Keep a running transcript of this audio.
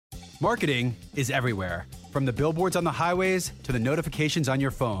Marketing is everywhere. From the billboards on the highways to the notifications on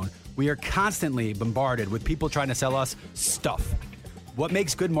your phone, we are constantly bombarded with people trying to sell us stuff. What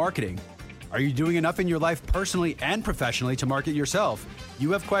makes good marketing? Are you doing enough in your life personally and professionally to market yourself?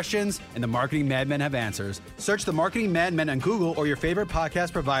 You have questions, and the Marketing Madmen have answers. Search the Marketing Madmen on Google or your favorite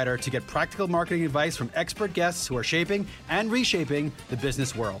podcast provider to get practical marketing advice from expert guests who are shaping and reshaping the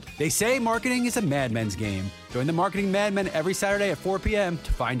business world. They say marketing is a madmen's game. Join the Marketing Madmen every Saturday at 4 p.m.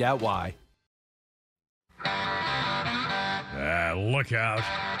 to find out why. Look out.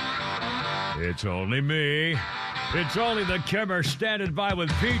 It's only me. It's only the Kimmer standing by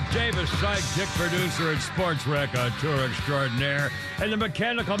with Pete Davis, sidekick producer and sports raconteur extraordinaire, and the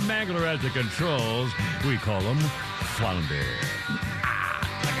mechanical mangler at the controls. We call him Flounder.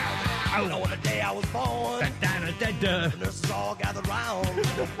 I know the day I was born. Da-da-da-da-da. Nurses all gathered round.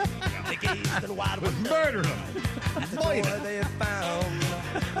 They gazed and wide with Murder him. the boy they had found.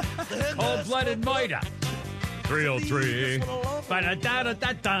 Cold-blooded murder. 303.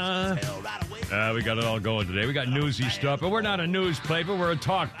 Ba-da-da-da-da-da. We got it all going today. We got newsy stuff, but we're not a news paper. We're a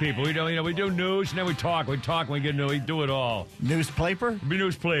talk people. We don't, we do news and then we talk. We talk and we get news. We do it all. Newspaper?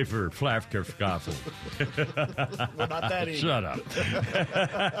 News paper. Flafker scoffle. We're not that easy. Shut up.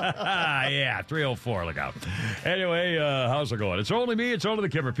 Yeah, 304. Look out. Anyway, how's it going? It's only me. It's only the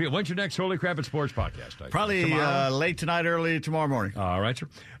Kimmer. When's your next Holy Crap It's Sports podcast? Probably late tonight, early tomorrow morning. All right, sir.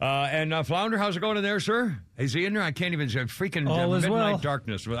 And Flounder, how's it going in there, sir? Is he in there? I can't even freaking midnight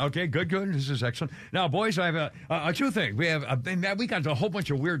darkness. Okay, good. This is excellent. Now, boys, I have two things. We got a whole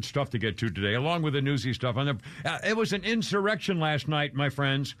bunch of weird stuff to get to today, along with the newsy stuff. It was an insurrection last night, my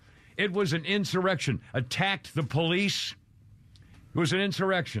friends. It was an insurrection. Attacked the police. It was an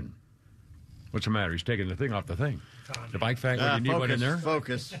insurrection. What's the matter? He's taking the thing off the thing. The bike factory. You need one in there?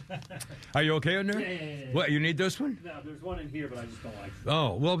 Focus. Are you okay in there? Yeah. What, you need this one? No, there's one in here, but I just don't like it.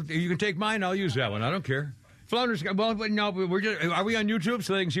 Oh, well, you can take mine. I'll use that one. I don't care. Flounders, well, no, are we on YouTube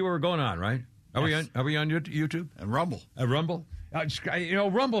so they can see where we're going on, right? Are we on YouTube? And Rumble. Rumble?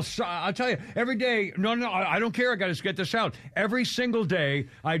 Rumble, I'll tell you, every day, no, I don't care. I got to get this out. Every single day,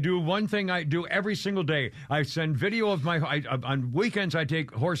 I do one thing I do every single day. I send video of on weekends, I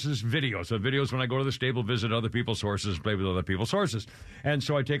take horses' videos. So videos when I go to the stable, visit other people's horses, play with other people's horses. And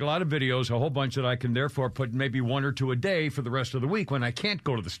so I take a lot of videos, a whole bunch that I can therefore put maybe one or two a day for the rest of the week when I can't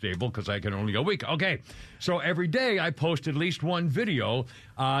go to the stable because I can only go a week. Okay, so every day I post at least one video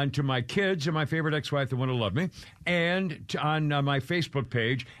to my kids and my favorite ex-wife, the one who loved me, and on my Facebook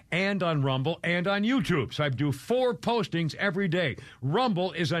page, and on Rumble, and on YouTube. So I do 4 postings every day.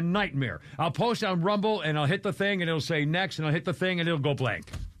 Rumble is a nightmare. I'll post on Rumble, and I'll hit the thing, and it'll say next, and I'll hit the thing, and it'll go blank.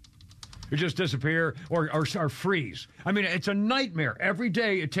 It just disappear or freeze. I mean, it's a nightmare. Every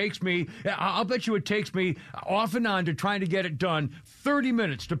day it takes me, I'll bet you it takes me off and on to trying to get it done, 30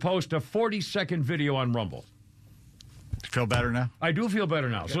 minutes to post a 40-second video on Rumble. Feel better now? I do feel better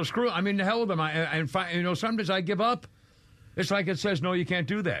now. So the hell with them. Sometimes I give up. It's like it says, no, you can't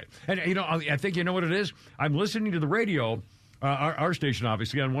do that. And, I think you know what it is? I'm listening to the radio, our station,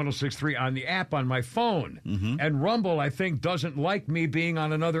 obviously, on 106.3 on the app on my phone. Mm-hmm. And Rumble, I think, doesn't like me being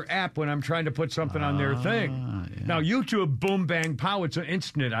on another app when I'm trying to put something on their thing. Yeah. Now, YouTube, boom, bang, pow, it's an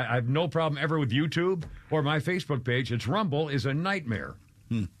instant. I have no problem ever with YouTube or my Facebook page. It's Rumble is a nightmare.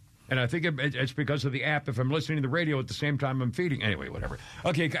 And I think it's because of the app. If I'm listening to the radio at the same time I'm feeding. Anyway, whatever.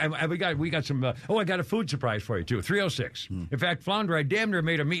 Okay, we got some. I got a food surprise for you, too. 306. In fact, Flounder, I damn near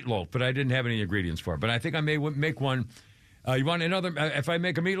made a meatloaf, but I didn't have any ingredients for it. But I think I may make one. You want another? If I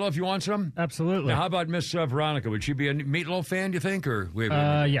make a meatloaf, you want some? Absolutely. Now, how about Miss Veronica? Would she be a meatloaf fan, do you think? Or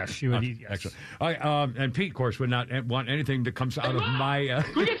yes, she would eat, yes. Excellent. All right, and Pete, of course, would not want anything that comes out of my...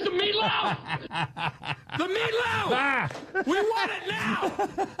 Can we get some meatloaf? The meatloaf! We want it now!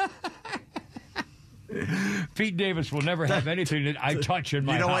 Pete Davis will never have anything that I touch in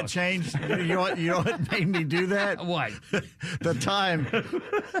my house. You know what changed? You know what made me do that? What? The time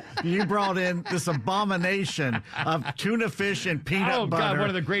you brought in this abomination of tuna fish and peanut butter. Oh, God, one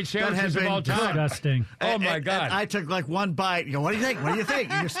of the great sandwiches of all time. Disgusting. Oh, my God. And I took like one bite. You go, what do you think? What do you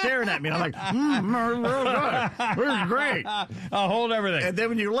think? And you're staring at me. And I'm like, real good. This is great. I'll hold everything. And then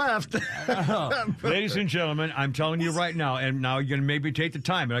when you left. Ladies and gentlemen, I'm telling you right now, and now you're going to maybe take the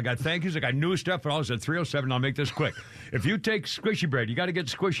time, and I got thank yous, I got new stuff, but all at 307, I'll make this quick. If you take squishy bread, you got to get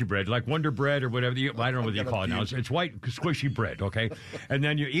squishy bread, like Wonder Bread or whatever. I don't know what you call it now. It's white squishy bread, okay? And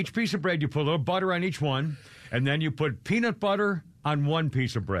then each piece of bread, you put a little butter on each one, and then you put peanut butter on one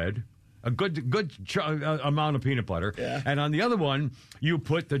piece of bread, A good amount of peanut butter. Yeah. And on the other one, you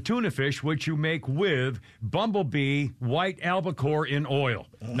put the tuna fish, which you make with Bumblebee white albacore in oil.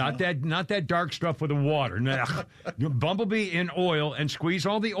 Not that dark stuff with the water. Nah. Bumblebee in oil, and squeeze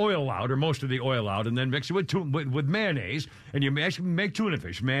all the oil out, or most of the oil out, and then mix it with mayonnaise, and you make tuna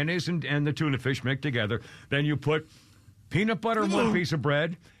fish. Mayonnaise and the tuna fish mixed together. Then you put peanut butter on one piece of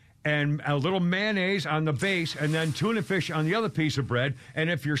bread, and a little mayonnaise on the base, and then tuna fish on the other piece of bread. And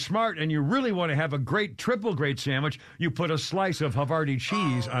if you're smart and you really want to have a great triple grade sandwich, you put a slice of Havarti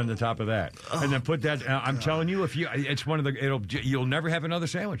cheese on the top of that, and then put that. I'm telling you, it's one of the. You'll never have another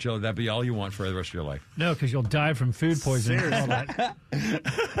sandwich. That'll be all you want for the rest of your life. No, because you'll die from food poisoning. And all that.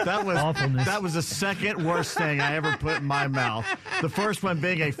 Awfulness. That was the second worst thing I ever put in my mouth. The first one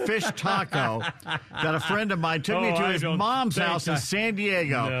being a fish taco that a friend of mine took me to his mom's house in San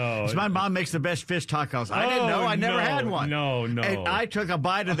Diego. No. 'Cause my mom makes the best fish tacos. I didn't know. I never had one. No. And I took a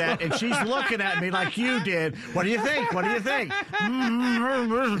bite of that, and she's looking at me like you did. What do you think? What do you think?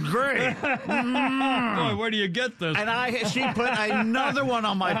 This is great. Boy, where do you get this? And she put another one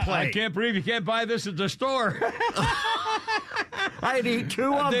on my plate. I can't believe you can't buy this at the store. I'd eat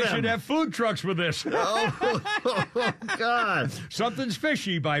two of They them. should have food trucks with this. Oh, God. Something's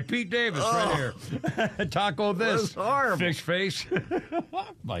Fishy by Pete Davis right here. Taco this. That's horrible. Fish face.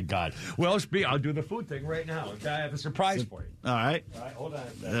 My God. Well, I'll do the food thing right now. I have a surprise for you. All right. All right, hold on.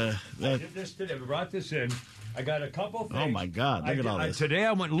 I did this today. We brought this in. I got a couple things. Oh, my God. Look at all this. Today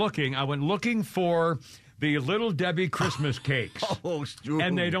I went looking for the Little Debbie Christmas cakes.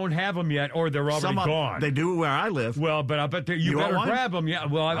 And they don't have them yet, or they're already gone. They do where I live. Well, but I bet you want better one? grab them. Yeah.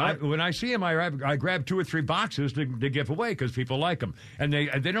 Well, Right. when I see them, I grab 2 or 3 boxes to give away because people like them, and they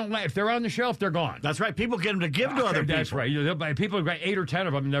don't like. If they're on the shelf, they're gone. That's right. People get them to give to other people. That's right. People have got 8 or 10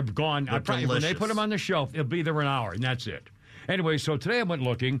 of them, and they're gone. They're When they delicious. put them on the shelf, it'll be there an hour, and that's it. Anyway, so today I went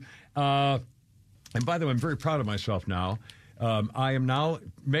looking, and by the way, I'm very proud of myself now. I am now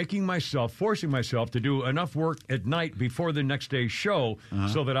forcing myself to do enough work at night before the next day's show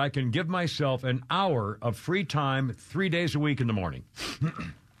so that I can give myself an hour of free time 3 days a week in the morning.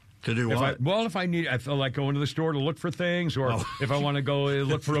 To do what? If I feel like going to the store to look for things, or if I want to go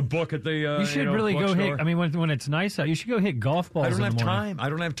look for a book at the You should really go bookstore. hit. I mean, when it's nice out, you should go hit golf balls. I don't in have the morning. time. I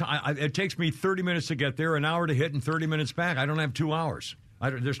don't have time. It takes me 30 minutes to get there, an hour to hit, and 30 minutes back. I don't have 2 hours.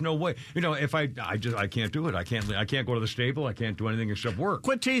 There's no way. If I can't do it. I can't go to the stable. I can't do anything except work.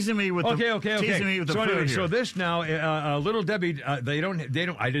 Quit teasing me with teasing me with the so food anyway, here. so this now, Little Debbie, they don't.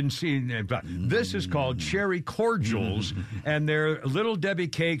 I didn't see. But this is called Cherry Cordials, and they're Little Debbie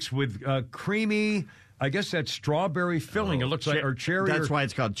cakes with creamy. I guess that's strawberry filling. It looks like, or cherry. That's why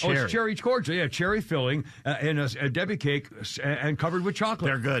it's called cherry. Oh, it's cherry cordial. Yeah, cherry filling in a Debbie cake and covered with chocolate.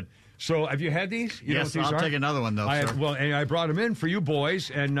 They're good. So, have you had these? You know Yes, what these I'll are? take another one, though, sir. Well, and I brought them in for you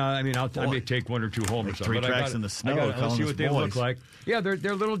boys, and I may take 1 or 2 home or something. 3 but tracks in the snow Let's calling see us what they boys. look like. Yeah, they're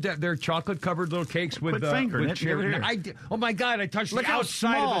little. They're chocolate covered little cakes with Quit fingering with it. cherry. Give it here. Oh my God! I touched Look the how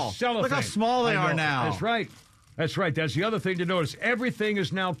outside of the small. cellophane. Look how small they I are know. now. That's right. That's right. That's the other thing to notice. Everything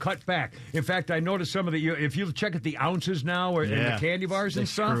is now cut back. In fact, I noticed some of the. If you check at the ounces now, or in the candy bars and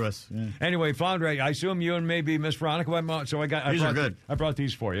stuff. Screw us. Yeah. Anyway, Flounder, I assume you and maybe Miss Veronica. So These are good. I brought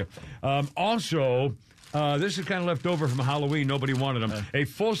these for you. Also. This is kind of left over from Halloween. Nobody wanted them. A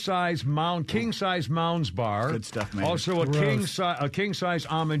full-size king-size Mounds bar. Good stuff, man. Also a king-size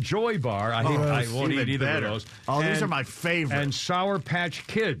Almond Joy bar. I won't Even eat either better. of those. Oh, these And- are my favorite. And Sour Patch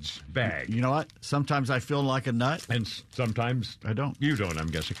Kids bag. You know what? Sometimes I feel like a nut. And sometimes I don't. You don't, I'm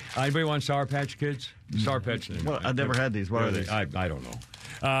guessing. Anybody want Sour Patch Kids? Sour Patch. Well, I've never had these. What are these? I don't know.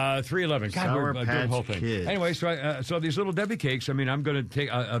 311. God, Sour we're doing the Patch whole thing. Kids. Anyway, so these little Debbie cakes. I mean, I'm going to take.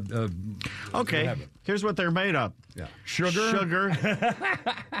 Okay, here's what they're made of. Yeah. Sugar,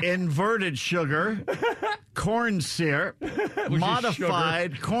 inverted sugar, corn syrup,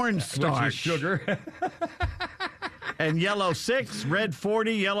 modified which cornstarch, is sugar. and yellow 6, red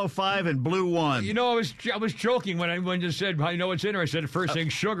 40, yellow 5, and blue 1. You know, I was joking when you said, I know what's in there. I said the first thing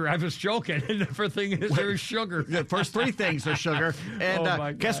sugar. I was joking. And the first thing is there's sugar. The first 3 things are sugar. And Oh,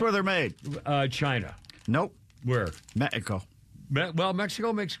 my guess God. where they're made? China. Nope, Where? Mexico. Well,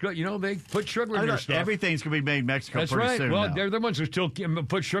 Mexico makes good. You know, they put sugar in their stuff. Everything's going to be made in Mexico That's pretty right. soon Well, now. they're the ones who still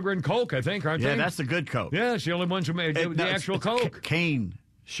put sugar in Coke, I think, aren't Yeah, they? that's the good Coke. Yeah, it's the only ones who made the actual Coke. Cane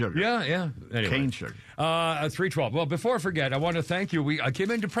sugar. Yeah. Anyway. Cane sugar. 312. Well, before I forget, I want to thank you. I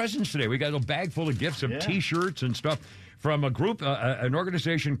came into presents today. We got a bag full of gifts of T-shirts and stuff from a group, an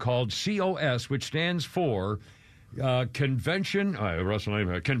organization called COS, which stands for Convention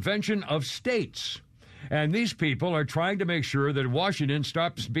of States. And these people are trying to make sure that Washington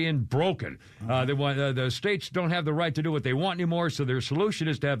stops being broken. They want the states don't have the right to do what they want anymore, so their solution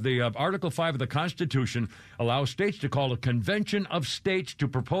is to have the Article 5 of the Constitution allow states to call a convention of states to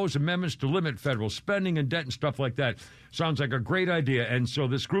propose amendments to limit federal spending and debt and stuff like that. Sounds like a great idea. And so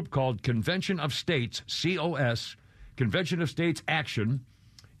this group called Convention of States, COS, Convention of States Action,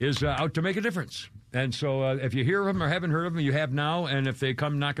 is out to make a difference. And so if you hear of them or haven't heard of them, you have now. And if they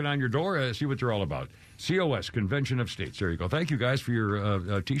come knocking on your door, see what they're all about. COS, Convention of States. There you go. Thank you, guys, for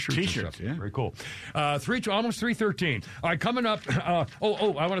your T-shirts. T-shirts, yeah. Very cool. Almost 3:13. All right, coming up. I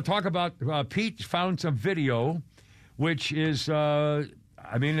want to talk about Pete found some video, which is,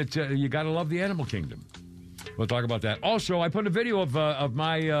 it's you got to love the animal kingdom. We'll talk about that. Also, I put a video of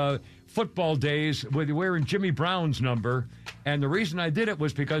my football days with wearing Jimmy Brown's number, and the reason I did it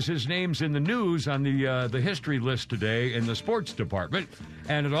was because his name's in the news on the history list today in the sports department,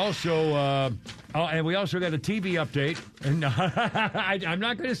 and it also and we also got a TV update. And I'm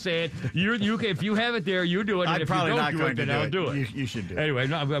not going to say it. You if you have it there, you do it. And I'm if probably you don't not do going it, then to do I'll it. do it. You should do it. Anyway,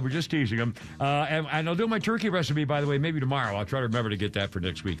 no, we're just teasing him. And I'll do my turkey recipe, by the way, maybe tomorrow. I'll try to remember to get that for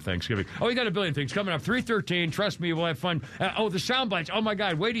next week, Thanksgiving. Oh, we got a billion things coming up. 3:13. Trust me, we'll have fun. The sound bites. Oh, my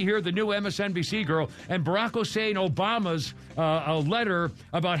God. Wait to hear the new MSNBC girl and Barack Hussein Obama's a letter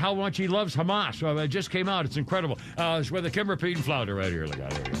about how much he loves Hamas. It just came out. It's incredible. It's with the Kimber, Pete, and Flounder right here. Look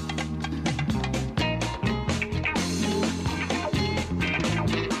out. There we go.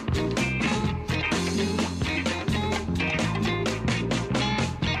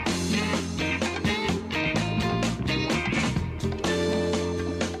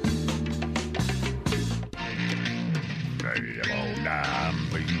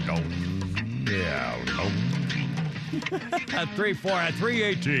 At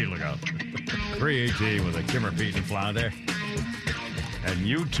 318, look out. 318 with a Kimmer, Pete, and Flounder. And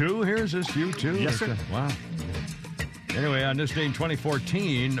U2, here's this U2. Yes, sir. Wow. Anyway, on this day in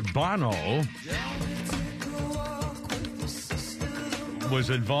 2014, Bono was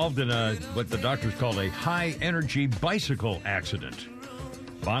involved in what the doctors called a high-energy bicycle accident.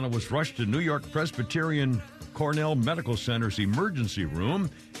 Bono was rushed to New York Presbyterian Cornell Medical Center's emergency room.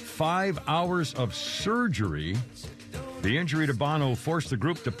 5 hours of surgery. The injury to Bono forced the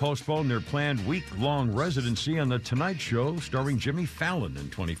group to postpone their planned week-long residency on The Tonight Show, starring Jimmy Fallon in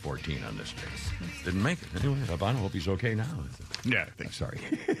 2014 on this day. Didn't make it. Anyway, Bono, hope he's okay now. Yeah, I think Sorry.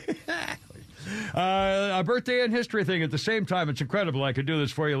 A birthday and history thing at the same time. It's incredible. I could do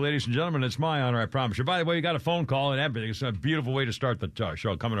this for you, ladies and gentlemen. It's my honor, I promise you. By the way, you got a phone call and everything. It's a beautiful way to start the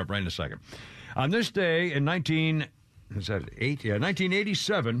show. Coming up right in a second. On this day in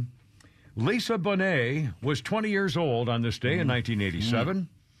 1987, Lisa Bonet was 20 years old on this day in 1987.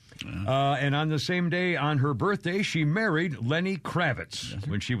 And on the same day, on her birthday, she married Lenny Kravitz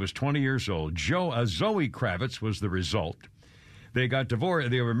when she was 20 years old. Zoe Kravitz was the result. They got divorced.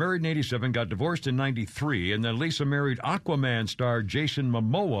 They were married in 87, got divorced in 93, and then Lisa married Aquaman star Jason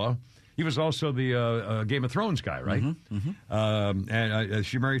Momoa. He was also the Game of Thrones guy, right? And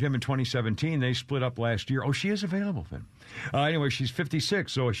she married him in 2017. They split up last year. Oh, she is available then. Anyway, she's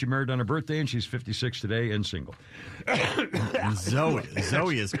 56, so she married on her birthday, and she's 56 today and single.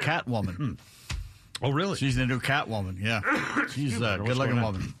 Zoe is Catwoman. Oh, really? She's the new Catwoman, yeah. She's a good-looking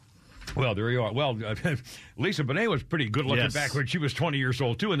woman. Well, there you are. Well, Lisa Bonet was pretty good-looking back when she was 20 years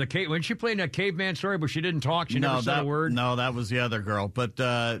old, too. And when she played in that caveman story, but she didn't talk, she never said a word. No, that was the other girl.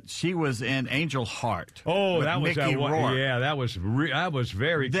 But she was in Angel Heart. Oh, that was Mickey that one. Rourke. Yeah, that was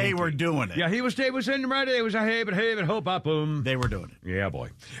very They kinky. were doing it. Yeah, he was in right. It was a hey, but hope up boom. They were doing it. Yeah, boy.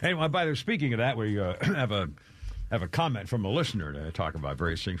 Anyway, by the way, speaking of that, we have a comment from a listener to talk about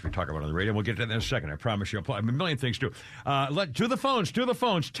various things we talk about on the radio. We'll get to that in a second. I promise you. A million things to. To the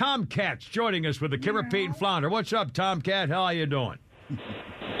phones. Tom Cat's joining us with the Kimmer, Pete, and Flounder. What's up, Tom Cat? How are you doing?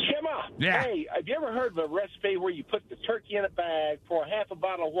 Kimmer, Yeah. hey, have you ever heard of a recipe where you put the turkey in a bag, pour half a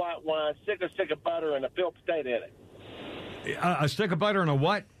bottle of white wine, stick a stick of butter, and a peeled potato in it? A stick of butter and a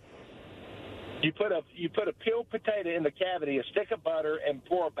what? You put a peeled potato in the cavity, a stick of butter, and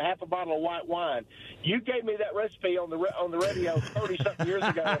pour half a bottle of white wine. You gave me that recipe on the radio 30-something years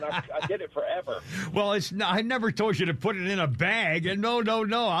ago, and I did it forever. Well, I never told you to put it in a bag. And no. Potato?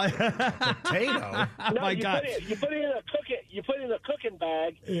 No, my God. You put it in a cooking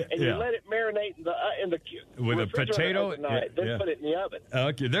bag, and you let it marinate in the with a refrigerator potato. overnight, then put it in the oven.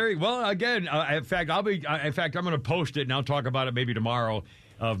 Okay, well, again, in fact, I'm going to post it, and I'll talk about it maybe tomorrow.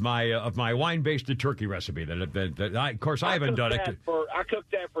 my wine-based turkey recipe. That I, of course, I haven't done it. I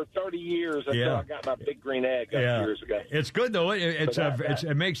cooked that for 30 years until I got my big green egg years ago. It's good though.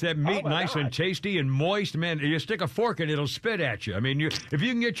 It makes that meat nice and tasty and moist. Man, you stick a fork in, it'll spit at you. I mean, if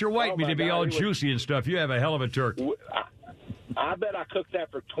you can get your white meat to be all juicy and stuff, you have a hell of a turkey. I bet I cooked that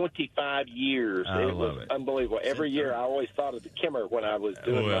for 25 years. It was unbelievable. Every year, I always thought of the Kimmer when I was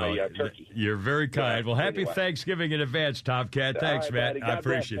doing my turkey. You're very kind. Well, happy Thanksgiving in advance, Tomcat. Thanks, Matt. I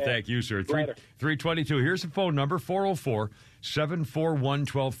appreciate it. Thank you, sir. 322. Here's the phone number,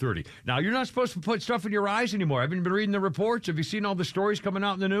 404-741-1230. Now, you're not supposed to put stuff in your eyes anymore. Haven't you been reading the reports? Have you seen all the stories coming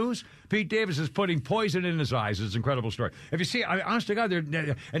out in the news? Pete Davis is putting poison in his eyes. It's an incredible story. If you see, honest to God,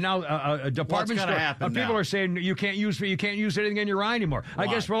 and now a department store, people are saying you can't use anything in your eye anymore. Why? I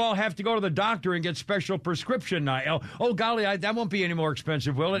guess we'll all have to go to the doctor and get special prescription now. Oh golly, that won't be any more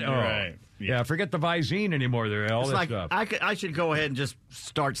expensive, will it? Right. Yeah, forget the Visine anymore. There, all this stuff. I should go ahead and just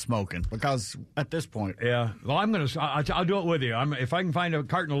start smoking because at this point, well, I'll do it with you. If I can find a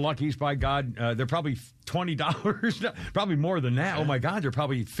carton of Luckies, by God, they're probably $20, probably more than that. Oh my God, they're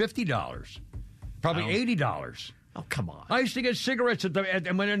probably $50, probably $80. Oh come on! I used to get cigarettes when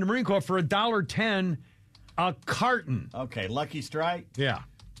in the Marine Corps for $1.10 a carton. Okay, Lucky Strike. Yeah.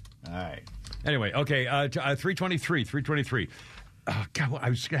 All right. Anyway, okay, 323. Oh, God,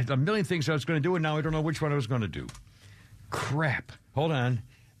 I had a million things I was going to do, and now I don't know which one I was going to do. Crap. Hold on.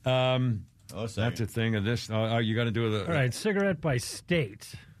 That's a thing of this. You got to do the. All right, cigarette by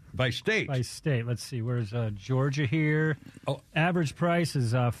state. By state. By state. Let's see. Where's Georgia here? Oh. Average price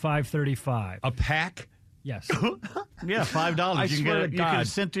is $5.35. A pack? Yes. Yeah, $5. You can get it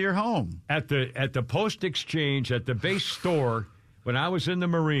sent to your home. At the post exchange at the base store, when I was in the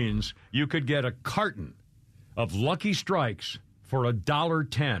Marines, you could get a carton of Lucky Strikes for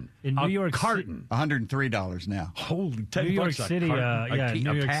 $1.10. In New York carton. $103 now. Holy, $10 New York a City, carton.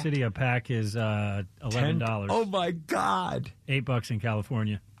 New York City, a pack is $11. Oh my God! $8 in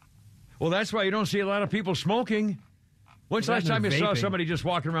California. Well, that's why you don't see a lot of people smoking. When's the last time you saw somebody just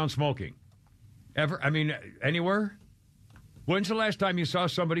walking around smoking? Ever? I mean, anywhere? When's the last time you saw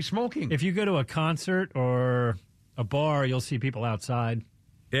somebody smoking? If you go to a concert or a bar, you'll see people outside.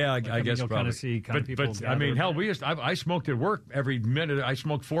 Yeah, I guess you'll probably. Kind of people. But I mean, hell, I smoked at work every minute. I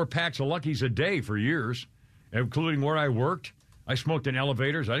smoked 4 packs of Luckies a day for years, including where I worked. I smoked in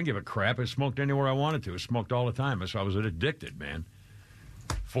elevators. I didn't give a crap. I smoked anywhere I wanted to. I smoked all the time. So I was addicted, man.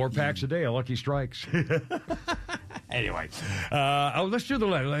 4 packs a day of Lucky Strikes. Anyway, let's do the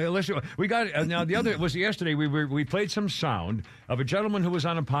letter. We got now. The other was yesterday. We played some sound of a gentleman who was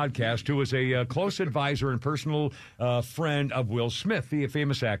on a podcast who was a close advisor and personal friend of Will Smith, the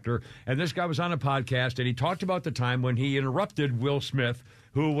famous actor. And this guy was on a podcast, and he talked about the time when he interrupted Will Smith,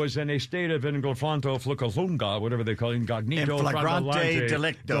 who was in a state of ingolfanto flucalunga, whatever they call it, incognito, in flagrante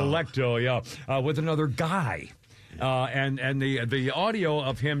delicto, with another guy. And the audio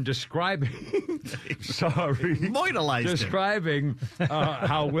of him describing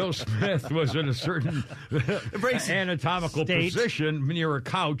how Will Smith was in a certain anatomical position near a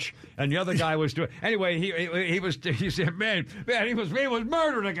couch, and the other guy was doing anyway. He said, man, he was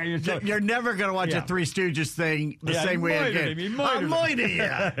murdering a guy. You're never going to watch a Three Stooges thing the same way again. I'm moining you.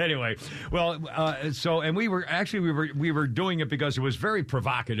 Anyway, well, and we were doing it because it was very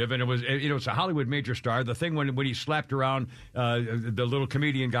provocative, and it was it's a Hollywood major star. The thing when he slapped around the little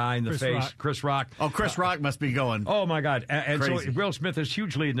comedian guy in the face, Chris Rock. Oh, Chris Rock must be going. Oh my God! And so Will Smith is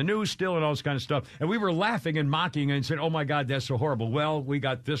hugely in the news still, and all this kind of stuff. And we were laughing and mocking and said, "Oh my God, that's so horrible." Well, we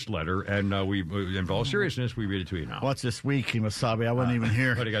got this letter, and in all seriousness, we read it to you now. What's this week, Kimasabi? I wasn't even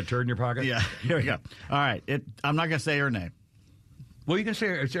here. What, you got a turd in your pocket? Yeah. Here we go. All right. I'm not going to say her name. Well, you can say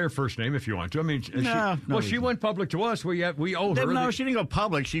it's her first name if you want to. I mean, she went public to us. We owe her. No, she didn't go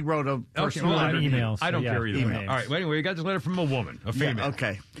public. She wrote a personal letter. Emails. I don't care either way. All right. Well, anyway, we got this letter from a woman, a female. Yeah,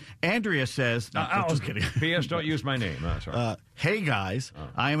 okay. Andrea says. Just kidding. P.S. Don't use my name. Sorry. Hey guys,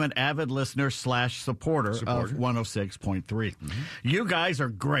 I am an avid listener / supporter of 106.3. Mm-hmm. You guys are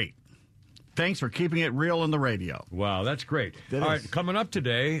great. Thanks for keeping it real in the radio. Wow, that's great. All right, coming up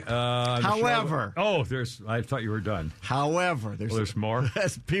today. However. I thought you were done. However. There's more?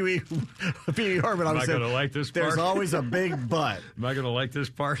 That's Pee Wee Herman. Am I going to like this part? There's always a big but. Am I going to like this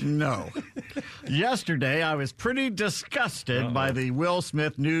part? No. Yesterday, I was pretty disgusted by the Will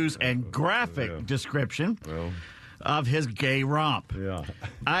Smith news and graphic description of his gay romp. Yeah.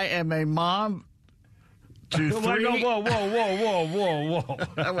 I am a mom to 3. Whoa.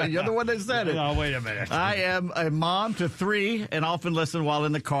 You're the one that said it. No, wait a minute. I am a mom to 3 and often listen while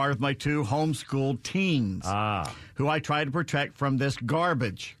in the car with my 2 homeschooled teens who I try to protect from this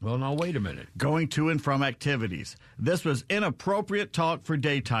garbage. Well, now, wait a minute. Going to and from activities. This was inappropriate talk for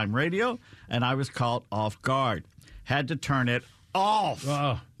daytime radio, and I was caught off guard. Had to turn it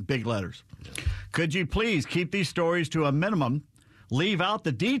off. Big letters. Could you please keep these stories to a minimum, leave out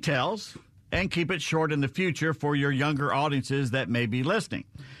the details, and keep it short in the future for your younger audiences that may be listening?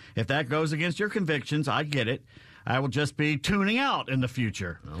 If that goes against your convictions, I get it. I will just be tuning out in the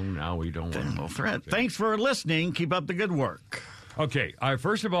future. Oh, now we don't want to. Thanks for listening. Keep up the good work. Okay.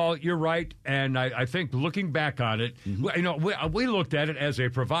 First of all, you're right, and I think looking back on it, we looked at it as a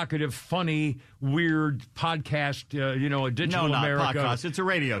provocative, funny, weird podcast. A digital America. No, not podcast. It's a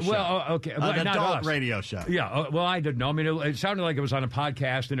radio show. Well, okay, an not adult us. radio show. Yeah. Well, I didn't know. I mean, it sounded like it was on a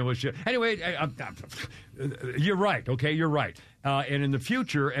podcast, and it was just anyway. You're right. Okay, you're right. And in the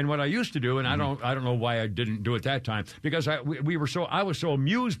future, and what I used to do, and I don't know why I didn't do it that time, because I was so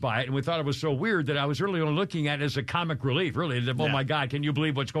amused by it, and we thought it was so weird that I was really only looking at it as a comic relief. Really, oh my God, can you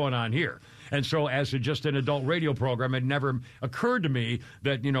believe what's going on here? And so, as just an adult radio program, it never occurred to me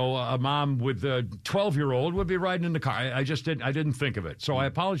that a mom with a 12-year-old would be riding in the car. I didn't think of it. So I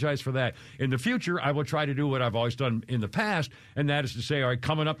apologize for that. In the future, I will try to do what I've always done in the past, and that is to say, all right,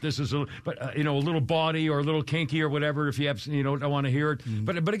 coming up, this is a little bawdy or a little kinky or whatever. If you have don't want to hear it,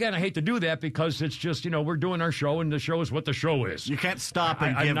 but again, I hate to do that because it's just we're doing our show, and the show is what the show is. You can't stop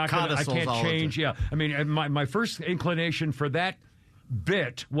and give codicils. I can't change. Yeah, I mean, my first inclination for that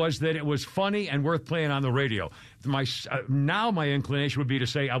bit was that it was funny and worth playing on the radio. Now my inclination would be to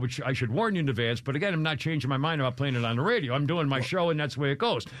say I should warn you in advance, but again, I'm not changing my mind about playing it on the radio. I'm doing my show, and that's the way it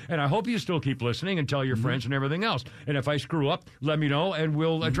goes. And I hope you still keep listening and tell your friends and everything else. And if I screw up, let me know, and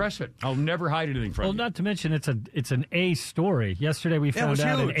we'll address it. I'll never hide anything from you. Well, not to mention it's an A story. Yesterday we found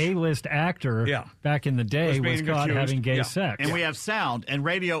out an A-list actor back in the day was caught having gay sex. And we have sound, and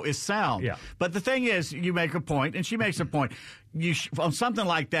radio is sound. Yeah. But the thing is, you make a point, and she makes a point. On something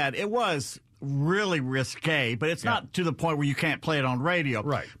like that, it was really risque, but it's not to the point where you can't play it on radio.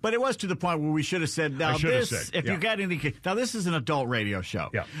 Right. But it was to the point where we should have said, now this is an adult radio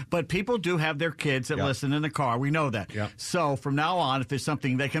show. Yeah. But people do have their kids that listen in the car. We know that. Yeah. So from now on, if there's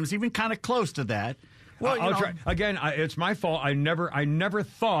something that comes even kind of close to that, well, I'll try. Again, it's my fault. I never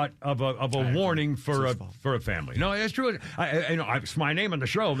thought of a warning for a family. No, it's true. It's my name on the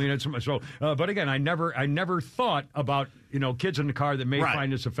show. I mean, it's so. But again, I never thought about kids in the car that may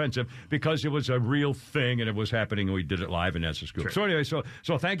find this offensive because it was a real thing and it was happening and we did it live and that's the scoop. Sure. So anyway, so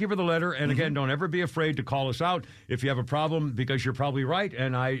thank you for the letter. And again, don't ever be afraid to call us out if you have a problem because you're probably right.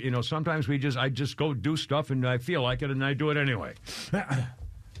 And sometimes I just go do stuff and I feel like it and I do it anyway.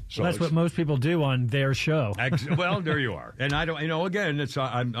 So that's what most people do on their show. Well, there you are. And I don't, again, it's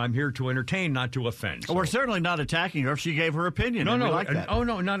I'm here to entertain, not to offend. So. We're certainly not attacking her if she gave her opinion. No, like that. Oh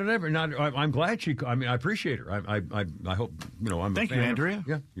no, not at ever. I'm glad she. I mean, I appreciate her. I hope I'm. Thank you, Andrea.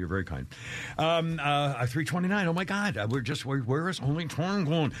 Yeah, you're very kind. 329. Oh my God, where is only torn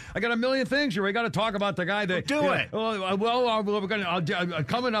going? I got a million things here. We got to talk about the guy that do it. Well, we're going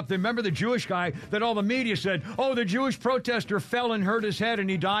coming up. Remember the Jewish guy that all the media said, oh, the Jewish protester fell and hurt his head and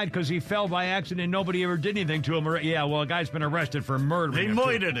he died because he fell by accident and nobody ever did anything to him. A guy's been arrested for murdering him. He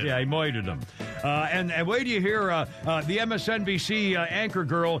moited him. Yeah, he moited him. And wait till you hear the MSNBC anchor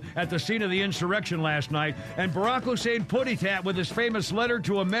girl at the scene of the insurrection last night, and Barack Hussein Putitat with his famous letter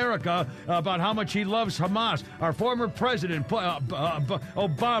to America about how much he loves Hamas. Our former president,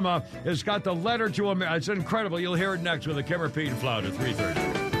 Obama, has got the letter to America. It's incredible. You'll hear it next with a Kimmer, Pete, and Floud at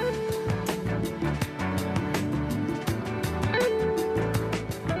 3:30.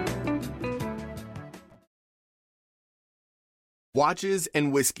 Watches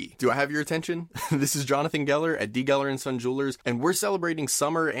and whiskey. Do I have your attention? This is Jonathan Geller at D. Geller & Son Jewelers, and we're celebrating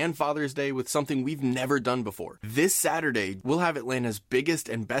summer and Father's Day with something we've never done before. This Saturday, we'll have Atlanta's biggest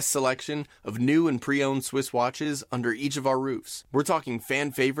and best selection of new and pre-owned Swiss watches under each of our roofs. We're talking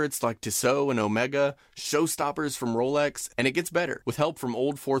fan favorites like Tissot and Omega, showstoppers from Rolex, and it gets better. With help from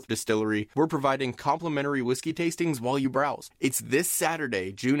Old Fourth Distillery, we're providing complimentary whiskey tastings while you browse. It's this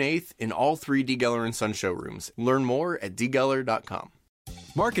Saturday, June 8th, in all 3 D. Geller & Son showrooms. Learn more at dgeller.com.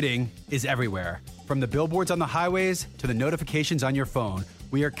 Marketing is everywhere. From the billboards on the highways to the notifications on your phone,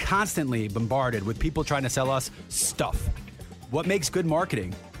 we are constantly bombarded with people trying to sell us stuff. What makes good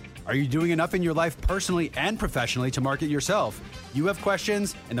marketing? Are you doing enough in your life personally and professionally to market yourself? You have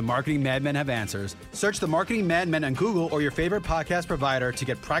questions, and the Marketing Madmen have answers. Search the Marketing Madmen on Google or your favorite podcast provider to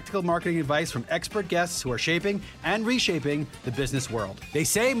get practical marketing advice from expert guests who are shaping and reshaping the business world. They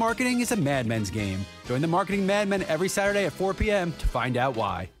say marketing is a madmen's game. Join the Marketing Madmen every Saturday at 4 p.m. to find out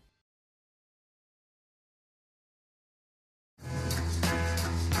why.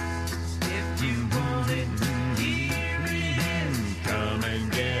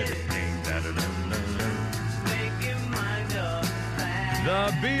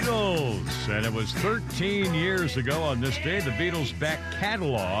 The Beatles, and it was 13 years ago on this day, the Beatles' back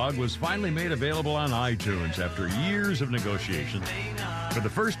catalog was finally made available on iTunes after years of negotiations. For the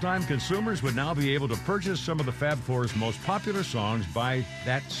first time, consumers would now be able to purchase some of the Fab Four's most popular songs by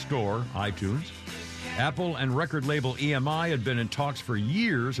that store, iTunes. Apple and record label EMI had been in talks for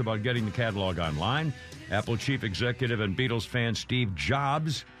years about getting the catalog online. Apple chief executive and Beatles fan Steve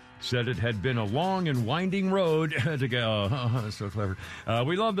Jobs said it had been a long and winding road to go. Oh, so clever.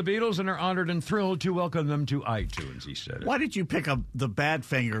 We love the Beatles and are honored and thrilled to welcome them to iTunes, he said. Why did you pick up the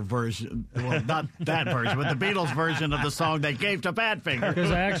Badfinger version? Well, not that version, but the Beatles version of the song they gave to Badfinger. Because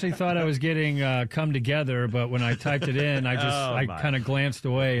I actually thought I was getting Come Together, but when I typed it in, I kind of glanced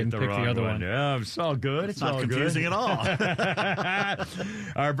away and picked the other one. Yeah, it's all good. It's not all confusing good. at all.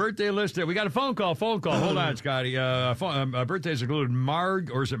 Our birthday list. We got a phone call. Hold on, Scotty. Birthdays include Marge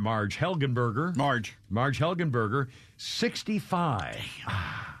Helgenberger. Marge Helgenberger, 65.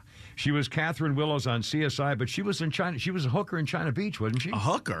 She was Catherine Willows on CSI, but she was in China. She was a hooker in China Beach, wasn't she? A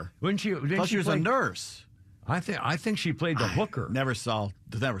hooker? Wasn't she? I thought she was a nurse. I think she played the hooker. Never saw it.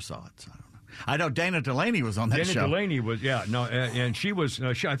 So I don't know. I know Dana Delaney was on that show. Dana Delaney was, and she was.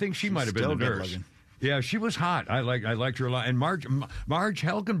 I think she might have been the nurse. Looking. Yeah, she was hot. I liked her a lot. And Marge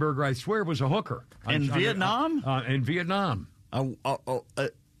Helgenberger, I swear, was a hooker in Vietnam. In Vietnam.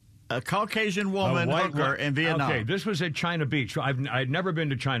 A Caucasian woman hooker in Vietnam. Okay, this was at China Beach. I'd never been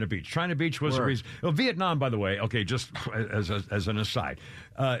to China Beach. China Beach was Vietnam, by the way. Okay, just as an aside,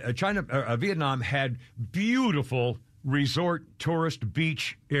 Vietnam had beautiful resort tourist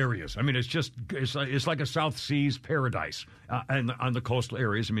beach areas. I mean, it's like a South Seas paradise on the coastal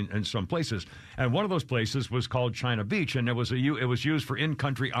areas. I mean, in some places, and one of those places was called China Beach, and it was used for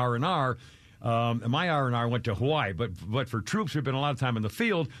in-country R&R. My R&R went to Hawaii, but for troops who'd been a lot of time in the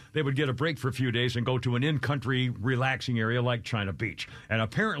field, they would get a break for a few days and go to an in-country relaxing area like China Beach. And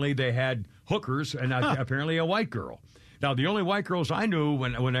apparently they had hookers and apparently a white girl. Now, the only white girls I knew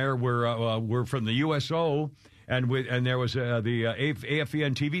when there were from the USO, and there was the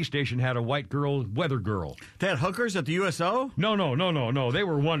AFN TV station had a white girl, weather girl. They had hookers at the USO? No. They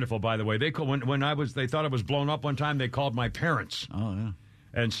were wonderful, by the way. They thought it was blown up one time. They called my parents. Oh yeah.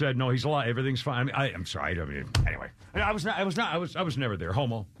 And said, no, he's alive. Everything's fine. I'm sorry. Anyway, I was never there.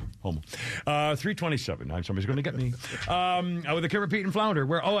 Homo. 327. Somebody's going to get me. With the Kimmer, Pete, and Flounder.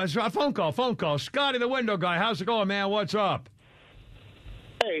 It's a phone call. Scotty, the window guy. How's it going, man? What's up?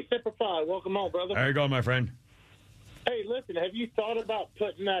 Hey, Semper Fi. Welcome on, brother. There you go, my friend. Hey, listen, have you thought about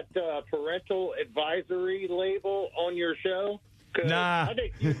putting that parental advisory label on your show? Nah. I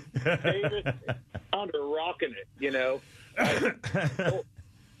think you, Davis, under rocking it, you know.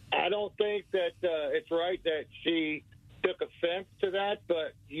 I don't think that it's right that she took offense to that,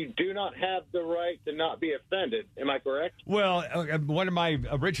 but you do not have the right to not be offended. Am I correct? Well, one of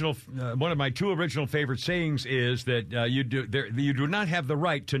my two original favorite sayings is that you do not have the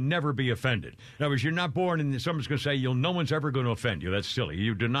right to never be offended. In other words, you're not born and someone's going to say no one's ever going to offend you. That's silly.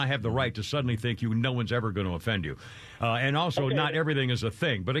 You do not have the right to suddenly think no one's ever going to offend you. And also, not everything is a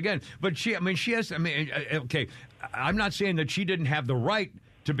thing. But again, okay, I'm not saying that she didn't have the right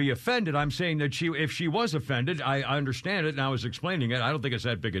to be offended. I'm saying that if she was offended, I understand it, and I was explaining it. I don't think it's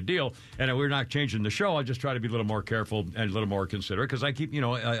that big a deal, and we're not changing the show. I just try to be a little more careful and a little more considerate, because I keep,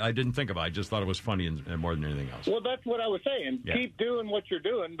 I didn't think about it. I just thought it was funny and more than anything else. Well, that's what I was saying. Yeah. Keep doing what you're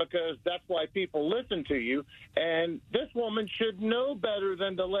doing, because that's why people listen to you, and this woman should know better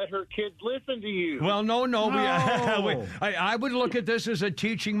than to let her kids listen to you. Well, no. I would look at this as a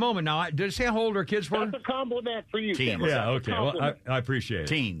teaching moment. Now, did it say how old her kids were? That's a compliment for you, Tim. Yeah, okay. Well, I appreciate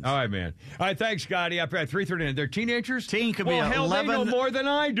it. Teens. All right, man. All right, thanks, Scotty. I at 3:30. They're teenagers? Teen could be 11. Hell, they know more than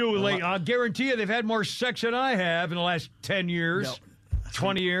I do. I'll guarantee you they've had more sex than I have in the last 10 years,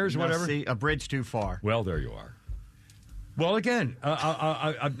 20 years, whatever. See, a bridge too far. Well, there you are. Well, again,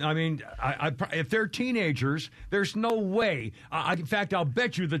 if they're teenagers, there's no way. In fact, I'll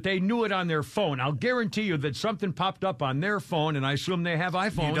bet you that they knew it on their phone. I'll guarantee you that something popped up on their phone, and I assume they have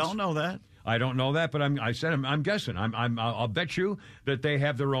iPhones. You don't know that. I don't know that, but I'm guessing. I'll bet you that they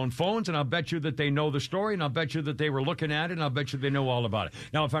have their own phones, and I'll bet you that they know the story, and I'll bet you that they were looking at it, and I'll bet you they know all about it.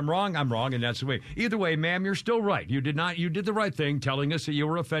 Now, if I'm wrong, I'm wrong, and that's the way. Either way, ma'am, you're still right. You did the right thing, telling us that you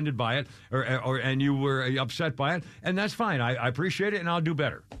were offended by it, and you were upset by it, and that's fine. I appreciate it, and I'll do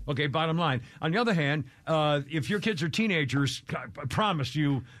better. Okay, bottom line. On the other hand, if your kids are teenagers, I promise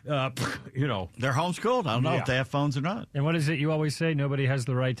you, they're homeschooled. I don't know if they have phones or not. And what is it you always say? Nobody has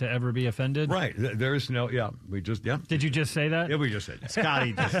the right to ever be offended. Right. There's no, Did you just say that? Yeah, we just said that.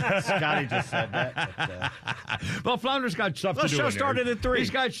 Scotty just said that. Well, Flounder's got stuff to do. The show started at 3. He's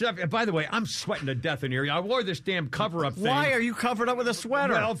got stuff. By the way, I'm sweating to death in here. I wore this damn cover-up thing. Why are you covered up with a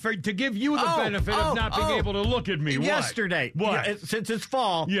sweater? Well, to give you the benefit of not being able to look at me. Yesterday. What? Since it's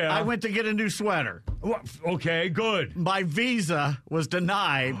fall, I went to get a new sweater. Okay, good. My visa was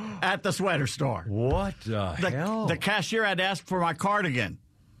denied at the sweater store. What the hell? The cashier had asked for my cardigan.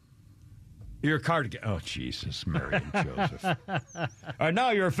 Your cardigan. Oh, Jesus, Mary and Joseph. All right, now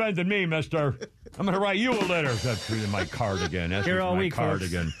you're offending me, mister. I'm going to write you a letter. That's my cardigan. That's Here all my week,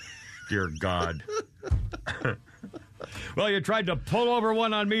 cardigan. Folks. Dear God. Well, you tried to pull over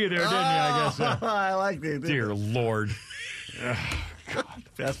one on me there, didn't you, I guess? I like it. Dear Lord. God,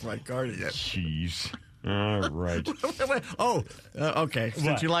 that's my cardigan. Jeez. All right. Okay.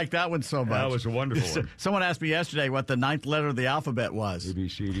 Since you like that one so much. That was a wonderful one. Someone asked me yesterday what the 9th letter of the alphabet was. A, B,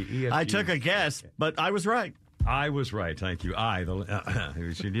 C, D, E, F, G. I took a guess, but I was right. I was right. Thank you. A,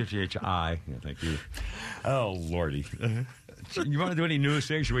 B, C, D, F, G, H, I. Yeah, thank you. Oh, Lordy. You want to do any news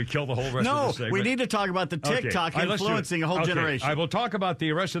things? Should we kill the whole rest of the segment? No, we need to talk about the TikTok influencing a whole generation. I will talk about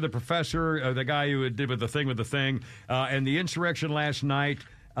the arrest of the professor, the guy who did with the thing, and the insurrection last night.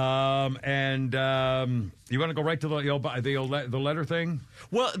 You want to go right to the letter thing?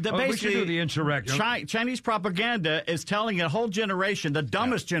 Well, basically, we should do the insurrection. Chinese propaganda is telling a whole generation, the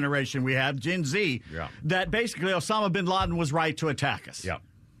dumbest generation we have, Gen Z, that basically Osama bin Laden was right to attack us. Yeah.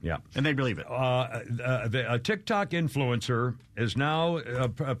 Yeah. And they believe it. A TikTok influencer is now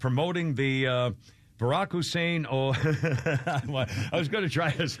promoting the Barack Hussein. I was going to try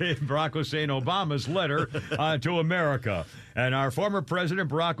to say Barack Hussein Obama's letter to America. And our former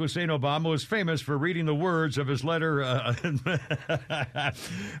president, Barack Hussein Obama, was famous for reading the words of his letter.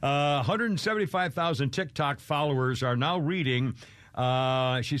 175,000 TikTok followers are now reading.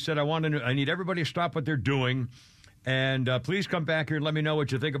 She said, I need everybody to stop what they're doing. And please come back here and let me know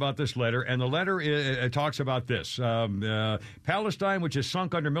what you think about this letter. And the letter talks about this. Palestine, which has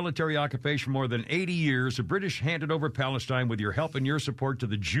sunk under military occupation for more than 80 years, the British handed over Palestine with your help and your support to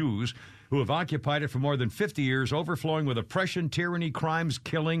the Jews, who have occupied it for more than 50 years, overflowing with oppression, tyranny, crimes,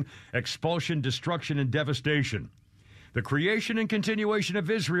 killing, expulsion, destruction, and devastation. The creation and continuation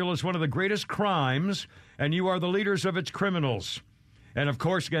of Israel is one of the greatest crimes, and you are the leaders of its criminals. And, of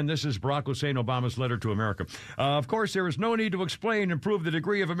course, again, this is Barack Hussein Obama's letter to America. Of course, there is no need to explain and prove the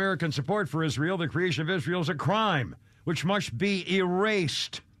degree of American support for Israel. The creation of Israel is a crime which must be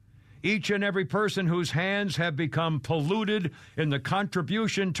erased. Each and every person whose hands have become polluted in the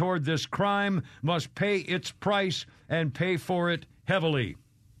contribution toward this crime must pay its price and pay for it heavily.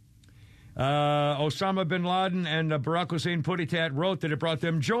 Osama bin Laden and Barack Hussein Puditat wrote that it brought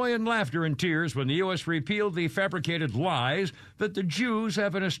them joy and laughter and tears when the U.S. repealed the fabricated lies that the Jews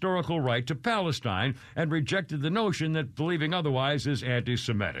have an historical right to Palestine and rejected the notion that believing otherwise is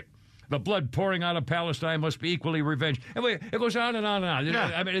anti-Semitic. The blood pouring out of Palestine must be equally revenged. And it goes on and on and on.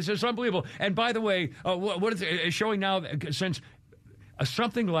 Yeah. I mean, it's just unbelievable. And by the way, what is it showing now, since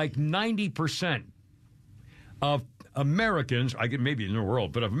something like 90% of Americans, maybe in the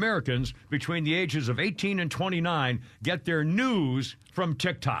world, but of Americans between the ages of 18 and 29 get their news from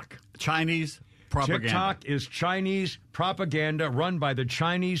TikTok. Chinese propaganda. TikTok is Chinese propaganda run by the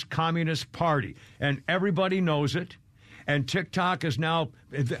Chinese Communist Party, and everybody knows it. And TikTok is now,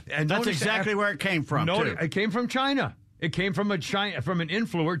 and that's exactly where it came from. No, it came from China. It came from an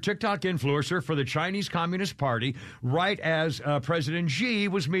TikTok influencer for the Chinese Communist Party, right as President Xi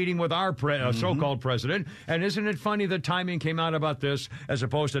was meeting with our so-called president. And isn't it funny the timing came out about this as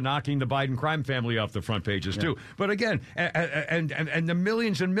opposed to knocking the Biden crime family off the front pages, too? But again, and the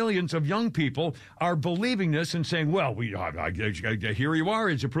millions and millions of young people are believing this and saying, well, here you are.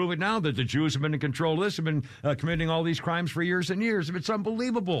 It's to prove it now that the Jews have been in control of this, have been committing all these crimes for years and years. It's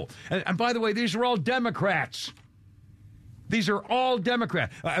unbelievable. And by the way, these are all Democrats. These are all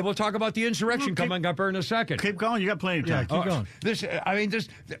Democrats. We'll talk about the insurrection coming up here in a second. Keep going. You got plenty of time. Keep going.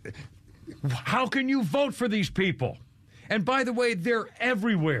 How can you vote for these people? And by the way, they're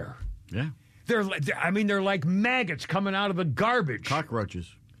everywhere. Yeah. They're like maggots coming out of the garbage. Cockroaches.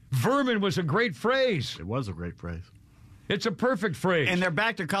 Vermin was a great phrase. It was a great phrase. It's a perfect phrase. And they're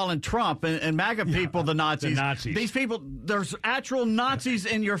back to calling Trump and MAGA people the Nazis. The Nazis. These people, there's actual Nazis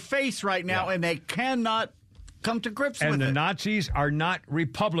in your face right now, and they cannot come to grips with it. And the Nazis are not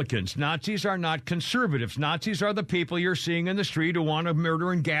Republicans. Nazis are not conservatives. Nazis are the people you're seeing in the street who want to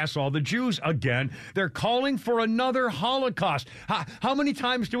murder and gas all the Jews again. They're calling for another Holocaust. How many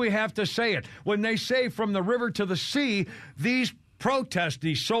times do we have to say it? When they say from the river to the sea, these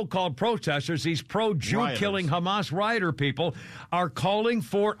so-called protesters, these pro-Jew killing Hamas rioter people are calling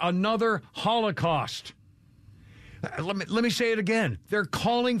for another Holocaust. Let me say it again. They're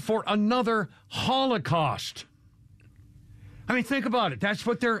calling for another Holocaust. I mean, think about it. That's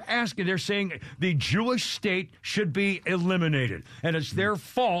what they're asking. They're saying the Jewish state should be eliminated. And it's their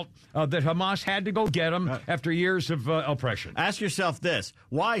fault that Hamas had to go get them after years of oppression. Ask yourself this.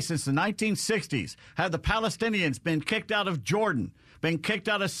 Why, since the 1960s, have the Palestinians been kicked out of Jordan, been kicked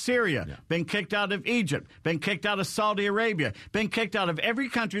out of Syria, been kicked out of Egypt, been kicked out of Saudi Arabia, been kicked out of every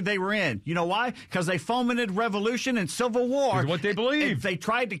country they were in? You know why? Because they fomented revolution and civil war. It's what they believe. They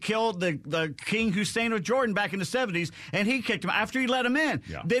tried to kill the King Hussein of Jordan back in the 70s, and he kicked him after he let him in.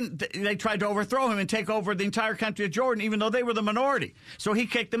 Yeah. Then they tried to overthrow him and take over the entire country of Jordan, even though they were the minority. So he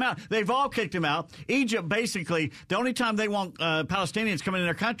kicked them out. They've all kicked him out. Egypt, basically, the only time they want Palestinians coming in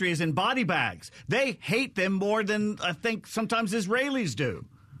their country is in body bags. They hate them more than I think sometimes Israelis do.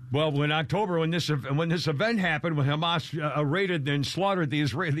 Well, in October, when this event happened, when Hamas raided and slaughtered the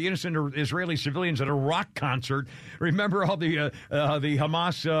innocent Israeli civilians at a rock concert, remember all the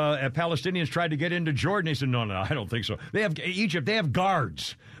Hamas Palestinians tried to get into Jordan? They said, no, I don't think so. They have Egypt. They have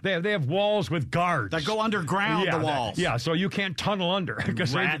guards. They have walls with guards that go underground. The walls. So you can't tunnel under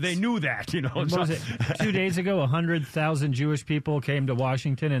because they knew that. You know, what was it? 2 days ago, 100,000 Jewish people came to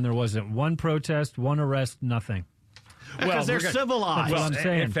Washington, and there wasn't one protest, one arrest, nothing. Because they're civilized. That's what I'm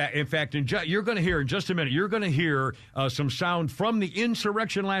saying. In fact, you're going to hear in just a minute, you're going to hear some sound from the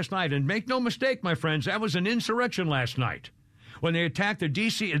insurrection last night. And make no mistake, my friends, that was an insurrection last night. When they attacked the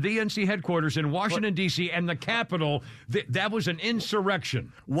DNC headquarters in Washington, D.C., and the Capitol, that was an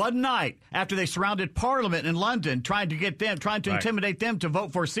insurrection. One night after they surrounded Parliament in London, trying to intimidate them to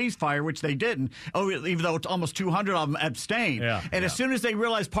vote for a ceasefire, which they didn't, even though it's almost 200 of them abstained. As soon as they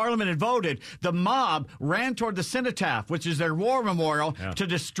realized Parliament had voted, the mob ran toward the Cenotaph, which is their war memorial, to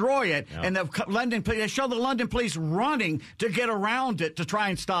destroy it. And they showed the London police running to get around it to try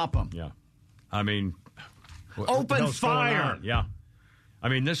and stop them. Yeah. I mean... Open fire! Yeah. I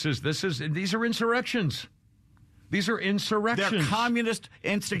mean, these are insurrections. These are insurrections. They're communist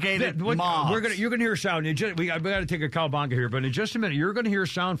instigated mobs. You're going to hear sound. We got to take a cowabunga here, but in just a minute, you're going to hear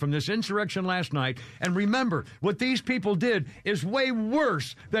sound from this insurrection last night. And remember, what these people did is way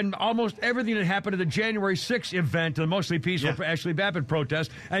worse than almost everything that happened at the January 6th event, the mostly peaceful Ashley Babbitt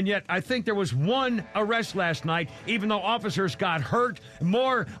protest. And yet, I think there was one arrest last night, even though officers got hurt.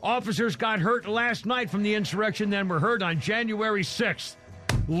 More officers got hurt last night from the insurrection than were hurt on January 6th.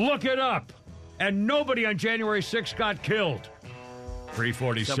 Look it up. And nobody on January 6th got killed.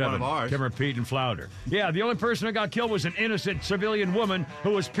 347. Kimmer, Pete, and Flounder. Yeah, the only person who got killed was an innocent civilian woman who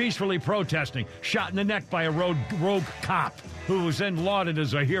was peacefully protesting, shot in the neck by a rogue cop, who was then lauded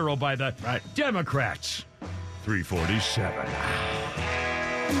as a hero by the Democrats. 347.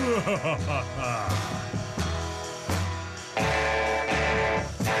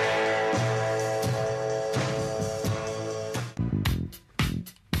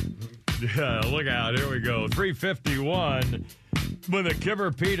 Yeah, look out. Here we go. 351 with a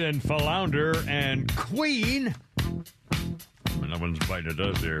Kimmer, Pete, and Flounder and Queen. No one's invited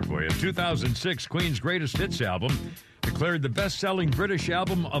us here for you. 2006 Queen's Greatest Hits album declared the best-selling British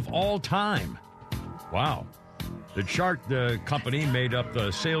album of all time. Wow. The chart company made up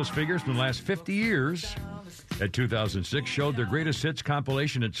the sales figures from the last 50 years. At 2006 showed their greatest hits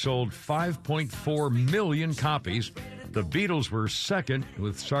compilation had sold 5.4 million copies. The Beatles were second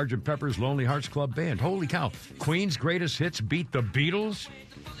with Sgt. Pepper's Lonely Hearts Club Band. Holy cow. Queen's Greatest Hits beat the Beatles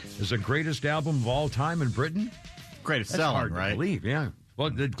as the greatest album of all time in Britain? Greatest That's selling, hard right? To believe, yeah. Well,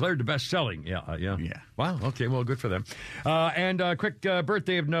 they declared the best selling. Yeah. Wow, okay, well, good for them. And a quick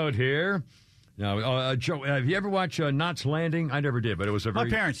birthday of note here. Now, Joe, have you ever watched Knots Landing? I never did, but it was a very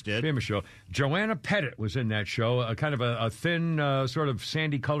My parents did. famous show. Joanna Pettit was in that show, kind of a thin, sort of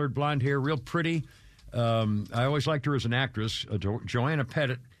sandy-colored blonde hair, real pretty. I always liked her as an actress. Joanna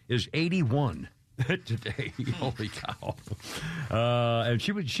Pettit is 81 today. Holy cow! And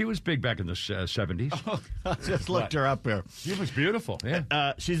she was big back in the 70s. Oh, I just looked her up here. She was beautiful.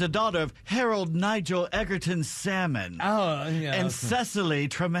 Yeah. She's a daughter of Harold Nigel Egerton Salmon. Oh, yeah. And Cecily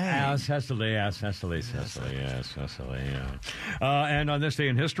Tremaine. Cecily. Yeah. And on this day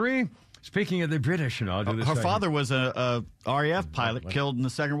in history, Speaking of the British, I'll do this. Her father was a RAF pilot killed in the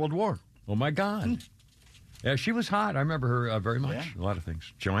Second World War. Oh, my God. Yeah, she was hot. I remember her very much. Yeah. A lot of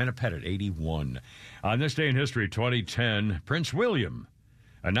things. Joanna Pettit, 81. On this day in history, 2010, Prince William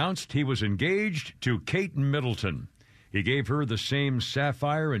announced he was engaged to Kate Middleton. He gave her the same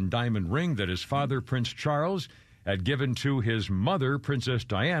sapphire and diamond ring that his father, Prince Charles, had given to his mother, Princess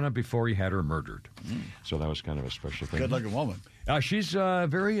Diana, before he had her murdered. So that was kind of a special thing. Good-looking woman. She's a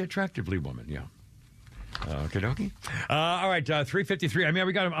very attractively woman, yeah. Okie-dokie. All right, 3:53. I mean,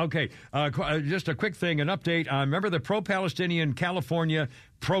 we got him. Okay, just a quick thing, an update. Remember the pro-Palestinian California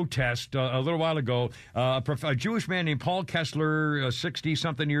protest a little while ago? A Jewish man named Paul Kessler,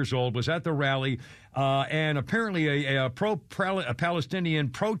 60-something years old, was at the rally, and apparently a pro-Palestinian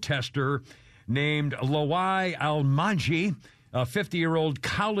protester named Lawai Al-Manji, a 50-year-old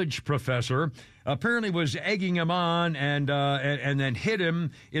college professor, apparently was egging him on and then hit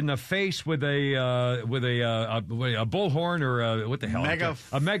him in the face with a bullhorn or what the hell?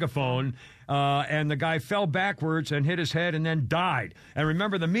 A megaphone. And the guy fell backwards and hit his head and then died. And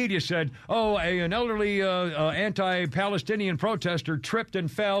remember, the media said, an elderly anti-Palestinian protester tripped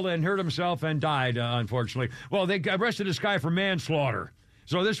and fell and hurt himself and died, unfortunately. Well, they arrested this guy for manslaughter.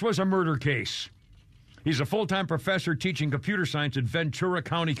 So this was a murder case. He's a full-time professor teaching computer science at Ventura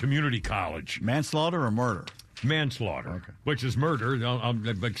County Community College. Manslaughter or murder? Manslaughter, okay. Which is murder,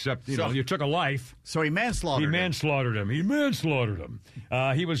 except, you took a life. So he manslaughtered him. He manslaughtered him.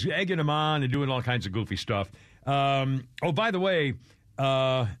 He was egging him on and doing all kinds of goofy stuff. By the way,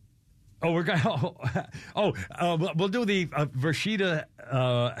 we're going to... we'll do the Rashida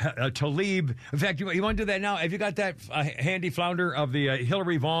Tlaib. In fact, you want to do that now? Have you got that handy, Flounder, of the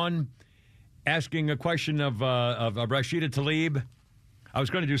Hillary Vaughn asking a question of Rashida Tlaib? I was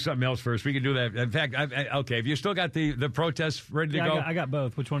going to do something else first. We can do that. In fact, okay. Have you still got the protest ready to go? I got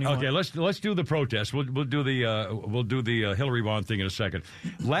both. Which one do you want? Okay, let's do the protest. We'll do the Hillary Vaughn thing in a second.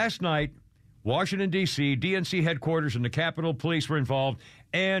 Last night, Washington D.C. DNC headquarters and the Capitol Police were involved,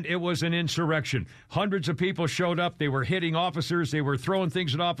 and it was an insurrection. Hundreds of people showed up. They were hitting officers. They were throwing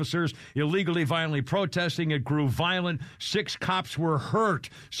things at officers, illegally, violently protesting. It grew violent. 6 cops were hurt,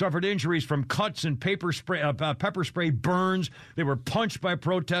 suffered injuries from cuts and pepper spray burns. They were punched by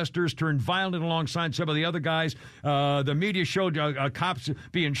protesters, turned violent alongside some of the other guys. The media showed cops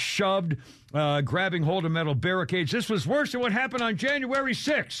being shoved, grabbing hold of metal barricades. This was worse than what happened on January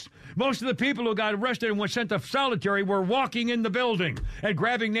 6th. Most of the people who got arrested and were sent to solitary were walking in the building and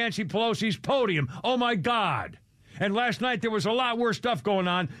grabbing Nancy Pelosi's podium. Oh, my God. And last night there was a lot worse stuff going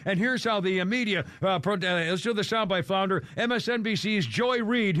on. And here's how the media, let's do the soundbite, Flounder. MSNBC's Joy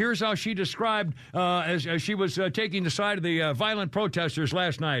Reid, here's how she described as she was taking the side of the violent protesters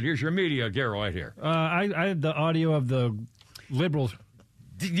last night. Here's your media, Garrow, right here. I had the audio of the liberals.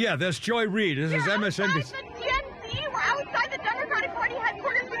 Yeah, that's Joy Reid. This is MSNBC. We're outside the Democratic Party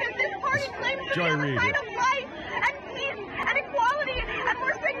headquarters because this party claims to be on the side of life and peace and equality, and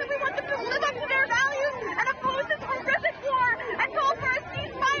we're saying that we want them to live up to their values and oppose this horrific war and call for a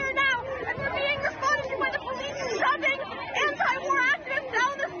ceasefire now. And we're being responded to by the police shoving anti-war activists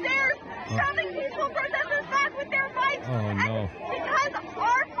down the stairs, shoving peaceful protesters back with their bikes. Oh, no. And because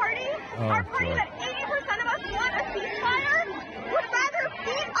our party that 80% of us want a ceasefire, would rather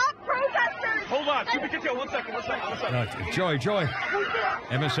beat up protesters. Hold on. One second. Joy.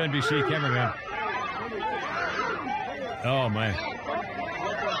 MSNBC cameraman. Oh, man.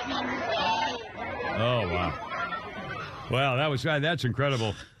 Oh, wow. Well, that's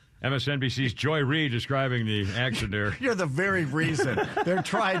incredible. MSNBC's Joy Reid describing the action there. You're the very reason they're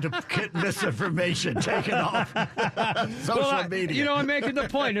trying to get misinformation taken off social media. I'm making the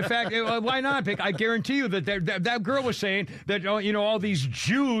point. In fact, why not? I guarantee you that girl was saying that, all these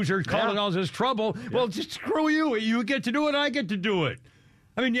Jews are causing all this trouble. Yeah. Well, just screw you. You get to do it, I get to do it.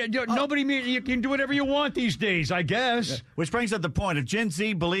 I mean, you can do whatever you want these days, I guess. Yeah. Which brings up the point. If Gen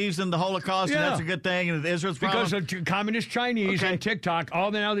Z believes in the Holocaust, and that's a good thing, and Israel's problem... Because of communist Chinese and TikTok,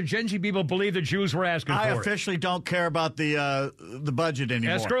 now the Gen Z people believe the Jews were asking for it. I officially don't care about the budget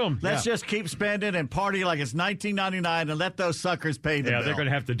anymore. Yeah, screw them. Let's just keep spending and party like it's 1999 and let those suckers pay the bill. Yeah, they're going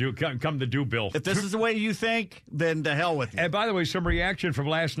to have to come the due bill. If this is the way you think, then to hell with you. And by the way, some reaction from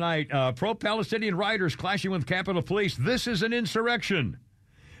last night. Pro-Palestinian rioters clashing with Capitol Police. This is an insurrection.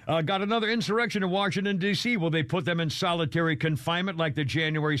 Got another insurrection in Washington, D.C. Will they put them in solitary confinement like the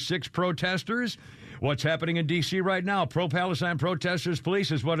January 6 protesters? What's happening in D.C. right now? Pro-Palestine protesters,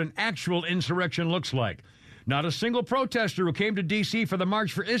 police is what an actual insurrection looks like. Not a single protester who came to D.C. for the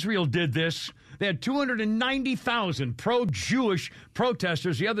March for Israel did this. They had 290,000 pro-Jewish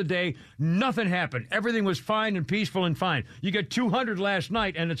protesters the other day. Nothing happened. Everything was fine and peaceful and fine. You get 200 last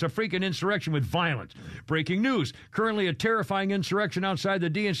night, and it's a freaking insurrection with violence. Breaking news. Currently a terrifying insurrection outside the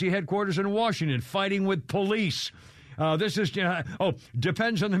DNC headquarters in Washington, fighting with police. This is,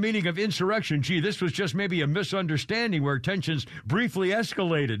 depends on the meaning of insurrection. Gee, this was just maybe a misunderstanding where tensions briefly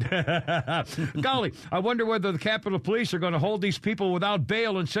escalated. Golly, I wonder whether the Capitol Police are going to hold these people without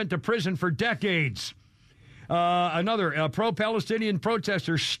bail and sent to prison for decades. Another pro-Palestinian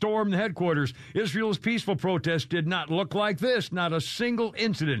protester stormed the headquarters. Israel's peaceful protest did not look like this. Not a single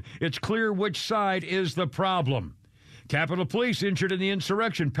incident. It's clear which side is the problem. Capitol Police injured in the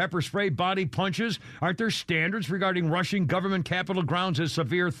insurrection. Pepper spray, body punches. Aren't there standards regarding rushing government capitol grounds as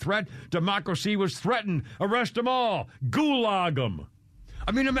severe threat? Democracy was threatened. Arrest them all. Gulag them.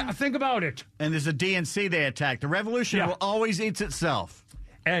 I mean, think about it. And there's a DNC they attacked. The revolution will always eat itself.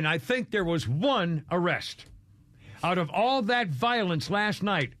 And I think there was one arrest. Out of all that violence last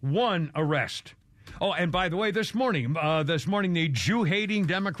night, one arrest. Oh, and by the way, this morning, the Jew-hating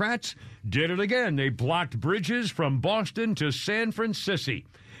Democrats did it again. They blocked bridges from Boston to San Francisco.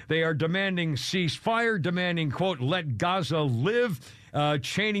 They are demanding ceasefire, demanding, quote, let Gaza live,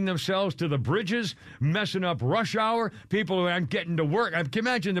 chaining themselves to the bridges, messing up rush hour. People who aren't getting to work. I can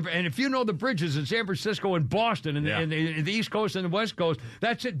imagine, and if you know the bridges in San Francisco and Boston and the East Coast and the West Coast,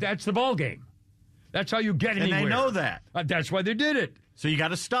 that's it. That's the ball game. That's how you get anywhere. And they know that. That's why they did it. So you got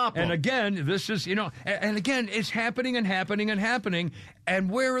to stop them. And again, this is, and again, it's happening and happening and happening. And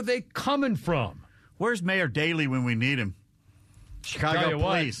where are they coming from? Where's Mayor Daley when we need him? Chicago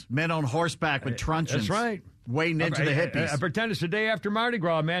police, men on horseback with truncheons. That's right. Wading into the hippies. I pretend it's the day after Mardi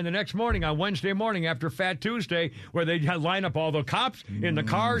Gras, man. The next morning, on Wednesday morning after Fat Tuesday, where they line up all the cops in the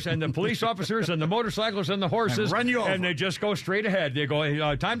cars and the police officers and the motorcycles and the horses. And run you over. And they just go straight ahead. They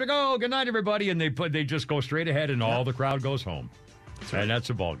go, time to go. Good night, everybody. And they just go straight ahead and all the crowd goes home. And that's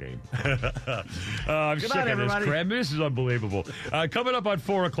a ball game. I'm sick of this crap. This is unbelievable. Coming up on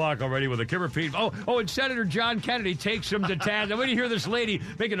 4 o'clock already with a Kimmer Pete. Oh, and Senator John Kennedy takes him to task. And when you hear this lady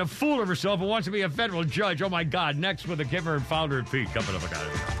making a fool of herself and wants to be a federal judge, oh, my God. Next with the Kimmer and Founder and Pete. Coming up, I got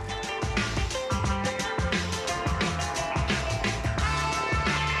it.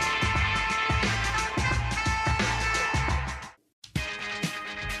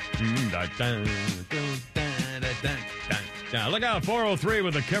 Now, look out, 403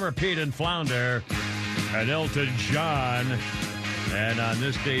 with the Kimmer, Pete, and Flounder, and Elton John. And on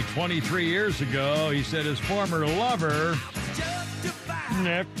this day 23 years ago, he said his former lover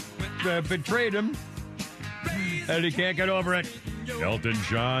betrayed him, and he can't get over it. Elton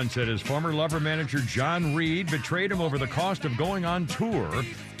John said his former lover manager, John Reed, betrayed him over the cost of going on tour.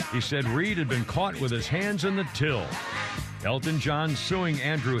 He said Reed had been caught with his hands in the till. Elton John suing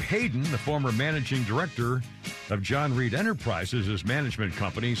Andrew Hayden, the former managing director of John Reed Enterprises, his management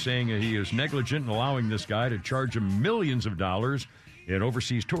company, saying he is negligent in allowing this guy to charge him millions of dollars in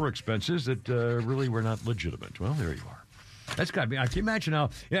overseas tour expenses that really were not legitimate. Well, there you are. That's got to be. I can imagine how.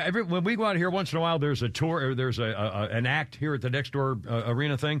 Yeah, when we go out here once in a while, there's a tour, or there's an act here at the next door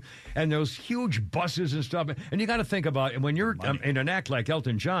arena thing, and those huge buses and stuff. And you got to think about when you're in an act like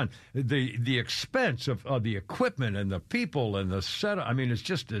Elton John, the expense of the equipment and the people and the setup. I mean, it's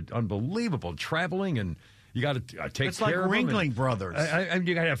just unbelievable traveling and. You got to take care of them. It's like Ringling Brothers. And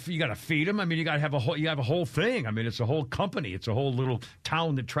you got to feed them. I mean, you got to have a whole thing. I mean, it's a whole company. It's a whole little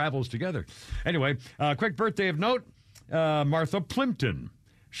town that travels together. Anyway, quick birthday of note. Martha Plimpton.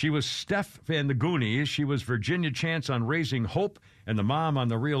 She was Steph in The Goonies. She was Virginia Chance on Raising Hope, and the mom on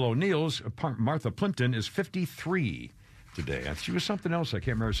The Real O'Neills. Martha Plimpton is 53 today. She was something else. I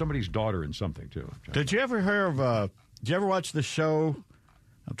can't remember. Somebody's daughter in something, too. Did you ever hear of, did you ever watch the show,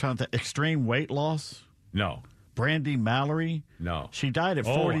 I'm trying to think, Extreme Weight Loss? No. Brandy Mallory? No. She died at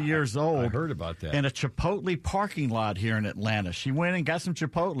 40 years old. I heard about that. In a Chipotle parking lot here in Atlanta. She went and got some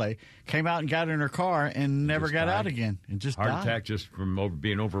Chipotle, came out and got in her car, and never got out again. And just Heart died. Attack just from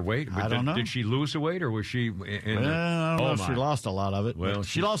being overweight? I don't know. Did she lose the weight, or was she in I don't know if she lost a lot of it. Well,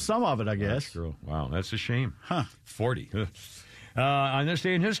 she lost some of it, I guess. Wow, that's a shame. Huh. 40. On this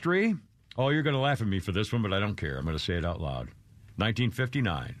day in history, you're going to laugh at me for this one, but I don't care. I'm going to say it out loud.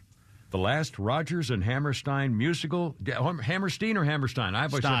 1959. The last Rodgers and Hammerstein musical. Hammerstein or Hammerstein?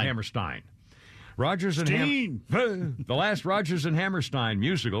 I've always said Hammerstein. The last Rodgers and Hammerstein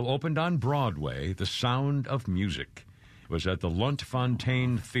musical opened on Broadway. The Sound of Music. It was at the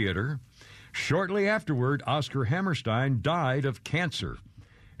Lunt-Fontanne Theater. Shortly afterward, Oscar Hammerstein died of cancer.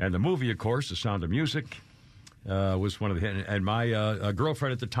 And the movie, of course, The Sound of Music, was one of the. And my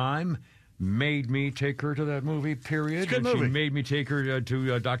girlfriend at the time made me take her to that movie, period. It's a good movie. She made me take her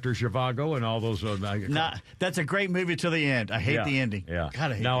to Dr. Zhivago and all those. That's a great movie to the end. I hate the ending. Yeah.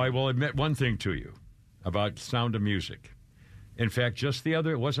 God, I hate I will admit one thing to you about Sound of Music. In fact,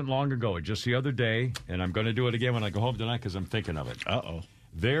 it wasn't long ago, just the other day, and I'm going to do it again when I go home tonight because I'm thinking of it. Uh-oh.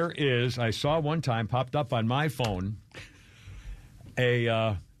 I saw one time, popped up on my phone,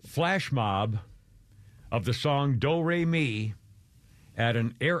 a flash mob of the song Do Re Mi at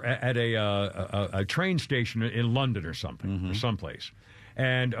a train station in London or something, or someplace.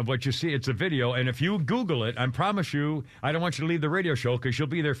 And what you see, it's a video, and if you Google it, I promise you, I don't want you to leave the radio show because you'll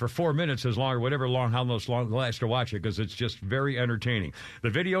be there for 4 minutes how long it lasts to watch it, because it's just very entertaining. The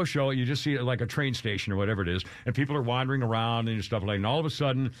video show, you just see it like a train station or whatever it is, and people are wandering around and stuff like that, and all of a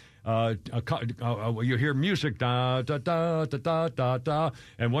sudden, you hear music, da da da da da da da,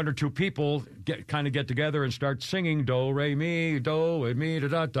 and one or two people get together and start singing do re mi da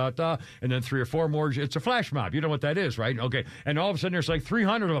da da da, and then 3 or 4 more. It's a flash mob. You know what that is, right? Okay, and all of a sudden there's like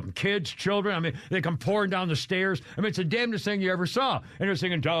 300 of them, kids, children. I mean, they come pouring down the stairs. I mean, it's the damnedest thing you ever saw. And they're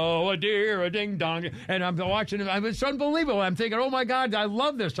singing do a deer a ding dong, and I'm watching it. It's unbelievable. I'm thinking, oh my God, I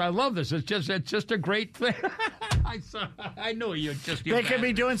love this. It's just a great thing. I know you just. They could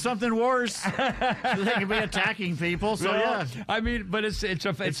be doing something worse. They could be attacking people. So yeah, I mean, but it's a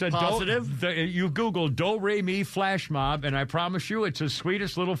positive. You Google Do Re Mi flash mob, and I promise you, it's the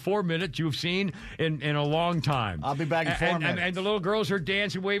sweetest little 4 minutes you've seen in a long time. I'll be back in 4 minutes. And the little girls are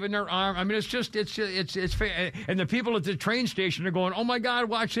dancing, waving their arm. I mean, it's and the people at the train station are going, "Oh my God,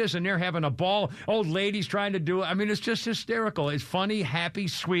 watch this!" And they're having a ball. Old ladies trying to do it. I mean, it's just hysterical. It's funny, happy,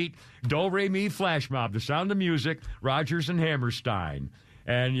 sweet. Do Re Mi flash mob. The Sound of Music. Rodgers and Hammerstein.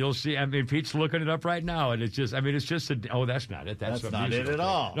 And you'll see, I mean, Pete's looking it up right now, and it's just that's not it. That's not it at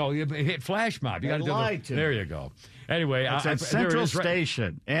all. No, you hit flash mob. You got to do there you go. Anyway, it's at Central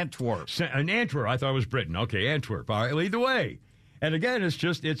Station, Antwerp. In Antwerp, I thought it was Britain. Okay, Antwerp. All right, lead the way. And again, it's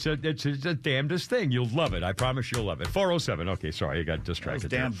a damnedest thing. You'll love it. I promise you'll love it. 407. Okay, sorry, you got distracted.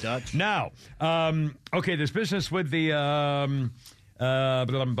 Damn Dutch. Now, okay, this business with the with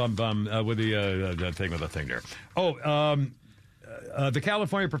the thing there. The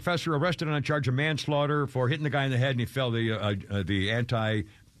California professor arrested on a charge of manslaughter for hitting the guy in the head, and he fell. The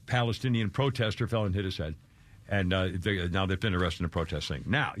anti-Palestinian protester fell and hit his head, and now they've been arrested in a protest thing.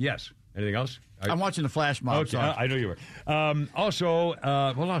 Now, yes. Anything else? I'm watching the flash mob. Okay, I know you were. Also,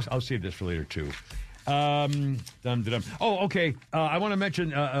 I'll save this for later too. Oh, okay. I want to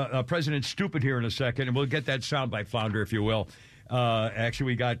mention President Stupid here in a second, and we'll get that soundbite, Flounder, if you will. Actually,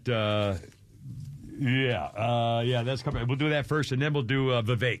 we got. That's coming. We'll do that first, and then we'll do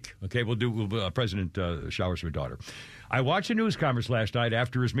Vivek. Okay, we'll do President showers her daughter. I watched a news conference last night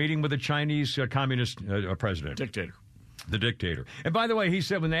after his meeting with the Chinese communist president. Dictator. The dictator. And by the way, he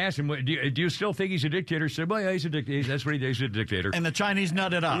said when they asked him, do you still think he's a dictator? He said, well, yeah, he's a dictator. That's what he is, he's a dictator. And the Chinese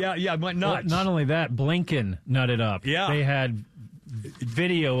nutted up. Yeah, went nuts. Well, not only that, Blinken nutted up. Yeah. They had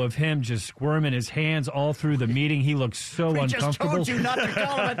video of him just squirming his hands all through the meeting. He looked so uncomfortable. We just told you not to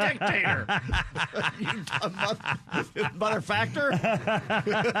call him a dictator. You mother factor.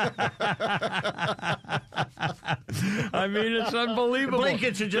 I mean, it's unbelievable.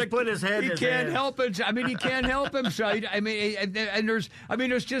 Blinken should just put his head. He can't help it. I mean, he can't help himself. There's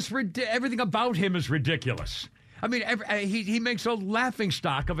just everything about him is ridiculous. I mean, he makes a laughing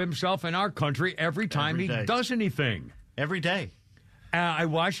stock of himself in our country every time he does anything. Every day. I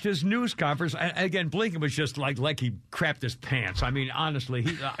watched his news conference. Again, Blinken was just like he crapped his pants. I mean, honestly,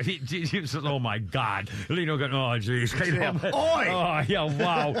 he said, "Oh my God!" Leno going, "Oh geez, oi!" Oh yeah,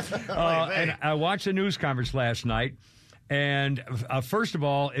 wow. And I watched the news conference last night. And first of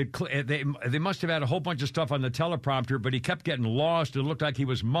all, they must have had a whole bunch of stuff on the teleprompter, but he kept getting lost. It looked like he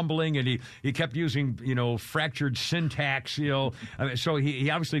was mumbling, and he kept using, fractured syntax, so he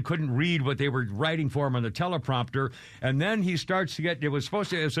obviously couldn't read what they were writing for him on the teleprompter. And then he starts to get,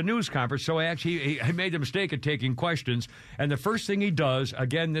 it's a news conference, so actually he made the mistake of taking questions. And the first thing he does,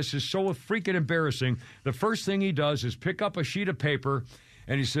 again, this is so freaking embarrassing, the first thing he does is pick up a sheet of paper.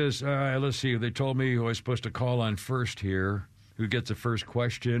 And he says, let's see, they told me who I was supposed to call on first here, who gets the first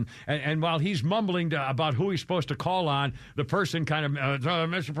question. And while he's mumbling about who he's supposed to call on, the person kind of,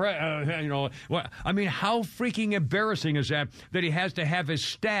 Mr. President, I mean, how freaking embarrassing is that he has to have his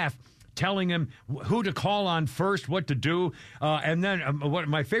staff telling him who to call on first, what to do. And then what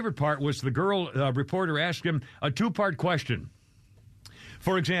my favorite part was the girl reporter asked him a 2-part question.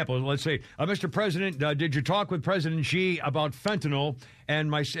 For example, let's say, Mr. President, did you talk with President Xi about fentanyl?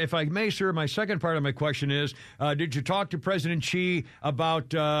 And if I may, sir, my second part of my question is, did you talk to President Xi about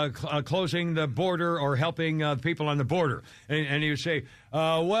closing the border or helping people on the border? And he would say,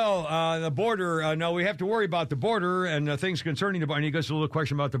 the border, no, we have to worry about the border and things concerning the border. And he goes to a little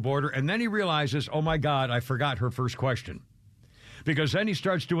question about the border. And then he realizes, oh, my God, I forgot her first question. Because then he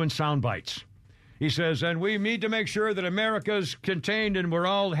starts doing sound bites. He says, and we need to make sure that America's contained and we're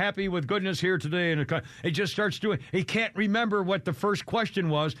all happy with goodness here today. And he just starts doing, he can't remember what the first question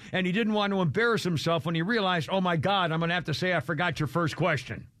was, and he didn't want to embarrass himself when he realized, oh, my God, I'm going to have to say I forgot your first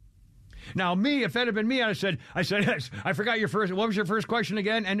question. Now, if that had been me, I said, yes, I forgot your first, what was your first question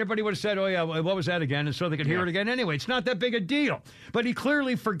again? And everybody would have said, oh, yeah, what was that again? And so they could hear it again anyway. It's not that big a deal. But he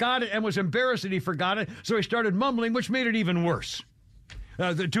clearly forgot it and was embarrassed that he forgot it, so he started mumbling, which made it even worse.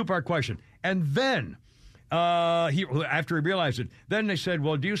 The two-part question. And then, after he realized it, then they said,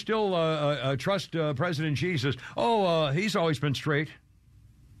 well, do you still trust President Xi? He says, he's always been straight.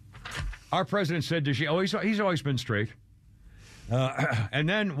 Our president said to Xi, he's always been straight. And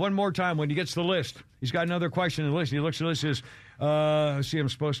then one more time when he gets the list, he's got another question in the list. He looks at the list and says, I'm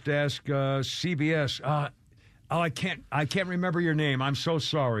supposed to ask CBS. I can't remember your name. I'm so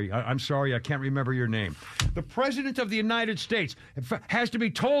sorry. I'm sorry, I can't remember your name. The President of the United States has to be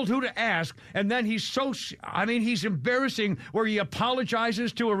told who to ask, and then he's embarrassing where he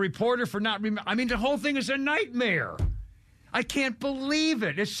apologizes to a reporter for not remembering. The whole thing is a nightmare. I can't believe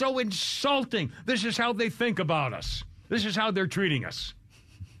it. It's so insulting. This is how they think about us. This is how they're treating us.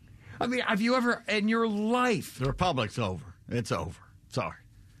 Have you ever, in your life... The Republic's over. It's over. Sorry.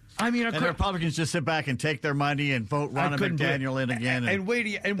 And the Republicans just sit back and take their money and vote Ronna McDaniel in again. And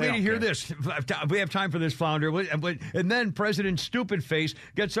wait to hear this. We have time for this, Flounder. And then President Stupid Face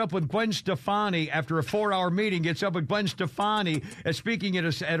gets up with Gwen Stefani after a 4-hour meeting, gets up with Gwen Stefani speaking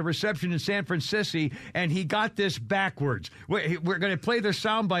at a reception in San Francisco, and he got this backwards. We're going to play the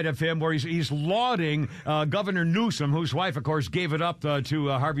soundbite of him where he's lauding Governor Newsom, whose wife, of course, gave it up to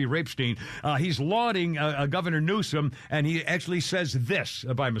Harvey Rapestein. He's lauding Governor Newsom, and he actually says this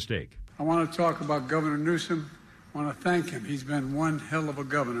by mistake. I want to talk about Governor Newsom. I want to thank him. He's been one hell of a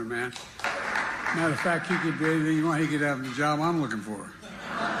governor, man. Matter of fact, he could do anything you want. He could have the job I'm looking for.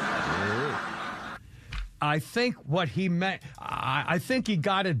 I think what he meant, I think he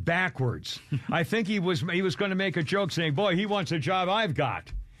got it backwards. I think he was going to make a joke saying, boy, he wants a job I've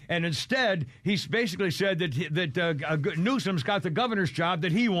got. And instead, he's basically said that Newsom's got the governor's job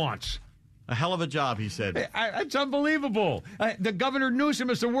that he wants. A hell of a job, he said. It's unbelievable. The Governor Newsom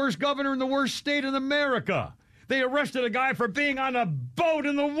is the worst governor in the worst state in America. They arrested a guy for being on a boat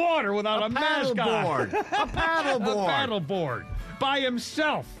in the water without a mask on. A paddleboard. A paddleboard. By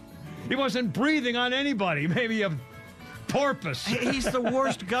himself. He wasn't breathing on anybody. Maybe a porpoise. He's the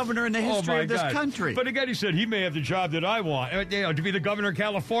worst governor in the history of this country. But again, he said he may have the job that I want. To be the governor of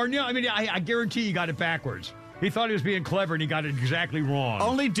California? I guarantee you got it backwards. He thought he was being clever, and he got it exactly wrong.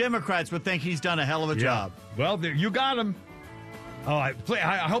 Only Democrats would think he's done a hell of a job. Well, you got him. Oh, I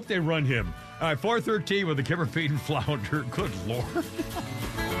hope they run him. All right, 413 with the Kimmer, Pete, and Flounder. Good Lord.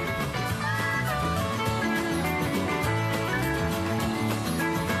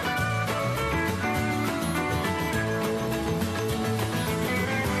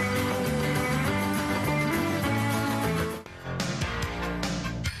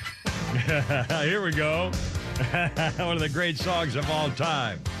 Here we go. One of the great songs of all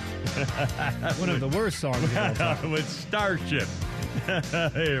time. One of the worst songs of all time. With Starship.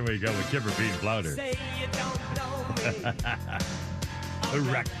 Here we go with Kimmer, Pete, and Flounder. Say you don't know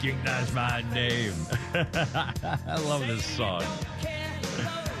me. Recognize my name. I love this song.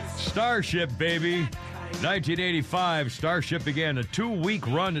 Starship, baby. 1985, Starship began a 2-week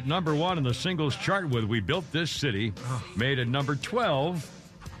run at number 1 in the singles chart with We Built This City, made at number 12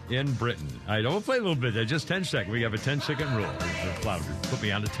 in Britain. I don't play a little bit there, just 10 seconds. We have a 10-second rule. Flounder, put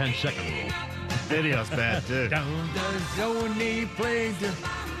me on a 10-second rule. Video's bad, too. There you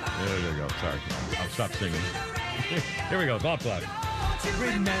go. Sorry. I'll stop singing. Here we go. Bob Flounder.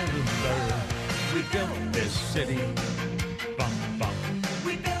 Remember, we built this city. Bum, bum.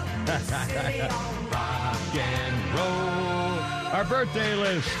 We built this city. Rock and roll. Our birthday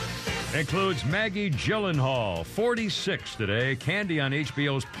list includes Maggie Gyllenhaal, 46 today. Candy on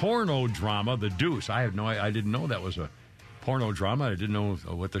HBO's porno drama, The Deuce. I didn't know that was a porno drama. I didn't know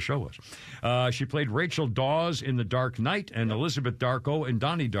what the show was. She played Rachel Dawes in The Dark Knight and Elizabeth Darko in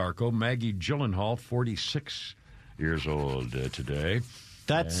Donnie Darko. Maggie Gyllenhaal, 46 years old today.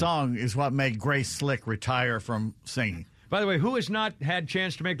 That song is what made Grace Slick retire from singing. By the way, who has not had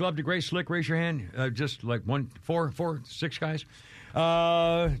chance to make love to Grace Slick? Raise your hand. Just like 1, 4, 6 guys.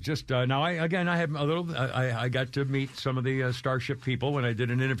 Now, I have a little. I got to meet some of the Starship people when I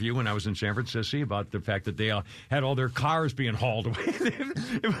did an interview when I was in San Francisco about the fact that they had all their cars being hauled away.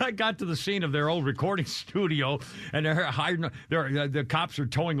 I got to the scene of their old recording studio, and the cops are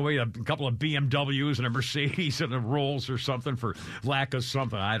towing away a couple of BMWs and a Mercedes and a Rolls or something for lack of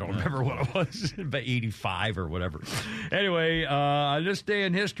something. I don't remember what it was, about 85 or whatever. Anyway, this day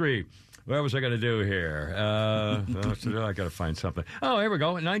in history. What was I going to do here? I got to find something. Oh, here we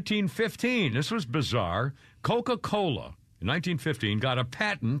go. In 1915, this was bizarre. Coca-Cola, in 1915, got a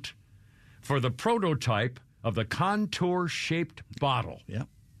patent for the prototype of the contour-shaped bottle. Yep.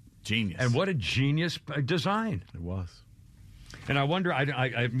 Genius. And what a genius design. It was. And I wonder,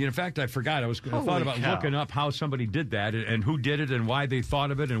 in fact, I forgot. I thought about looking up how somebody did that and who did it and why they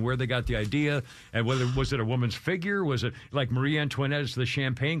thought of it and where they got the idea and was it a woman's figure? Was it like Marie Antoinette's the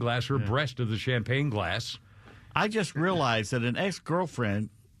champagne glass, her breast of the champagne glass? I just realized that an ex-girlfriend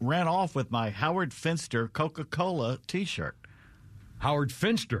ran off with my Howard Finster Coca-Cola T-shirt. Howard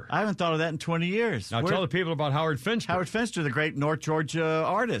Finster. I haven't thought of that in 20 years. Now tell the people about Howard Finster. Howard Finster, the great North Georgia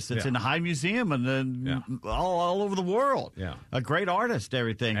artist. It's in the High Museum and all over the world. Yeah. A great artist,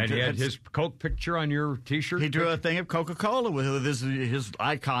 everything. And he had his Coke picture on your T-shirt? He drew a thing of Coca-Cola with his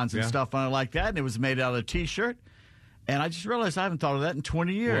icons and stuff on it like that, and it was made out of a T-shirt. And I just realized I haven't thought of that in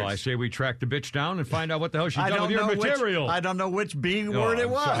 20 years. Well, I say we track the bitch down and find out what the hell she's done with your material. I don't know which B word it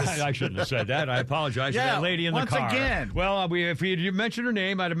was. I shouldn't have said that. I apologize to that lady in the car. Once again. Well, if you mentioned her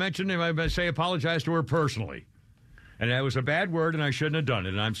name, I'd have mentioned him. I'd say apologize to her personally. And that was a bad word, and I shouldn't have done it.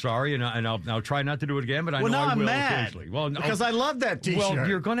 And I'm sorry, and I'll try not to do it again, but I know I will occasionally. Well, because I love that T-shirt. Well,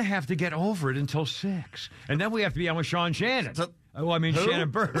 you're going to have to get over it until 6. And then we have to be on with Sean Shannon. Shannon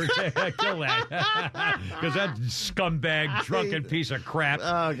Burr. Kill that. Because that scumbag, drunken piece of crap.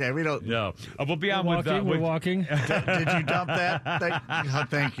 Okay, we don't. No. We'll be on we're walking. Did you dump that?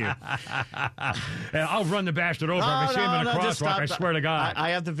 Thank you. I'll run the bastard over. If I see him in a crosswalk, I swear to God.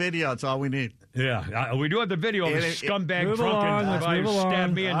 I have the video. That's all we need. Yeah, we do have the video of a scumbag drunken guy who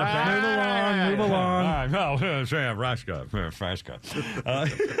stabbed me in the back. Move along. No, Sam Raska.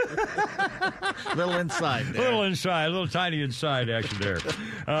 Little inside there. Little inside, a little tiny inside action there.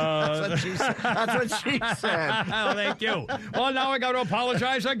 That's what she said. Oh, thank you. Well, now I got to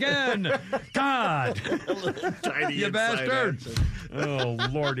apologize again. God. Tiny you bastard. Oh,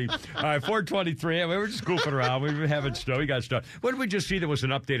 Lordy. All right, 423. We were just goofing around. We were having stuff. We got stuff. What did we just see? There was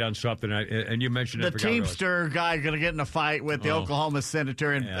an update on something, and you mentioned the Teamster guy going to get in a fight with the Oklahoma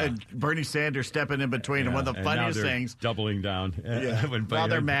senator and Bernie Sanders stepping in between. And one of the funniest things. Doubling down. While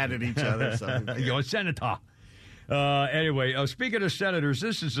they're mad at each other. So. You're a senator. Anyway, speaking of senators,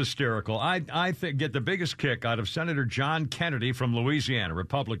 this is hysterical. I get the biggest kick out of Senator John Kennedy from Louisiana,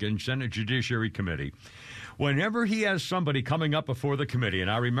 Republican, Senate Judiciary Committee. Whenever he has somebody coming up before the committee, and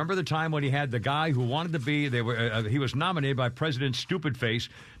I remember the time when he had the guy who wanted to be, he was nominated by President Stupidface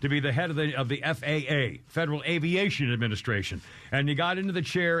to be the head of the FAA, Federal Aviation Administration. And he got into the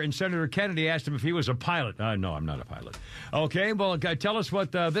chair, and Senator Kennedy asked him if he was a pilot. No, I'm not a pilot. Okay, well, tell us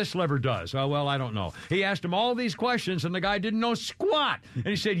what this lever does. Well, I don't know. He asked him all these questions, and the guy didn't know squat. And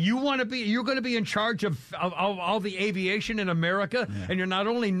he said, you're going to be in charge of all the aviation in America, and you're not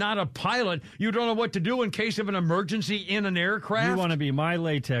only not a pilot, you don't know what to do in case of an emergency in an aircraft? You want to be my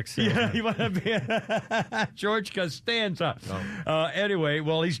latex salesman. Yeah, you want to be George Costanza. Anyway,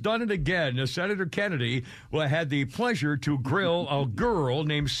 well, he's done it again. Senator Kennedy had the pleasure to grill a girl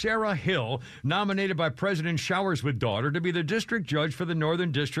named Sarah Hill, nominated by President Showers with daughter, to be the district judge for the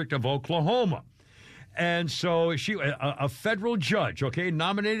Northern District of Oklahoma. And so she, a federal judge,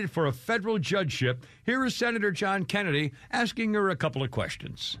 nominated for a federal judgeship. Here is Senator John Kennedy asking her a couple of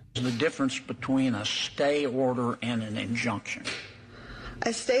questions. The difference between a stay order and an injunction.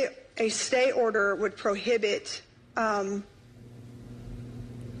 A stay order would prohibit.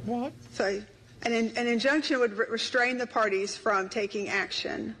 What? Sorry. An injunction would restrain the parties from taking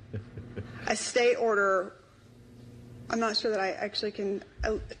action. A stay order. I'm not sure that I actually can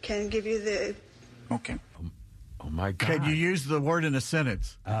give you the. Okay. Oh my God! Can you use the word in a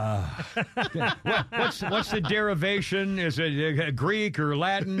sentence? What's the derivation? Is it Greek or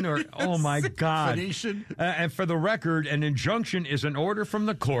Latin or? Oh my God! Phoenician. And for the record, an injunction is an order from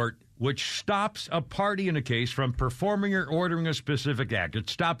the court which stops a party in a case from performing or ordering a specific act. It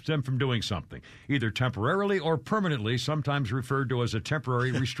stops them from doing something, either temporarily or permanently, sometimes referred to as a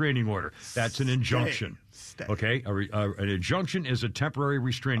temporary restraining order. That's an injunction. Stay. Okay? An injunction is a temporary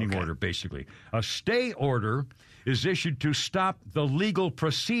restraining order, basically. A stay order is issued to stop the legal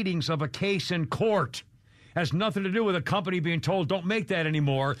proceedings of a case in court. Has nothing to do with a company being told don't make that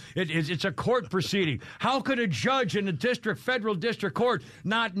anymore. It's a court proceeding. How could a judge in a federal district court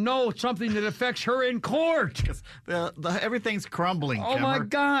not know something that affects her in court? Everything's crumbling. Oh, my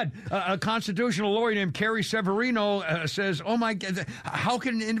God. A constitutional lawyer named Carrie Severino says, oh, my God, how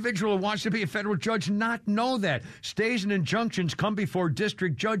can an individual who wants to be a federal judge not know that? Stays and injunctions come before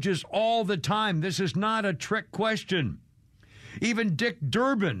district judges all the time. This is not a trick question. Even Dick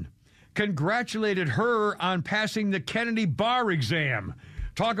Durbin congratulated her on passing the Kennedy bar exam.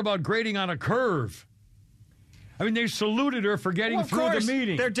 Talk about grading on a curve. I mean, they saluted her for getting through the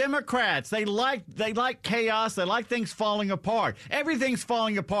meeting. They're Democrats. They like chaos. They like things falling apart. Everything's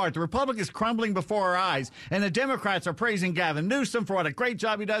falling apart. The Republic is crumbling before our eyes, and the Democrats are praising Gavin Newsom for what a great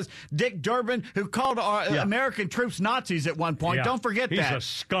job he does. Dick Durbin, who called American troops Nazis at one point. Yeah. Don't forget that.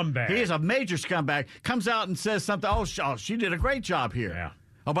 He's a scumbag. He is a major scumbag. Comes out and says something. Oh, she did a great job here. Yeah.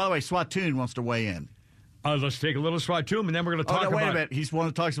 Oh, by the way, Swatoon wants to weigh in. Let's take a little Swatoon, and then we're going to talk about... wait a minute. He's one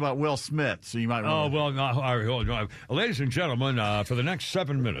that talks about Will Smith, so you might... all right, ladies and gentlemen, for the next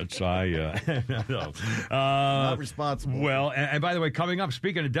 7 minutes, not responsible. Well, and by the way, coming up,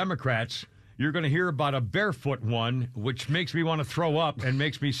 speaking of Democrats, you're going to hear about a barefoot one, which makes me want to throw up and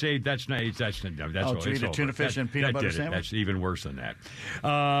makes me say that's all. It's tuna fish and peanut butter sandwich? That's even worse than that.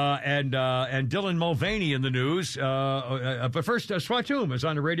 And Dylan Mulvaney in the news. But first, Swatoon is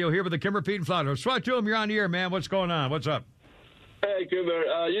on the radio here with the Kimmer, Pete, and Flounder. Swatoon, you're on the air, man. What's going on? What's up? Hey,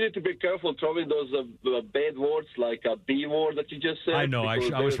 Kimmer, you need to be careful throwing those bad words like a B word that you just said. I know. I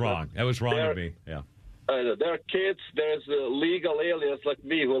was wrong. That was wrong of me. Yeah. There are kids, there's legal aliens like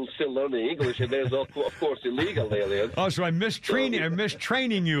me who are still learning English, and there's, of course, illegal aliens. Oh, so I'm mistraining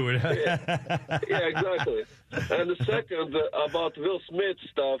you. Yeah, exactly. And the second, about Will Smith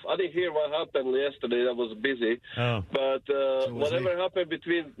stuff, I didn't hear what happened yesterday. I was busy. Oh. But whatever happened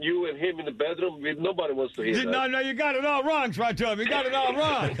between you and him in the bedroom, nobody wants to hear that. No, you got it all wrong, Swatoon. You got it all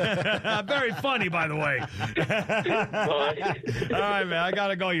wrong. Very funny, by the way. All right, man, I got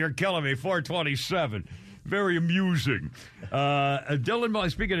to go. You're killing me. 427. Very amusing.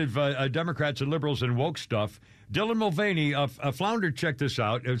 Dylan, speaking of Democrats and liberals and woke stuff, Dylan Mulvaney, Flounder, check this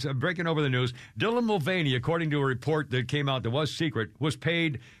out. It's breaking over the news. Dylan Mulvaney, according to a report that came out that was secret, was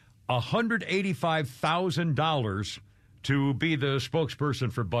paid $185,000 to be the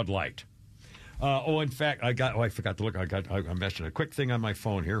spokesperson for Bud Light. In fact, I forgot to look. I'm messing a quick thing on my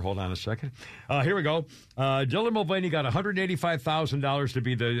phone here. Hold on a second. Here we go. Dylan Mulvaney got $185,000 to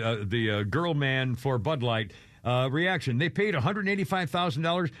be the girl man for Bud Light. Reaction: they paid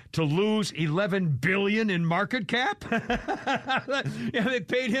 $185,000 to lose $11 billion in market cap. Yeah, they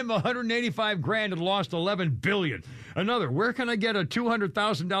paid him $185,000 and lost $11 billion. Another: where can I get a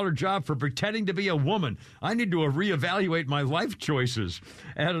 $200,000 job for pretending to be a woman? I need to reevaluate my life choices.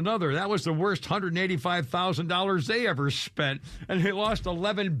 And another: that was the worst $185,000 they ever spent, and they lost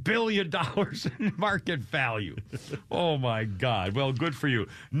 $11 billion in market value. Oh my God! Well, good for you.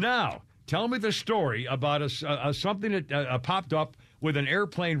 Now, tell me the story about something that popped up with an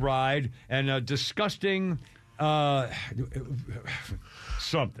airplane ride and a disgusting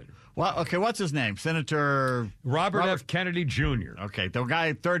something. Well, okay, what's his name? Senator Robert F. Kennedy Jr. Okay, the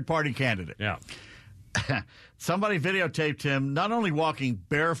guy, third-party candidate. Yeah. Somebody videotaped him not only walking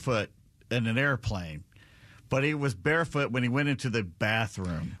barefoot in an airplane, but he was barefoot when he went into the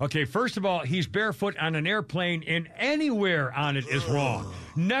bathroom. Okay, first of all, he's barefoot on an airplane, and anywhere on it is wrong.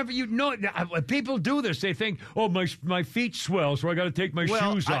 Never, people do this. They think, oh, my feet swell, so I got to take my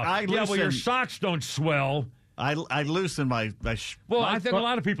shoes off. Well, your socks don't swell. I loosen my well, I think a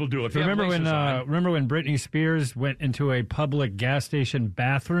lot of people do it. Remember when Britney Spears went into a public gas station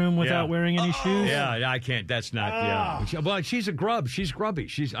bathroom without wearing any shoes? Yeah, I can't. That's not. Yeah, well, she's a grub. She's grubby.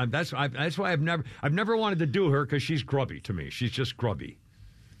 That's why I've never wanted to do her, because she's grubby to me. She's just grubby.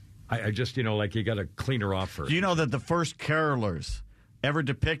 I just like you got to clean her off first. Do you know that the first carolers ever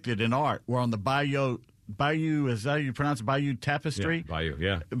depicted in art were on the Bayeux, is that how you pronounce it? Bayeux Tapestry? Yeah, Bayeux,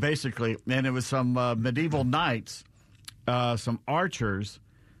 yeah. Basically. And it was some medieval knights, some archers.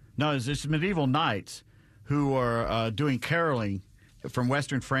 No, it's just medieval knights who were doing caroling from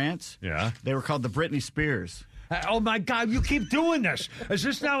Western France. Yeah. They were called the Britney Spears. Oh, my God, you keep doing this. Is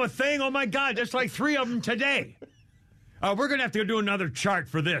this now a thing? Oh, my God, there's like 3 of them today. We're going to have to do another chart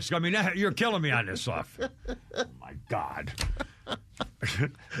for this. I mean, you're killing me on this stuff. Oh, my God.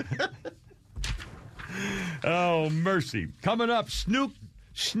 Oh, mercy. Coming up, Snoop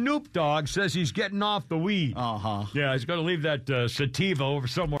Dogg says he's getting off the weed. Uh-huh. Yeah, he's going to leave that sativa over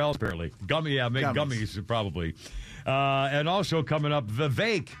somewhere else, apparently. Make gummies probably. And also coming up,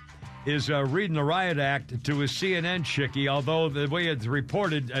 Vivek is reading the riot act to his CNN chickie, although the way it's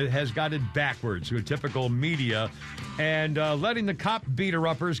reported has got it backwards, to a typical media, and letting the cop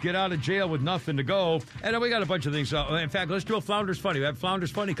beater-uppers get out of jail with nothing to go. And we got a bunch of things. In fact, let's do a Flounders Funny. We have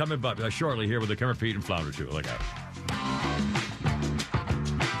Flounders Funny coming up shortly here with the Kimmer Pete and Flounder, too. Look out.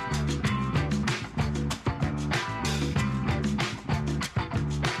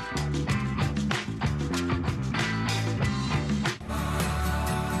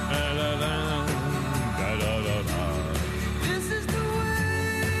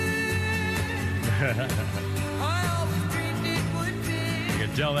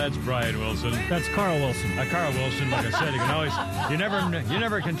 Tell that's Brian Wilson. That's Carl Wilson. Carl Wilson, like I said, you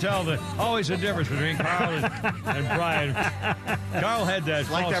never can tell always a difference between Carl and Brian. Carl had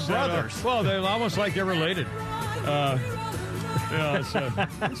that like they're brothers. Well, they're almost like they're related.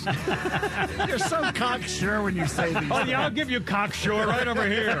 You're so cocksure when you say these. Oh yeah, I'll give you cocksure right over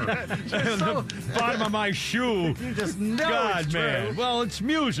here. The bottom of my shoe. You just know God, it's man. true. Well, it's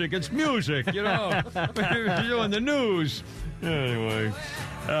music. It's music. You know, you're doing the news. Anyway,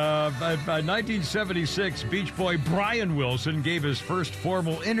 by 1976, Beach Boy Brian Wilson gave his first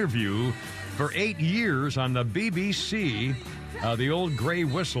formal interview for 8 years on the BBC, the old gray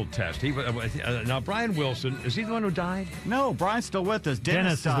whistle test. Now, Brian Wilson, is he the one who died? No, Brian's still with us.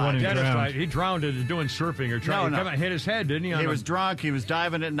 Dennis is the one who drowned. Died. He drowned doing surfing or trying to hit his head, didn't he? He was drunk. He was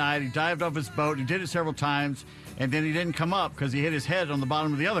diving at night. He dived off his boat. He did it several times, and then he didn't come up because he hit his head on the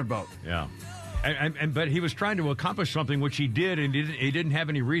bottom of the other boat. Yeah. But he was trying to accomplish something, which he did, and he didn't have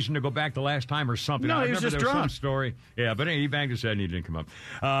any reason to go back the last time or something. No, he was just drunk. Some story. Yeah, but he banged his head and he didn't come up.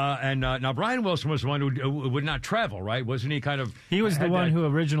 Now Brian Wilson was the one who would not travel, right? Wasn't he kind of? He was the one who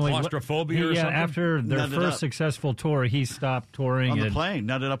originally claustrophobia or something. After their first successful tour, he stopped touring on the plane.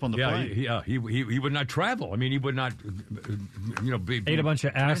 Nutted up on the plane. He would not travel. I mean, he would not. Ate a bunch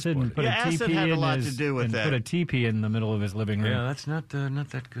of acid and put a teepee had a lot to do with that. Put a teepee in the middle of his living room. Yeah, that's not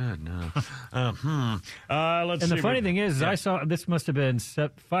that good. No. And the funny thing is, I saw this must have been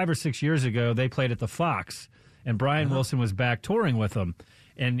 5 or 6 years ago. They played at the Fox, and Brian Wilson was back touring with them,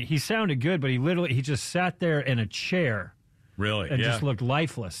 and he sounded good, but he just sat there in a chair, really, and just looked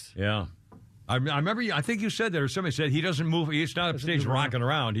lifeless. Yeah. I remember. I think you said that, or somebody said he doesn't move. He's not upstage rocking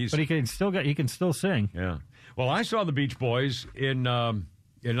around. But he can still sing. Yeah. Well, I saw the Beach Boys in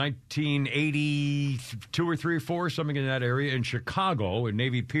 1982 or 3 or 4, something in that area, in Chicago, in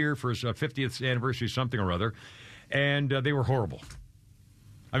Navy Pier for his 50th anniversary, something or other, and they were horrible.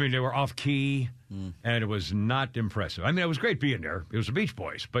 I mean, they were off key, and it was not impressive. I mean, it was great being there. It was the Beach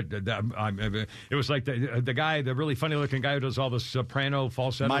Boys, but it was like the guy, the really funny-looking guy who does all the soprano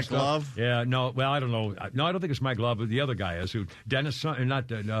falsetto Mike stuff. Love? Yeah, no, well, I don't know. No, I don't think it's Mike Love, but the other guy is who Dennis, not.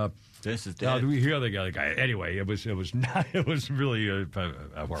 This is dead. The other guy. Anyway, it was not. It was really a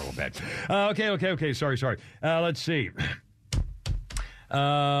horrible bad. Okay. Sorry. Let's see.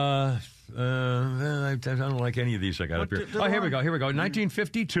 I don't like any of these I got up here. Here we go.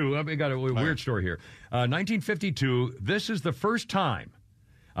 1952. I got a weird story here. 1952. This is the first time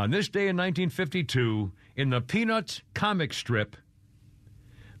on this day in 1952 in the Peanuts comic strip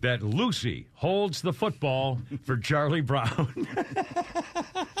that Lucy holds the football for Charlie Brown.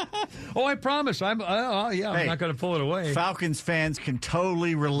 Oh, I promise. I'm not going to pull it away. Falcons fans can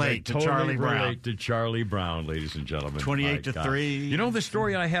totally relate to Charlie Brown. Relate to Charlie Brown, ladies and gentlemen. 28-3. You know the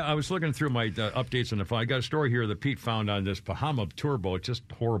story I have? I was looking through my updates on the phone. I got a story here that Pete found on this Bahama turbo. It's just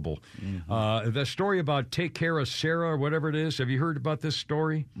horrible. Mm-hmm. The story about Take Care of Sarah or whatever it is. Have you heard about this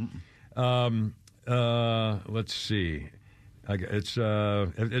story? Let's see. It's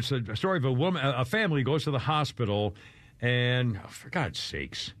a story of a woman. A family goes to the hospital, and for God's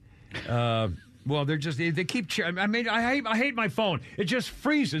sakes. Well, they keep. I mean, I hate my phone. It just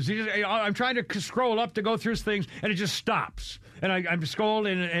freezes. I'm trying to scroll up to go through things, and it just stops. And I'm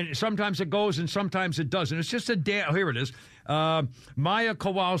scrolling, and sometimes it goes, and sometimes it doesn't. It's just a damn. Here it is. Maya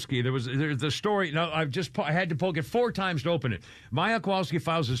Kowalski. There's the story. Now I had to poke it 4 times to open it. Maya Kowalski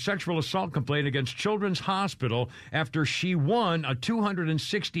files a sexual assault complaint against Children's Hospital after she won a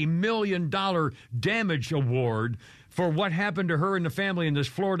 $260 million damage award for what happened to her and the family in this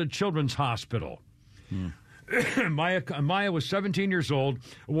Florida Children's Hospital. Maya was 17 years old,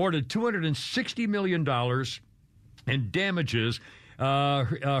 awarded $260 million in damages.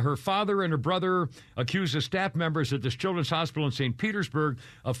 Her father and her brother accused the staff members at this children's hospital in St. Petersburg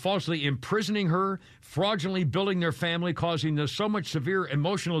of falsely imprisoning her, fraudulently billing their family, causing so much severe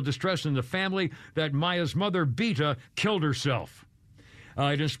emotional distress in the family that Maya's mother, Beta, killed herself.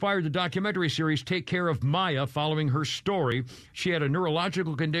 It inspired the documentary series Take Care of Maya following her story. She had a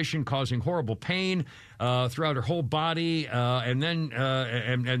neurological condition causing horrible pain throughout her whole body. And then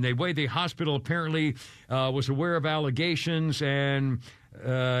and the hospital apparently was aware of allegations and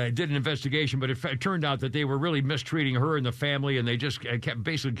did an investigation, but it turned out that they were really mistreating her and the family, and they just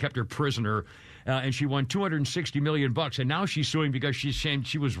basically kept her prisoner. And she won $260 million, and now she's suing because she's saying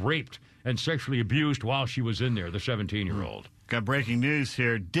she was raped and sexually abused while she was in there, the 17-year-old. Got breaking news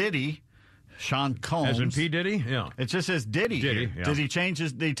here. Diddy, Sean Combs. As in P. Diddy? Yeah. It just says Diddy. Yeah. Did he change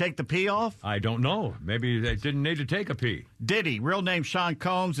did he take the P off? I don't know. Maybe they didn't need to take a P. Diddy, real name Sean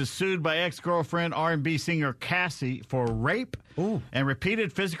Combs, is sued by ex-girlfriend R&B singer Cassie for rape and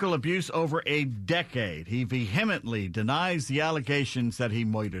repeated physical abuse over a decade. He vehemently denies the allegations that he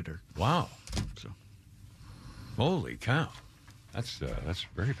murdered her. Wow. So, holy cow. That's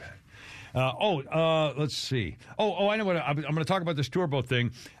very bad. Let's see. I know what I'm going to talk about this tour boat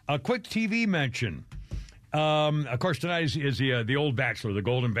thing. A quick TV mention. Of course, tonight is the Old Bachelor, the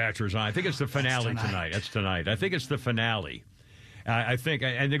Golden Bachelor's on. I think it's the finale tonight. That's tonight. I think it's the finale. I think,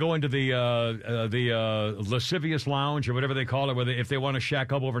 and they go into the lascivious lounge or whatever they call it, where if they want to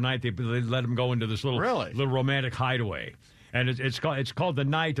shack up overnight, they let them go into this little romantic hideaway, and it's called the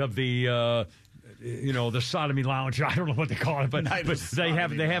night of the. The sodomy lounge. I don't know what they call it, but they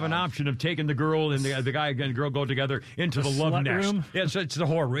have an option of taking the girl and the guy and girl go together into the love nest. Room? Yeah, it's the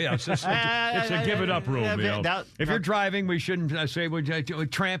whore. Yeah, it's a give it up room. If you're driving, we shouldn't say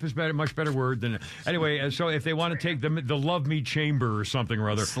tramp is much better word than anyway. So if they want to take the love me chamber or something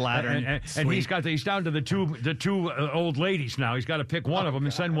or other, Slattern, and he's down to the two old ladies now. He's got to pick one of them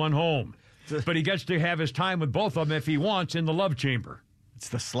and send one home, but he gets to have his time with both of them if he wants in the love chamber. It's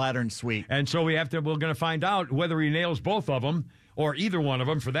the Slattern Suite. And so we're going to find out whether he nails both of them or either one of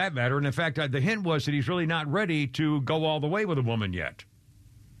them for that matter. And in fact, the hint was that he's really not ready to go all the way with a woman yet.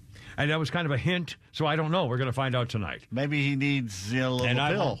 And that was kind of a hint, so I don't know. We're going to find out tonight. Maybe he needs a little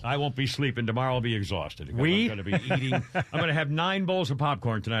pill. I won't be sleeping tomorrow. I'll be exhausted. I'm going to be eating. I'm going to have 9 bowls of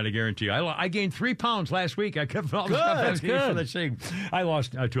popcorn tonight, I guarantee you. I gained 3 pounds last week. I kept all the stuff I was eating for the thing. I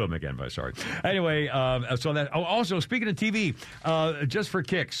lost 2 of them again, but sorry. Anyway, also, speaking of TV, just for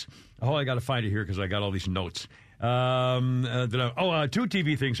kicks. I got to find it here because I got all these notes. 2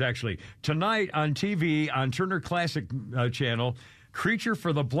 TV things, actually. Tonight on TV, on Turner Classic Channel, Creature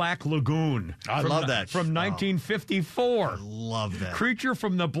from the Black Lagoon. I love that. From 1954. I love that. Creature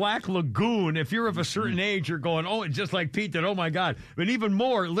from the Black Lagoon. If you're of a certain age, you're going, it's just like Pete did. Oh, my God. But even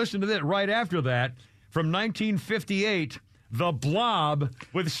more, listen to this. Right after that, from 1958, The Blob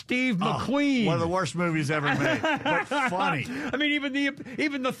with Steve McQueen. One of the worst movies ever made. But funny. I mean, even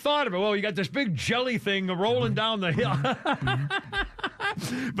the thought of it. Well, you got this big jelly thing rolling down the hill.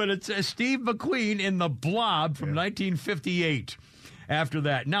 But it's Steve McQueen in The Blob from 1958. After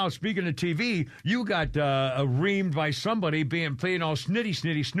that. Now, speaking of TV, you got reamed by somebody playing all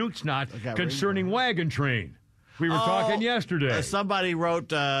snitty snoot snot concerning Wagon Train. We were talking yesterday. Somebody wrote,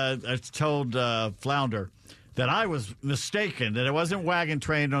 told Flounder that I was mistaken, that it wasn't Wagon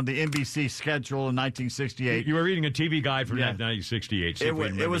Train on the NBC schedule in 1968. You were reading a TV guide from 1968.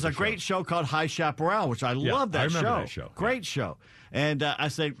 It was a great show called High Chaparral, which I love that show. Great show. And I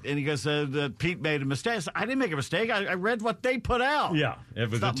say, and he goes, Pete made a mistake. I said, I didn't make a mistake. I read what they put out. Yeah,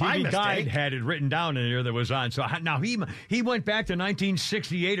 it was the TV guide had it written down in there that was on. So now he went back to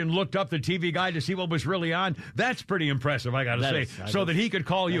 1968 and looked up the TV guide to see what was really on. That's pretty impressive, I got to say. So that he could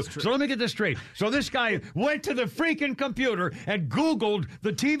call you. So let me get this straight. So this guy went to the freaking computer and Googled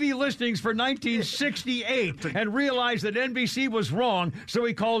the TV listings for 1968 and realized that NBC was wrong. So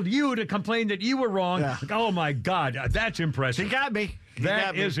he called you to complain that you were wrong. Yeah. Oh my God, that's impressive. He got me.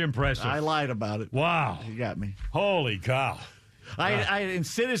 That is impressive. I lied about it. Wow. He got me. Holy cow. I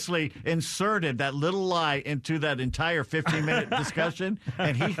insidiously inserted that little lie into that entire 15-minute discussion,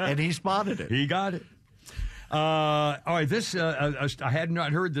 and he spotted it. He got it. All right, this I had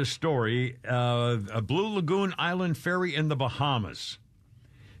not heard this story. A Blue Lagoon Island ferry in the Bahamas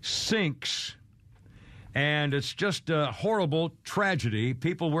sinks. And it's just a horrible tragedy.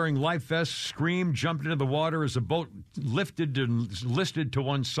 People wearing life vests screamed, jumped into the water as the boat listed to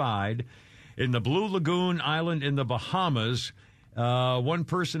one side. In the Blue Lagoon Island in the Bahamas, one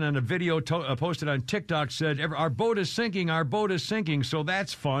person on a video posted on TikTok said, our boat is sinking, so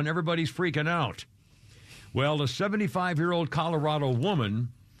that's fun. Everybody's freaking out. Well, a 75-year-old Colorado woman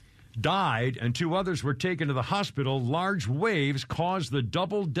died, and 2 others were taken to the hospital. Large waves caused the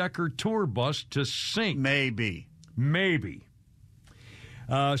double-decker tour bus to sink. Maybe.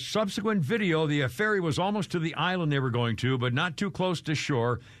 Subsequent video, the ferry was almost to the island they were going to, but not too close to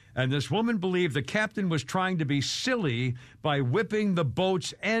shore. And this woman believed the captain was trying to be silly by whipping the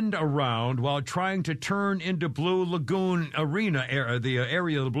boat's end around while trying to turn into Blue Lagoon Arena, the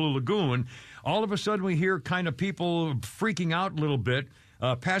area of the Blue Lagoon. All of a sudden, we hear kind of people freaking out a little bit.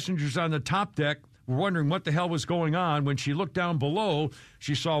 Passengers on the top deck were wondering what the hell was going on. When she looked down below,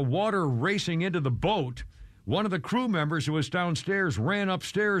 she saw water racing into the boat. One of the crew members who was downstairs ran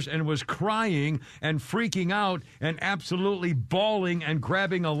upstairs and was crying and freaking out and absolutely bawling and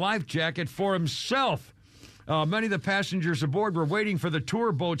grabbing a life jacket for himself. Many of the passengers aboard were waiting for the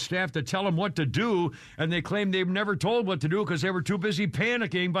tour boat staff to tell them what to do, and they claimed they were never told what to do because they were too busy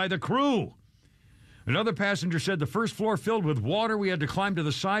panicking by the crew. Another passenger said the first floor filled with water. We had to climb to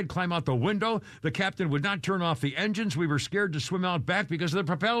the side, climb out the window. The captain would not turn off the engines. We were scared to swim out back because of the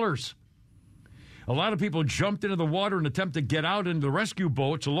propellers. A lot of people jumped into the water in an attempt to get out into the rescue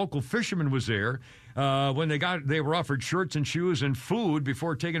boats. A local fisherman was there. When they were offered shirts and shoes and food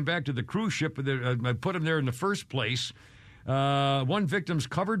before taken back to the cruise ship. I put them there in the first place. One victim's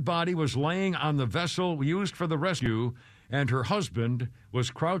covered body was laying on the vessel used for the rescue, and her husband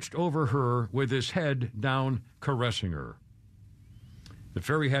was crouched over her with his head down, caressing her. The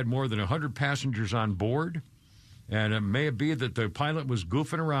ferry had more than 100 passengers on board, and it may be that the pilot was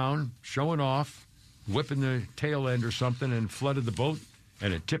goofing around, showing off, whipping the tail end or something, and flooded the boat,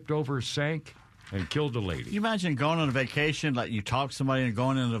 and it tipped over, sank, and killed a lady. You imagine going on a vacation, like you talk to somebody and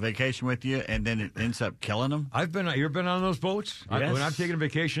going on a vacation with you, and then it ends up killing them? You ever been on those boats? Yes. When I've taken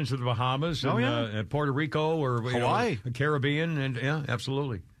vacations to the Bahamas and Puerto Rico or Hawaii, the Caribbean, and yeah,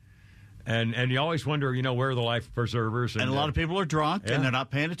 absolutely. And you always wonder, where are the life preservers? And a lot of people are drunk, and they're not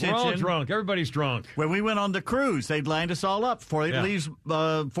paying attention. We're all drunk. Everybody's drunk. When we went on the cruise, they'd lined us all up before they leave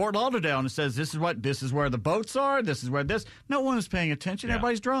Fort Lauderdale and says, this is where the boats are, this is where this. No one was paying attention.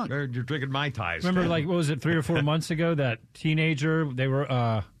 Everybody's drunk. You're drinking Mai Tais. Remember, what was it, 3 or 4 months ago, that teenager, they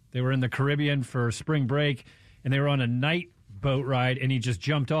were in the Caribbean for spring break, and they were on a night boat ride, and he just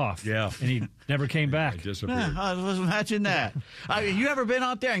jumped off. Yeah. And he never came back. Imagine that. You ever been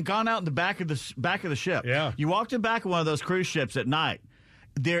out there and gone out in the back of the ship? Yeah. You walked in back of one of those cruise ships at night.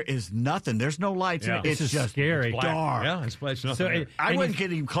 There is nothing. There's no lights. Yeah. It's just scary. It's dark. Yeah, it's nothing. So I wouldn't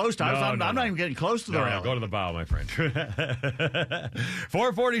get even close to it. I'm not even getting close to the rail. Go to the bow, my friend.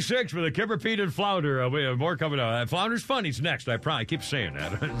 446 for the Kipper, Pete, and Flounder. We have more coming up. Flounder's Funny's next. I promise. I keep saying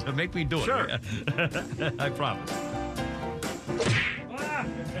that. Make me do it. Sure. I promise.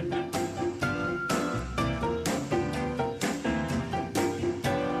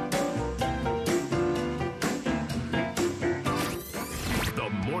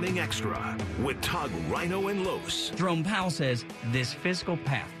 Morning Extra with Todd, Rhino, and Los. Jerome Powell says this fiscal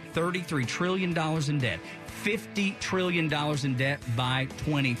path, $33 trillion in debt, $50 trillion in debt by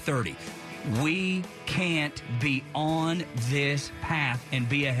 2030. We can't be on this path and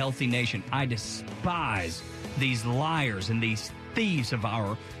be a healthy nation. I despise these liars and these thieves of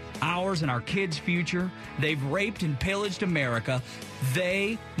ours and our kids' future. They've raped and pillaged America.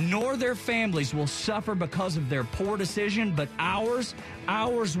 They nor their families will suffer because of their poor decision, but ours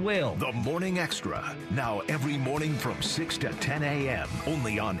will. The Morning Extra, now every morning from 6 to 10 a.m.,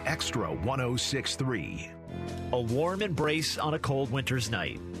 only on Extra 106.3. A warm embrace on a cold winter's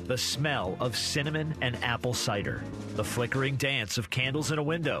night. The smell of cinnamon and apple cider. The flickering dance of candles in a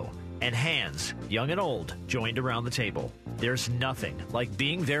window. And hands, young and old, joined around the table. There's nothing like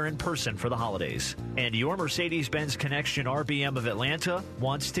being there in person for the holidays. And your Mercedes-Benz Connection RBM of Atlanta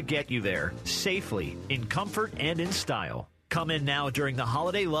wants to get you there safely, in comfort, and in style. Come in now during the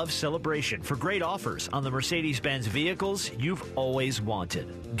Holiday Love Celebration for great offers on the Mercedes-Benz vehicles you've always wanted.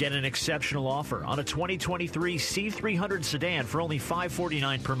 Get an exceptional offer on a 2023 C300 sedan for only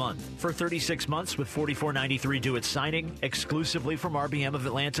 $549 per month for 36 months with $44.93 due at signing, exclusively from RBM of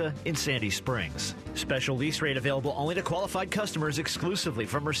Atlanta in Sandy Springs. Special lease rate available only to qualified customers exclusively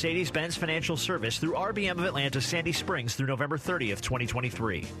from Mercedes-Benz Financial Service through RBM of Atlanta Sandy Springs through November 30th,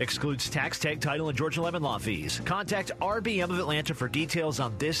 2023. Excludes tax, tag, title, and Georgia Lemon Law fees. Contact RBM of Atlanta for details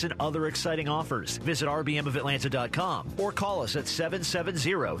on this and other exciting offers. Visit rbmofatlanta.com or call us at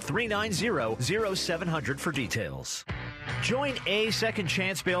 770-390-0700 for details. Join A Second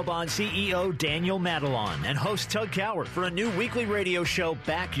Chance Bail Bond CEO Daniel Madelon and host Tug Coward for a new weekly radio show,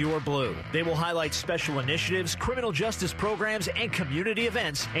 Back Your Blue. They will highlight special initiatives, criminal justice programs, and community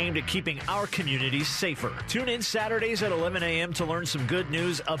events aimed at keeping our communities safer. Tune in Saturdays at 11 a.m. to learn some good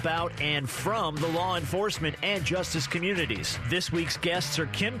news about and from the law enforcement and justice communities. This week's guests are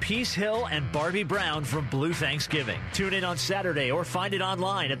Kim Peace-Hill and Barbie Brown from Blue Thanksgiving. Tune in on Saturday or find it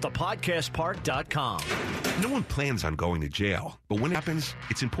online at thepodcastpark.com. No one plans on going to jail, but when it happens,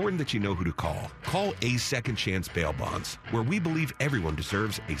 it's important that you know who to call. Call A Second Chance Bail Bonds, where we believe everyone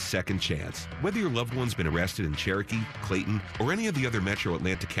deserves a second chance. Whether your loved one's been arrested in Cherokee, Clayton, or any of the other metro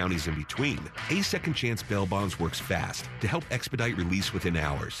Atlanta counties in between, A Second Chance Bail Bonds works fast to help expedite release within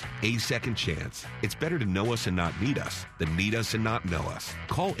hours. A Second Chance. It's better to know us and not need us than need us and not know us.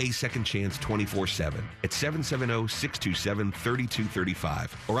 Call A Second Chance 24/7 at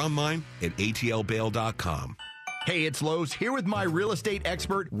 770-627-3235 or online at atlbail.com. Hey, it's Lowe's here with my real estate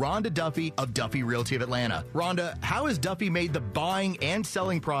expert, Rhonda Duffy of Duffy Realty of Atlanta. Rhonda, how has Duffy made the buying and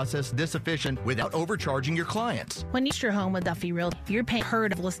selling process this efficient without overcharging your clients? When you list your home with Duffy Realty, you're paying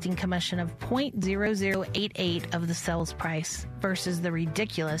herd of listing commission of 0.0088 of the sales price versus the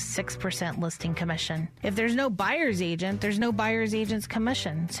ridiculous 6% listing commission. If there's no buyer's agent, there's no buyer's agent's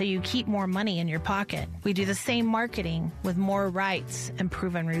commission, so you keep more money in your pocket. We do the same marketing with more rights and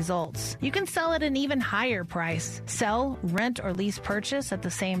proven results. You can sell at an even higher price. Sell, rent, or lease purchase at the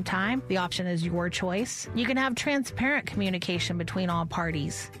same time. The option is your choice. You can have transparent communication between all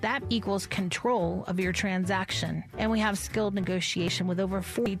parties. That equals control of your transaction. And we have skilled negotiation with over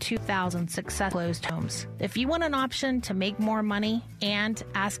 42,000 success closed homes. If you want an option to make more money and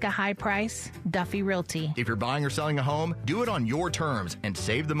ask a high price, Duffy Realty. If you're buying or selling a home, do it on your terms and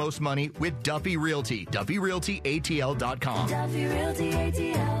save the most money with Duffy Realty. DuffyRealtyATL.com.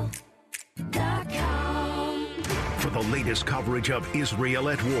 DuffyRealtyATL.com. For the latest coverage of Israel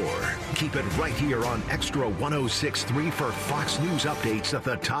at war, keep it right here on Extra 106.3 for Fox News updates at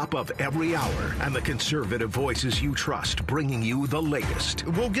the top of every hour and the conservative voices you trust bringing you the latest.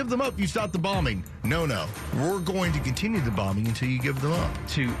 We'll give them up. You stop the bombing. No. We're going to continue the bombing until you give them up.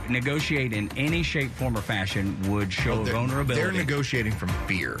 To negotiate in any shape, form, or fashion would show vulnerability. They're negotiating from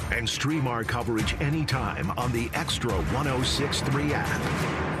fear. And stream our coverage anytime on the Extra 106.3 app.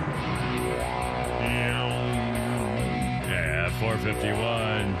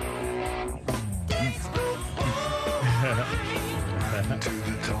 451.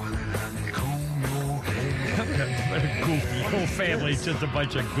 Goofy. Whole family's just a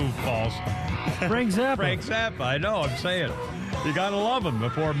bunch of goofballs. Frank Zappa. Frank Zappa. I know. I'm saying. You gotta love him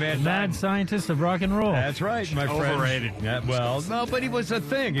before man. Mad scientist of rock and roll. That's right, my friend. Overrated. Yeah, well, no, but he was a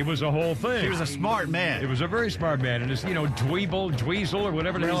thing. He was a whole thing. He was a smart man. He was a very smart man. And his, Dweezil or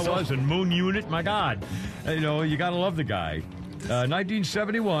whatever the hell it was, and Moon Unit, my God. You gotta love the guy.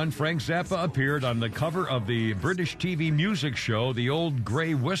 1971, Frank Zappa appeared on the cover of the British TV music show, The Old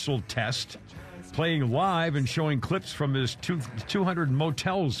Grey Whistle Test, playing live and showing clips from his 200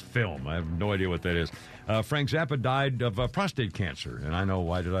 Motels film. I have no idea what that is. Frank Zappa died of prostate cancer, and I know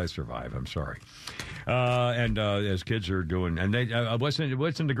why did I survive. I'm sorry. And as kids are doing, and they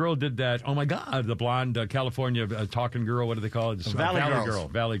wasn't the girl did that? Oh my God, the blonde California talking girl. What do they call it? Valley Girl.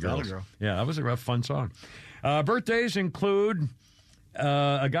 Valley Girls. Valley Girl. Yeah, that was a rough, fun song. Birthdays include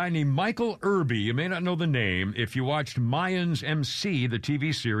a guy named Michael Irby. You may not know the name. If you watched Mayans MC, the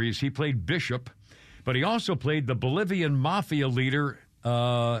TV series, he played Bishop, but he also played the Bolivian mafia leader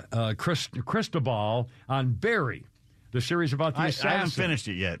Cristobal on Barry, the series about the assassin. I haven't finished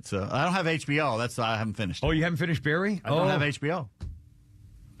it yet, so I don't have HBO. That's why I haven't finished it. Oh, you haven't finished Barry? I don't have HBO.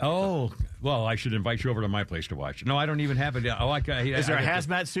 Oh, well, I should invite you over to my place to watch it. No, I don't even have it. Is there a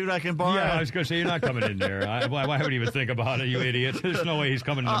hazmat suit I can borrow? Yeah, I was going to say, you're not coming in there. I wouldn't even think about it, you idiot. There's no way he's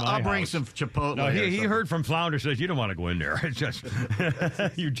coming into my house. I'll bring some Chipotle. No, he heard from Flounder, says, you don't want to go in there. It's just,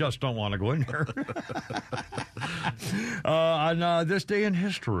 you just don't want to go in there. On this day in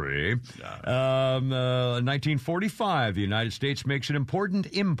history, 1945, the United States makes an important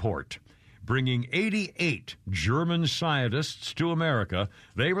import, bringing 88 German scientists to America.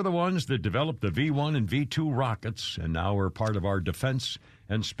 They were the ones that developed the V-1 and V-2 rockets, and now are part of our defense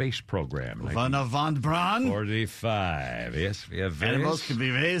and space program. Wernher von Braun. 45. Yes, we have animals can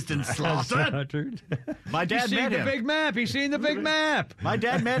be raised and slaughtered. My dad met him. He's seen the big map. He's seen the big map. My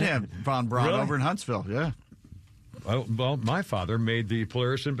dad met him, von Braun, over in Huntsville. Yeah. Well, my father made the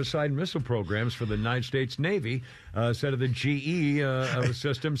Polaris and Poseidon missile programs for the United States Navy, set of the GE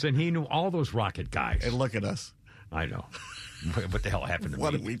systems, and he knew all those rocket guys. Hey, look at us. I know. What the hell happened to me?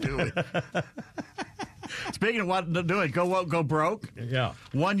 What are we doing? Speaking of what they're doing, go broke. Yeah.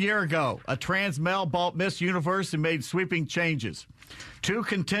 1 year ago, a trans male bought Miss Universe and made sweeping changes. 2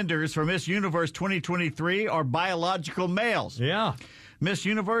 contenders for Miss Universe 2023 are biological males. Yeah. Miss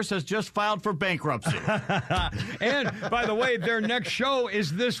Universe has just filed for bankruptcy. And, by the way, their next show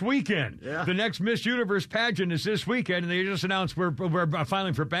is this weekend. Yeah. The next Miss Universe pageant is this weekend, and they just announced we're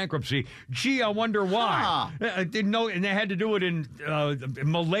filing for bankruptcy. Gee, I wonder why. Didn't know, and they had to do it in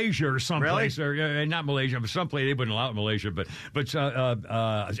Malaysia or someplace. Really? Or not Malaysia, but someplace. They wouldn't allow it in Malaysia, but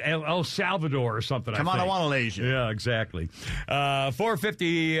El Salvador or something. Come on, I want Malaysia. Yeah, exactly.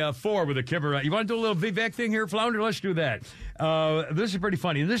 4:54 with a camera. You want to do a little Vivek thing here, Flounder? Let's do that. This is pretty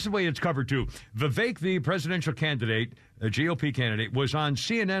funny, and this is the way it's covered, too. Vivek, the presidential candidate, a GOP candidate, was on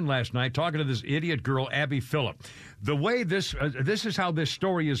CNN last night talking to this idiot girl, Abby Phillip. The way this is how this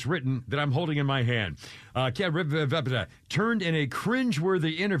story is written that I'm holding in my hand. Turned in a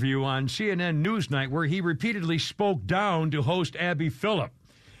cringeworthy interview on CNN Newsnight where he repeatedly spoke down to host Abby Phillip.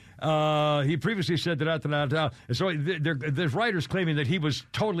 He previously said that. So there's writers claiming that he was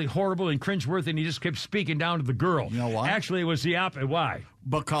totally horrible and cringeworthy, and he just kept speaking down to the girl. You know why? Actually, it was the opposite. Why?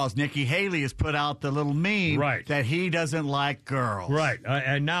 Because Nikki Haley has put out the little meme that he doesn't like girls. Right.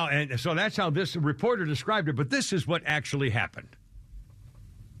 And so that's how this reporter described it. But this is what actually happened.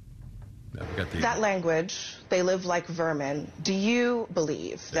 That language, they live like vermin. Do you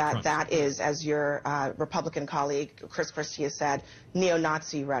believe that is, as your Republican colleague Chris Christie has said,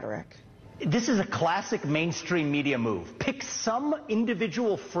 neo-Nazi rhetoric? This is a classic mainstream media move. Pick some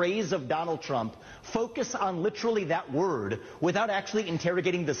individual phrase of Donald Trump, focus on literally that word without actually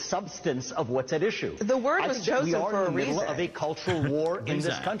interrogating the substance of what's at issue. The word was chosen for a reason. We are in the middle of a cultural war in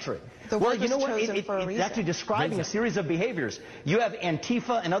this country. Well, you know what? It's actually describing a series of behaviors. You have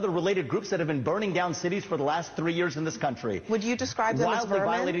Antifa and other related groups that have been burning down cities for the last 3 years in this country. Would you describe them as vermin?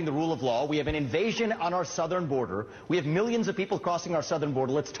 Wildly violating the rule of law. We have an invasion on our southern border. We have millions of people crossing our southern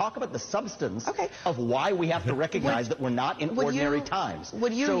border. Let's talk about the substance of why we have to recognize that we're not in ordinary times.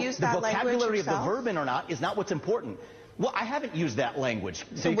 Would you use that language yourself? The vocabulary of the vermin or not is not what's important. Well, I haven't used that language.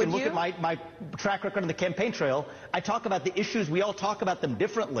 So you can look at my track record on the campaign trail. I talk about the issues. We all talk about them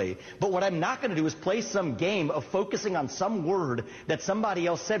differently. But what I'm not going to do is play some game of focusing on some word that somebody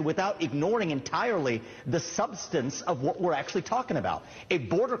else said without ignoring entirely the substance of what we're actually talking about. A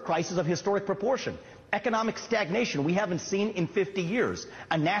border crisis of historic proportion. Economic stagnation we haven't seen in 50 years.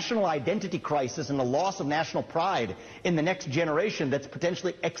 A national identity crisis and the loss of national pride in the next generation that's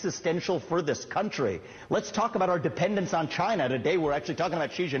potentially existential for this country. Let's talk about our dependence on China. Today we're actually talking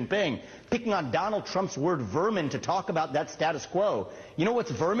about Xi Jinping, picking on Donald Trump's word vermin to talk about that status quo. You know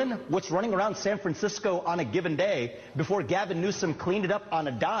what's vermin? What's running around San Francisco on a given day before Gavin Newsom cleaned it up on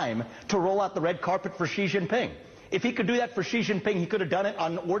a dime to roll out the red carpet for Xi Jinping. If he could do that for Xi Jinping, he could have done it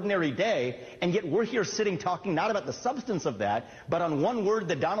on an ordinary day, and yet we're here sitting talking not about the substance of that, but on one word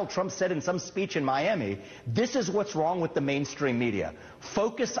that Donald Trump said in some speech in Miami. This is what's wrong with the mainstream media.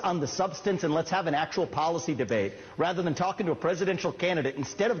 Focus on the substance and let's have an actual policy debate rather than talking to a presidential candidate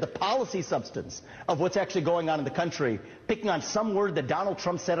instead of the policy substance of what's actually going on in the country, picking on some word that Donald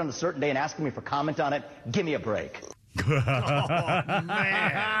Trump said on a certain day and asking me for comment on it. Give me a break. Oh,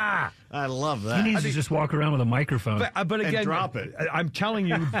 man. I love that. He needs to just walk around with a microphone. But again, and drop it. I'm telling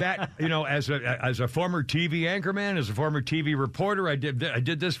you that, as a former TV anchorman, as a former TV reporter, I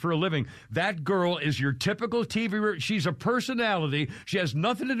did this for a living. That girl is your typical TV. She's a personality. She has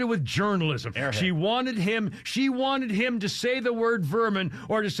nothing to do with journalism. Airhead. She wanted him to say the word vermin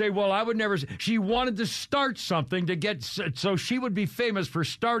or to say, well, I would never. She wanted to start something to get so she would be famous for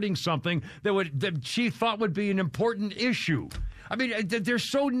starting something that she thought would be an important issue. I mean, they're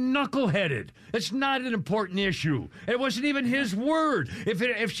so knuckleheaded. It's not an important issue. It wasn't even his word.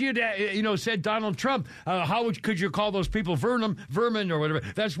 If she had, said Donald Trump, could you call those people vermin or whatever?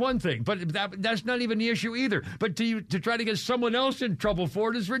 That's one thing. But that's not even the issue either. But to try to get someone else in trouble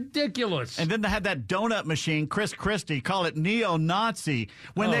for it is ridiculous. And then they had that donut machine, Chris Christie, call it neo-Nazi.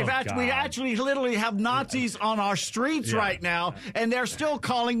 When we actually literally have Nazis on our streets right now, and they're still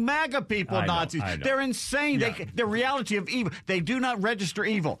calling MAGA people Nazis. They're insane. Yeah. The reality of evil. They do not register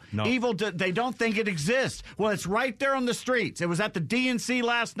evil. No. Evil, they don't think it exists. Well, it's right there on the streets. It was at the DNC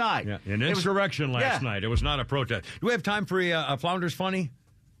last night. Yeah, an insurrection last night. It was not a protest. Do we have time for a Flounders Funny?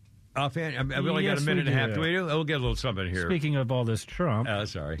 Offhand? We only got a minute and a half. Do we do? We'll get a little something here. Speaking of all this Trump.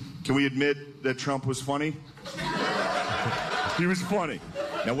 Sorry. Can we admit that Trump was funny? He was funny.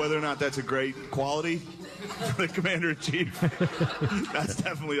 Now, whether or not that's a great quality for the commander-in-chief, that's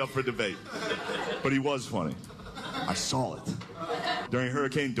definitely up for debate. But he was funny. I saw it. during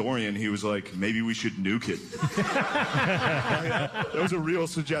Hurricane Dorian, he was like, maybe we should nuke it. That was a real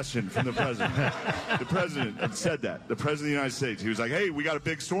suggestion from the president. The president said that. The president of the United States. He was like, hey, we got a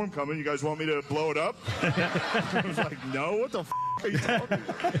big storm coming. You guys want me to blow it up? I was like, no, what the f*** are you talking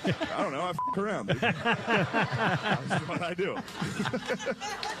about? I don't know. I f*** around, dude. That's what I do.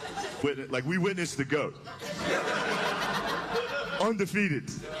 Like, we witnessed the GOAT. Undefeated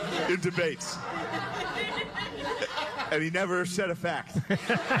in debates. And he never said a fact.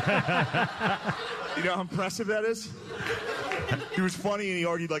 You know how impressive that is? He was funny and he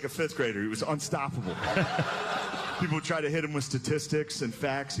argued like a fifth grader. He was unstoppable. People would try to hit him with statistics and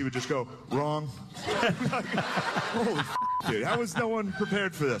facts. He would just go, wrong. Like, holy f***, dude. How was no one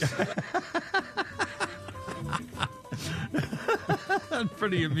prepared for this? That's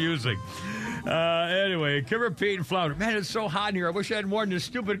pretty amusing. Anyway, Kimmer, Pete, and Flounder. Man, it's so hot in here. I wish I had worn this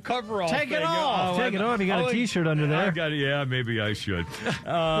stupid coverall. Take it off. Take it off. You got a T-shirt under there. Yeah, maybe I should.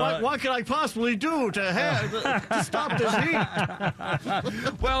 What can I possibly do to stop this heat?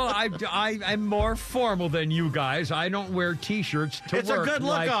 Well, I'm more formal than you guys. I don't wear T-shirts to it's work. It's a good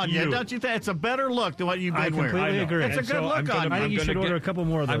look like on you, don't you think? It's a better look than what you've been wearing. I completely agree. It's a good look on you. I think you should order a couple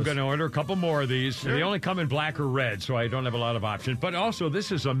more of those. I'm going to order a couple more of these. Sure. They only come in black or red, so I don't have a lot of options. But also,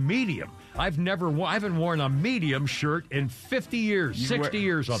 this is a medium. I haven't worn a medium shirt in 50 years, 60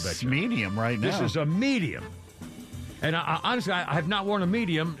 years, I'll bet you. Medium right now. This is a medium. And honestly, I have not worn a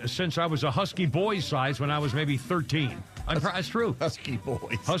medium since I was a Husky boy size when I was maybe 13. That's true. Husky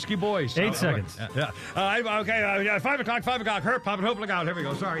boys. Husky boys. 8 seconds. Yeah. Okay, 5 o'clock. Herp, pop, and hope, look out. Here we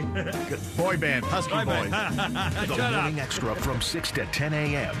go. Sorry. Boy band. Husky boys. The Morning Extra from 6 to 10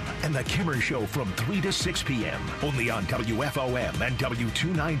 a.m. and The Kimmer Show from 3 to 6 p.m. Only on WFOM and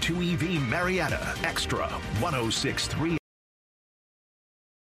W292EV Marietta. Extra 106.3.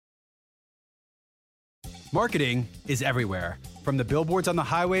 Marketing is everywhere. From the billboards on the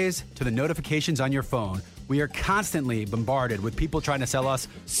highways to the notifications on your phone, we are constantly bombarded with people trying to sell us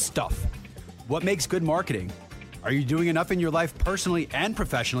stuff. What makes good marketing? Are you doing enough in your life personally and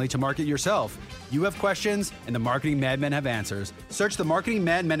professionally to market yourself? You have questions, and the Marketing Madmen have answers. Search the Marketing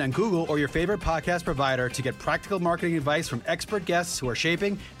Madmen on Google or your favorite podcast provider to get practical marketing advice from expert guests who are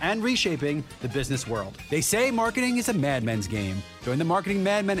shaping and reshaping the business world. They say marketing is a madman's game. Join the Marketing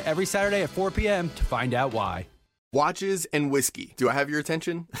Madmen every Saturday at 4 p.m. to find out why. Watches and whiskey. Do I have your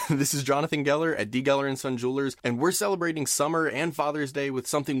attention? This is Jonathan Geller at D. Geller & Son Jewelers, and we're celebrating summer and Father's Day with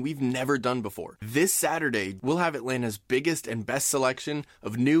something we've never done before. This Saturday, we'll have Atlanta's biggest and best selection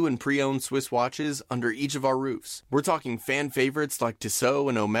of new and pre-owned Swiss watches under each of our roofs. We're talking fan favorites like Tissot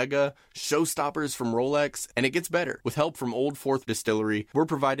and Omega, showstoppers from Rolex, and it gets better. With help from Old Fourth Distillery, we're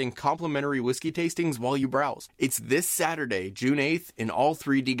providing complimentary whiskey tastings while you browse. It's this Saturday, June 8th, in all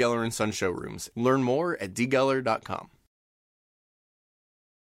 3 D. Geller & Son showrooms. Learn more at dgeller.com. Over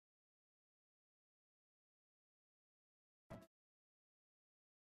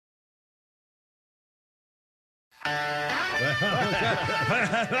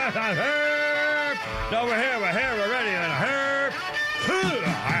here, we're ready. Herp.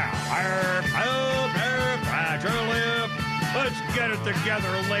 Let's get it together,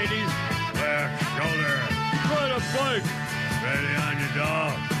 ladies. Left shoulder. Right up flank. Ready on your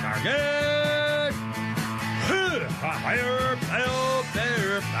dog. Target.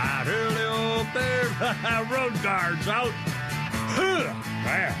 Road guards out.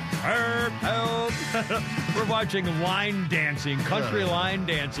 We're watching line dancing, country line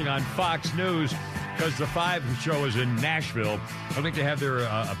dancing on Fox News because the 5 show is in Nashville. I think they have their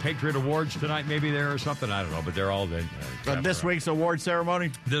Patriot Awards tonight, maybe there or something. I don't know, but they're all there. This week's award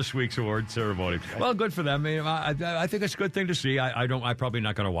ceremony? This week's award ceremony. Well, good for them. I think it's a good thing to see. I'm probably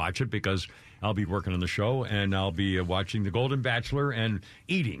not going to watch it because I'll be working on the show and I'll be watching The Golden Bachelor and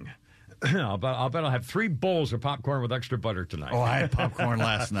eating. I'll bet I'll have 3 bowls of popcorn with extra butter tonight. Oh, I had popcorn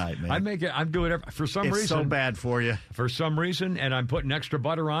last night, man. I'm doing it for some reason. It's so bad for you. For some reason, and I'm putting extra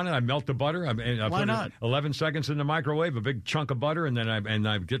butter on it. I melt the butter. I Why put not? It 11 seconds in the microwave, a big chunk of butter, and then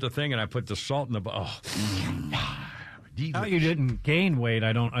I get the thing and I put the salt in the. How you didn't gain weight?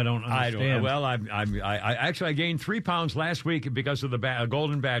 I don't understand. I don't. Well, I gained 3 pounds last week because of the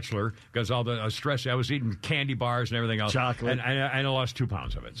Golden Bachelor, because all the stress. I was eating candy bars and everything else, chocolate, and I lost 2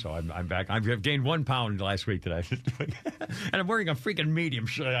 pounds of it. So I'm back. I've gained 1 pound last week today, and I'm wearing a freaking medium.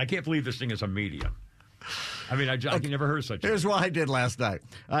 I can't believe this thing is a medium. I mean, I never heard of such a thing. Here's what I did last night.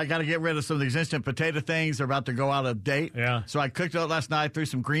 I got to get rid of some of these instant potato things. They're about to go out of date. Yeah. So I cooked it last night, threw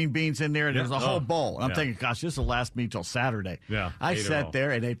some green beans in there, and there was a whole bowl. And I'm thinking, gosh, this will last me till Saturday. Yeah. I sat there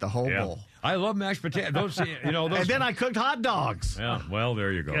and ate the whole bowl. I love mashed potatoes. Those. And then I cooked hot dogs. Yeah, well,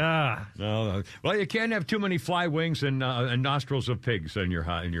 there you go. Yeah. No. Well, you can't have too many fly wings and nostrils of pigs in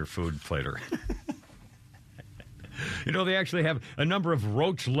your food platter. They actually have a number of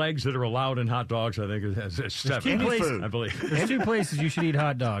roach legs that are allowed in hot dogs. I think it's 7. I believe. There's 2 places you should eat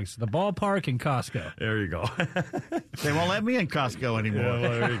hot dogs: the ballpark and Costco. There you go. They won't let me in Costco anymore. Yeah,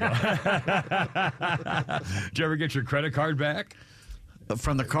 well, there you go. Did you ever get your credit card back?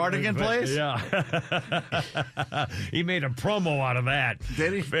 From the cardigan place? Yeah. He made a promo out of that.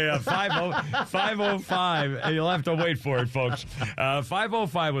 Did he? Yeah, 505. You'll have to wait for it, folks.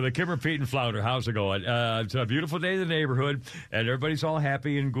 505 with a Kimmer, Pete, and Flounder. How's it going? It's a beautiful day in the neighborhood, and everybody's all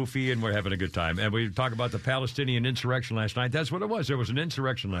happy and goofy, and we're having a good time. And we talk about the Palestinian insurrection last night. That's what it was. There was an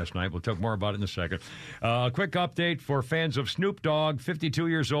insurrection last night. We'll talk more about it in a second. A quick update for fans of Snoop Dogg. 52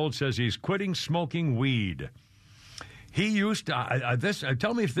 years old, says he's quitting smoking weed. He used to,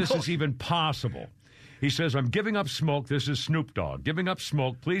 tell me if this is even possible. He says, I'm giving up smoke. This is Snoop Dogg. Giving up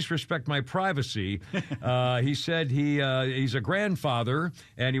smoke. Please respect my privacy. He said he's a grandfather,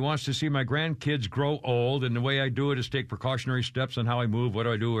 and he wants to see my grandkids grow old, and the way I do it is take precautionary steps on how I move, what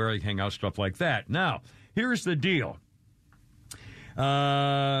do I do, where I hang out, stuff like that. Now, here's the deal.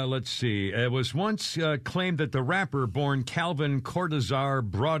 Let's see. It was once claimed that the rapper born Calvin Cortazar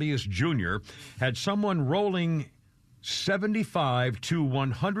Braudius Jr. had someone rolling 75 to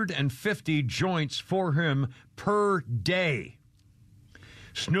 150 joints for him per day.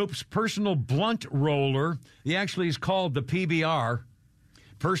 Snoop's personal blunt roller, he actually is called the PBR,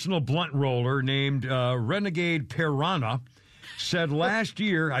 personal blunt roller named Renegade Piranha, said last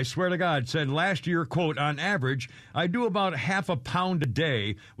year, I swear to God, quote, on average, I do about half a pound a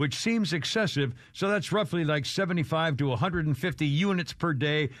day, which seems excessive, so that's roughly like 75 to 150 units per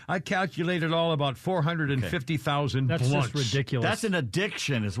day. I calculated all about 450,000 blunts. That's just ridiculous. That's an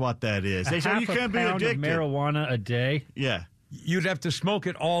addiction is what that is. They say half you can't a pound be addicted. of marijuana a day? Yeah. You'd have to smoke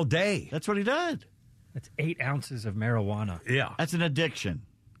it all day. That's what he did. That's 8 ounces of marijuana. Yeah. That's an addiction.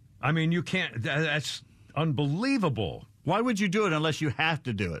 I mean, you can't, that's unbelievable. Why would you do it unless you have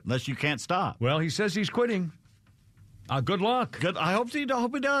to do it, unless you can't stop? Well, he says he's quitting. Good luck. Good. I hope he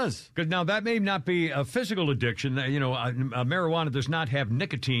does. Because now that may not be a physical addiction. Marijuana does not have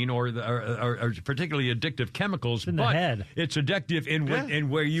nicotine or particularly addictive chemicals. It's in the head. It's addictive in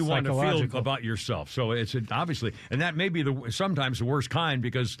where you want to feel about yourself. So it's obviously, and that may be sometimes the worst kind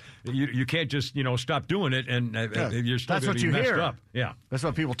because you can't just stop doing it and you're still that's going what to be you messed hear. up. Yeah, that's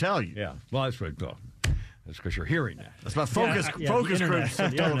what people tell you. Yeah, well, that's what. Well, that's because you're hearing that. That's what focus groups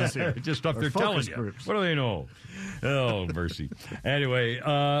have told us here. Just stuff they're telling you. Groups. What do they know? Oh, mercy. Anyway,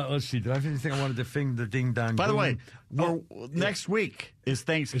 let's see. Did I have anything I wanted to fing the ding-dong? By the way, next week is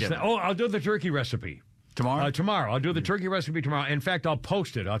Thanksgiving. I'll do the turkey recipe. Tomorrow? Tomorrow. I'll do the turkey recipe tomorrow. In fact, I'll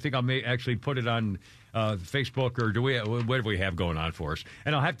post it. I think I may actually put it on Facebook or whatever we have going on for us.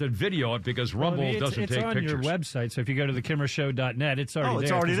 And I'll have to video it because Rumble doesn't take pictures. It's on your website, so if you go to thekimmershow.net, it's already there.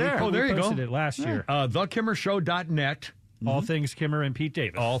 It's already there. There you go. We posted it last year. Thekimmershow.net. All things Kimmer and Pete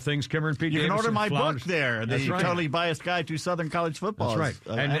Davis. All things Kimmer and Pete Davis. You can order my book there, The right. Totally Biased Guide to Southern College Football. That's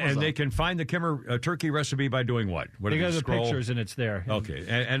right. And they can find the Kimmer turkey recipe by doing what? They go to the pictures and it's there. Okay.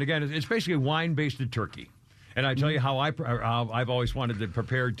 And again, it's basically wine-based turkey. And I tell you how I've always wanted to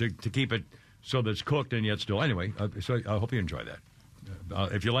prepare to keep it so that it's cooked and yet still. Anyway, so I hope you enjoy that.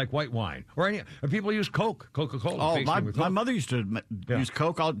 If you like white wine or people use Coca-Cola. Oh, my mother used to use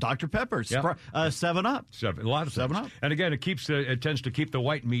Coke, Dr. Pepper, 7-Up. A lot of 7-Up. And again, it tends to keep the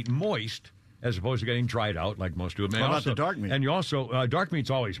white meat moist as opposed to getting dried out like most do. What about the dark meat? And you also, dark meat's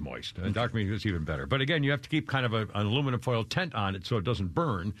always moist, and dark meat is even better. But again, you have to keep kind of an aluminum foil tent on it so it doesn't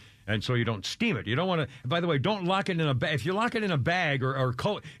burn, and so you don't steam it. You don't want to. By the way, don't lock it in a bag. If you lock it in a bag or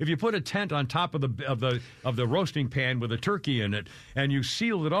if you put a tent on top of the roasting pan with a turkey in it, and you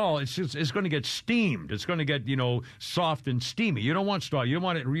seal it all, it's going to get steamed. It's going to get soft and steamy. You don't want straw. You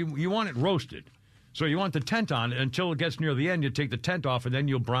want it. You want it roasted. So you want the tent on until it gets near the end. You take the tent off, and then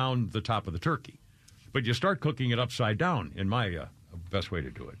you'll brown the top of the turkey. But you start cooking it upside down, in my best way to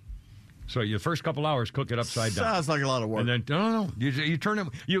do it. So your first couple hours, cook it upside down. Sounds like a lot of work. And then, no. You turn it,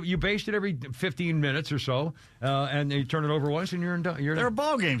 you baste it every 15 minutes or so, and then you turn it over once, and you're done. There are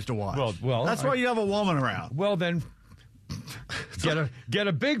ball games to watch. Well, that's why you have a woman around. Well, then, Get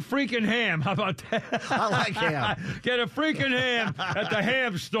a big freaking ham. How about that? I like ham. Get a freaking ham at the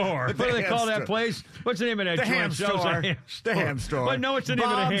ham store. What do they call that place? What's the name of that The joint? ham store. The ham store. But no, what's the name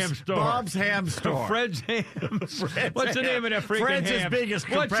of the ham store? Bob's Ham Store. Fred's Hams. What's the name of that freaking Fred's ham? his biggest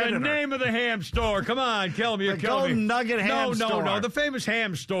What's competitor. the name of the ham store? Come on, kill me. You're The killing me. Golden Nugget Ham Store. No. The famous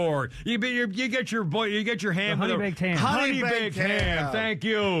ham store. You get your ham. The honey-baked ham. Honey-baked ham. Thank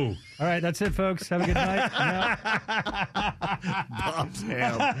you. All right, that's it, folks. Have a good night. Bob's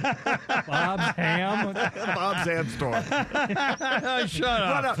Ham. Bob's Ham. Bob's Ham Store. Shut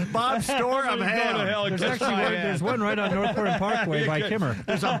up. Bob's Store of ham. There's one right on Northport Parkway by Kimmer.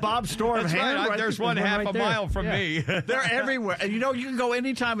 There's a Bob's Store of That's ham. right. There's one half a mile from me. They're everywhere. And you can go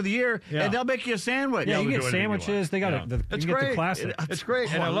any time of the year, and they'll make you a sandwich. Yeah, you get sandwiches. They got It's you great. get the classic. It's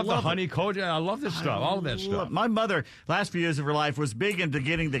great. And I love the honey coat. I love this stuff. All of that stuff. My mother, last few years of her life, was big into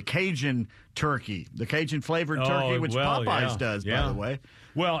getting the Cajun turkey, the Cajun flavored turkey, which Popeyes does, by the way.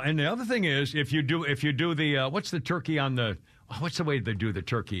 Well, and the other thing is, if you do the what's the turkey on the what's the way they do the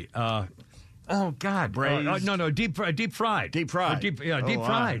turkey? Oh God! Braised? No, deep fried. Deep fried. Deep fried.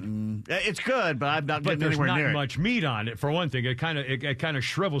 It's good, but I'm not But getting there's anywhere not near it. much meat on it. For one thing, it kind of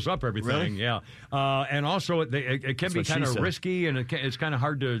shrivels up everything. Really? Yeah, and also it can be what she kind of said. risky, and it's kind of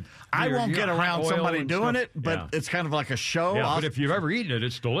hard to. I won't get around somebody doing it, but Yeah. it's kind of like a show. Yeah, but if you've ever eaten it,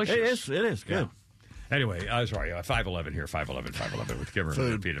 it's delicious. It is good. Yeah. Anyway, sorry, 511 here, 511 with Kimmer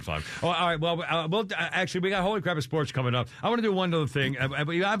and Pete and Fun. Oh, all right, well, actually, we got Holy Crap of Sports coming up. I want to do one other thing.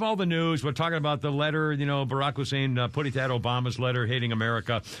 We have all the news. We're talking about the letter, Barack Hussein putting that Obama's letter hating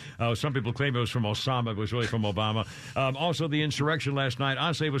America. Some people claim it was from Osama. It was really from Obama. Also, the insurrection last night.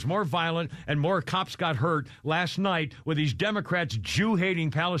 Honestly, it was more violent and more cops got hurt last night with these Democrats,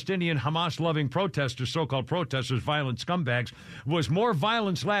 Jew-hating, Palestinian, Hamas-loving protesters, so-called protesters, violent scumbags. Was more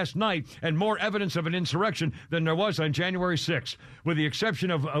violence last night and more evidence of an insurrection than there was on January 6th, with the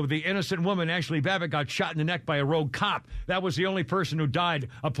exception of the innocent woman, Ashley Babbitt, got shot in the neck by a rogue cop. That was the only person who died.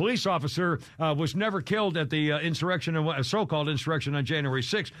 A police officer was never killed at the so-called insurrection on January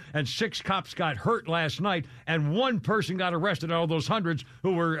 6th, and 6 cops got hurt last night, and 1 person got arrested out of those hundreds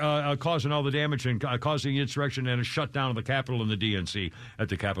who were causing all the damage and causing the insurrection and a shutdown of the Capitol and the DNC at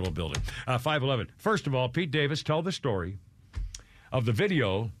the Capitol building. 511. First of all, Pete Davis, tell the story of the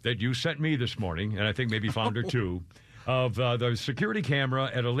video that you sent me this morning, and I think maybe found her too, of the security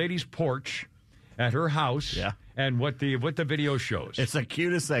camera at a lady's porch at her house, and what the video shows. It's the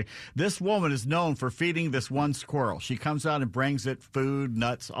cutest thing. This woman is known for feeding this one squirrel. She comes out and brings it food,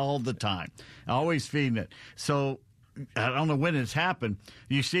 nuts, all the time, always feeding it. So I don't know when it's happened.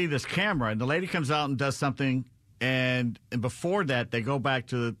 You see this camera, and the lady comes out and does something, and before that, they go back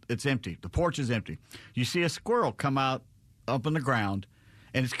to it's empty. The porch is empty. You see a squirrel come out up on the ground,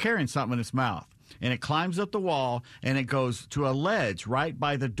 and it's carrying something in its mouth. And it climbs up the wall, and it goes to a ledge right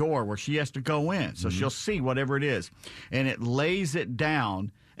by the door where she has to go in. So she'll see whatever it is. And it lays it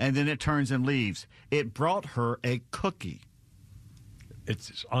down, and then it turns and leaves. It brought her a cookie.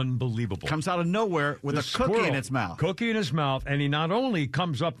 It's unbelievable. Comes out of nowhere with The a cookie squirrel, in its mouth. Cookie in his mouth, and he not only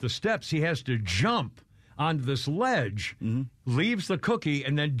comes up the steps, he has to jump onto this ledge, leaves the cookie,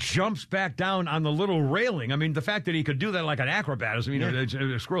 and then jumps back down on the little railing. I mean, the fact that he could do that like an acrobat is,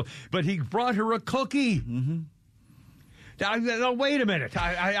 a squirrel. But he brought her a cookie. Now, wait a minute.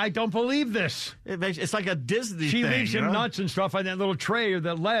 I don't believe this. It's like a Disney She thing. leaves him nuts and stuff on that little tray or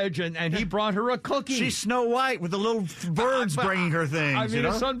that ledge, and he brought her a cookie. She's Snow White with the little birds bringing her things. I mean,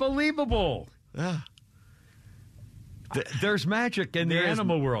 it's unbelievable. Yeah. There's magic in the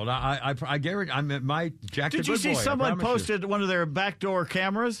animal world. I guarantee. I'm at my Jack. Did you see someone posted one of their backdoor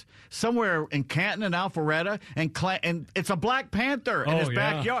cameras somewhere in Canton and Alpharetta, and it's a Black Panther in his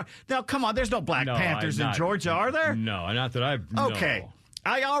backyard? Now, come on, there's no Black Panthers in Georgia, are there? No, not that I've. Okay. No.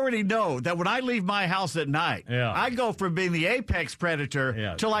 I already know that when I leave my house at night, I go from being the apex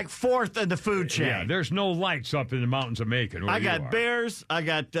predator to like 4th in the food chain. Yeah, there's no lights up in the mountains of Macon. I got bears, I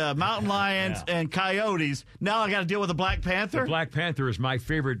got mountain lions, and coyotes. Now I got to deal with a Black Panther? The Black Panther is my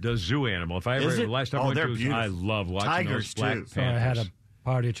favorite zoo animal. If I ever, Is it? last time I went they're to, beautiful. I love watching Tigers, those Black too. Panthers. So I had a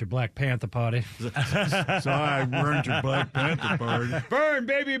party at your Black Panther party. So I ruined your Black Panther party. Burn,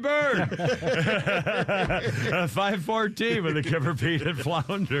 baby, burn! 514 with the Kimmer, Pete, and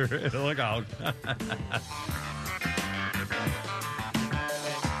Flounder. Look out.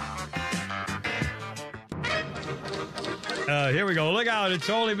 Here we go. Look out. It's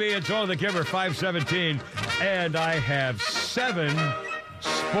only me. It's only the Kimmer, 517. And I have 7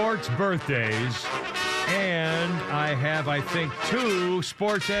 sports birthdays And I have, I think, 2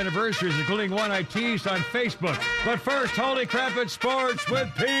 sports anniversaries, including one I teased on Facebook. But first, Holy Crap It's Sports with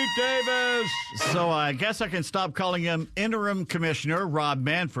Pete Davis. So I guess I can stop calling him interim commissioner Rob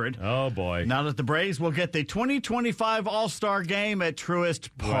Manfred. Oh, boy. Now that the Braves will get the 2025 All-Star Game at Truist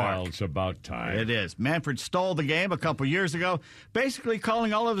Park. Well, it's about time. It is. Manfred stole the game a couple years ago, basically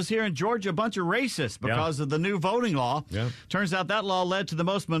calling all of us here in Georgia a bunch of racists because of the new voting law. Yeah. Turns out that law led to the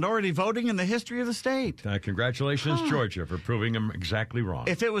most minority voting in the history of the state. Congratulations, Georgia, for proving him exactly wrong.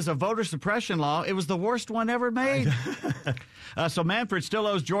 If it was a voter suppression law, it was the worst one ever made. So Manfred still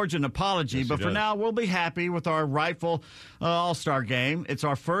owes Georgia an apology, but for now, we'll be happy with our rightful All-Star game. It's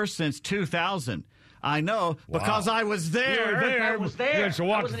our first since 2000. I know, because I was there. I was there.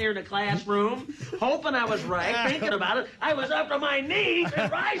 I wasn't here in the classroom, hoping I was right, thinking about it. I was up to my knees in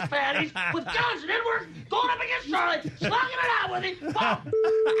rice patties with Johnson Edwards going up against Charlie, slugging it out with him. Well,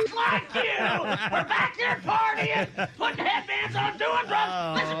 like you, we're back here partying, putting headbands on, doing drugs,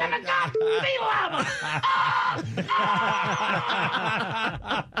 listening to the God Beatle album.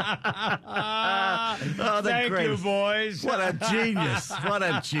 Thank you, boys. What a genius. What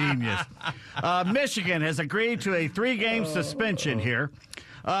a genius. Michigan has agreed to a 3-game suspension here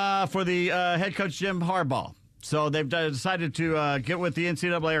for the head coach Jim Harbaugh. So they've decided to get with the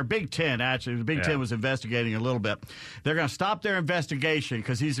NCAA, or Big Ten, actually. The Big Ten was investigating a little bit. They're going to stop their investigation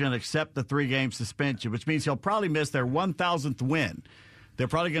because he's going to accept the 3-game suspension, which means he'll probably miss their 1,000th win. They're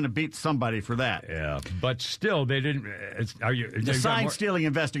probably going to beat somebody for that. Yeah, but still, they didn't. The sign-stealing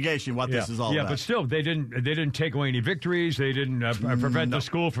investigation, what this is all about. Yeah, but still, they didn't take away any victories. They didn't prevent the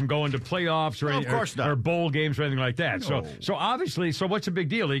school from going to playoffs or bowl games or anything like that. No. So obviously, what's the big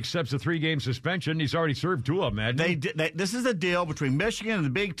deal? He accepts a 3-game suspension. He's already served 2 of them, This is a deal between Michigan and the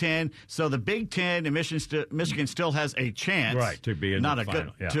Big Ten. So the Big Ten and Michigan still has a chance, right, to be in the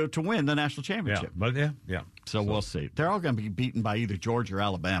final, to win the national championship. Yeah. So we'll see. They're all going to be beaten by either Georgia or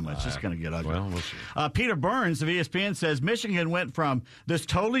Alabama. It's just going to get ugly. Well, we'll see. Peter Burns of ESPN says Michigan went from this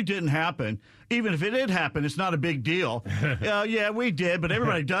totally didn't happen. Even if it did happen, it's not a big deal. Yeah, we did, but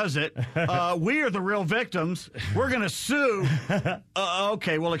everybody does it. We are the real victims. We're going to sue.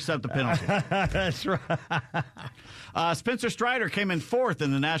 Okay, we'll accept the penalty. That's right. Spencer Strider came in 4th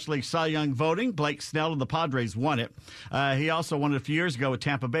in the National League Cy Young voting. Blake Snell of the Padres won it. He also won it a few years ago with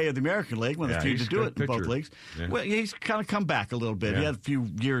Tampa Bay of the American League, one of the few to do it in both leagues. Yeah. Well, he's kind of come back a little bit. He had a few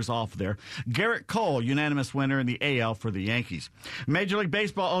years off there. Garrett Cole, unanimous winner in the AL for the Yankees. Major League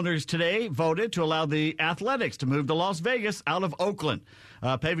Baseball owners today voted to allow the Athletics to move to Las Vegas out of Oakland,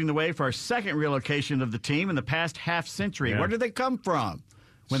 paving the way for our second relocation of the team in the past half century. Where did they come from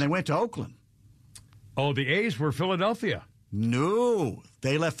when they went to Oakland? Oh, the A's were Philadelphia. No,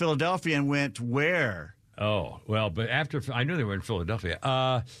 they left Philadelphia and went where? Oh, well, but after I knew they were in Philadelphia.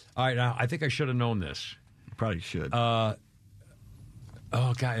 All right, now I think I should have known this. You probably should. God,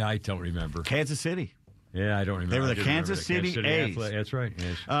 I don't remember. Kansas City. Yeah, I don't remember. They were the Kansas City A's. That's right.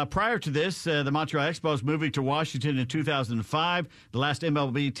 Yes. Prior to this, the Montreal Expos moving to Washington in 2005. The last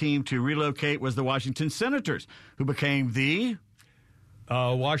MLB team to relocate was the Washington Senators, who became the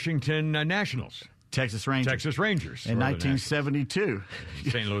Washington Nationals. Texas Rangers. In 1972.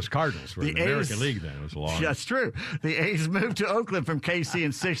 St. Louis Cardinals were in the American League then. It was long. That's true. The A's moved to Oakland from KC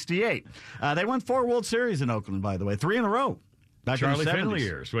in 68. They won 4 World Series in Oakland, by the way, 3 in a row. Back Charlie in the 70s. Finley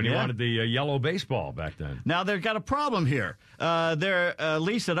years when he wanted the yellow baseball back then. Now, they've got a problem here. Their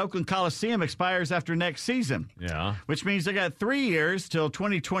lease at Oakland Coliseum expires after next season. Yeah. Which means they got 3 years till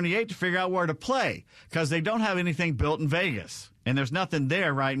 2028 to figure out where to play because they don't have anything built in Vegas. And there's nothing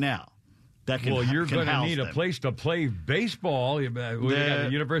there right now. You're going to need a place to play baseball. We got the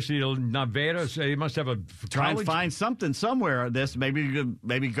University of Nevada. So you must have a try and find something somewhere.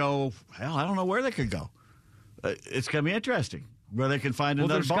 Maybe go. Hell, I don't know where they could go. It's going to be interesting where they can find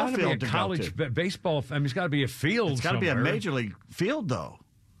another ball field to college go to. Baseball. I mean, it's got to be a field. It's got to be a major league field, though.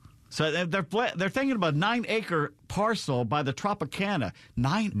 So they're thinking about a 9-acre parcel by the Tropicana.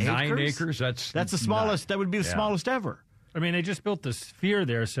 9 acres. 9 acres. That's the smallest. That would be the smallest ever. I mean, they just built the Sphere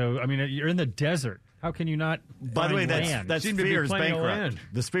there, so, I mean, you're in the desert. How can you not By the way, that Sphere is bankrupt.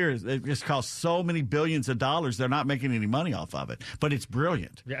 The Sphere it just costs so many billions of dollars, they're not making any money off of it. But it's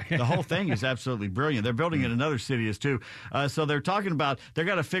brilliant. Yeah. The whole thing is absolutely brilliant. They're building it in other cities, too. So they're talking about they've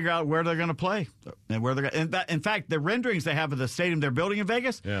got to figure out where they're going to play. And where they're going. In fact, the renderings they have of the stadium they're building in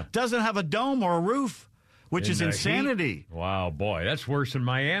Vegas doesn't have a dome or a roof. which is insanity. Wow, boy, that's worse than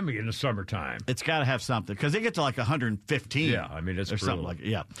Miami in the summertime. It's got to have something because they get to like 115. Yeah, I mean, it's or something like it.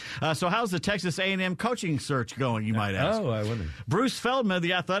 Yeah. So how's the Texas A&M coaching search going, you might ask? Oh, I wonder. Bruce Feldman of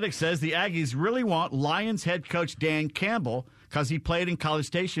The Athletic says the Aggies really want Lions head coach Dan Campbell because he played in College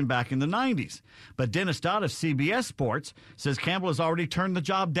Station back in the 90s. But Dennis Dodd of CBS Sports says Campbell has already turned the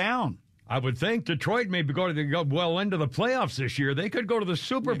job down. I would think Detroit may be going to go well into the playoffs this year. They could go to the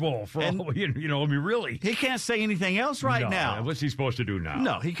Super Bowl for all, I mean, really. He can't say anything else now. What's he supposed to do now?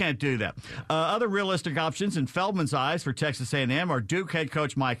 No, he can't do that. Other realistic options in Feldman's eyes for Texas A&M are Duke head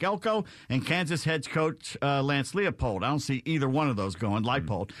coach Mike Elko and Kansas head coach Lance Leipold. I don't see either one of those going.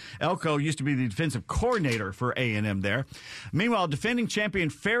 Leipold. Elko used to be the defensive coordinator for A&M there. Meanwhile, defending champion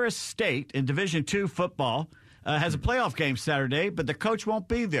Ferris State in Division II football has a playoff game Saturday, but the coach won't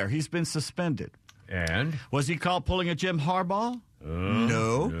be there. He's been suspended. And? Was he caught pulling a Jim Harbaugh?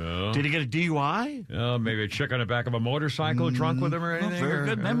 No. Did he get a DUI? Maybe a chick on the back of a motorcycle drunk with him or anything? Very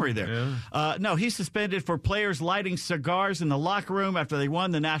good memory there. Yeah. No, he's suspended for players lighting cigars in the locker room after they won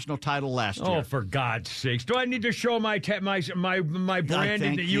the national title last year. Oh, for God's sakes. Do I need to show my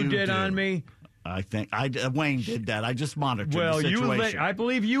branding that you did on me? I think Wayne did that. I just monitored the situation. I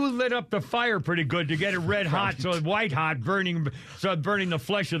believe you lit up the fire pretty good to get it red hot, so white hot, burning the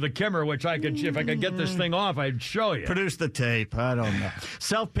flesh of the Kimmer. Which if I could get this thing off, I'd show you. Produce the tape. I don't know.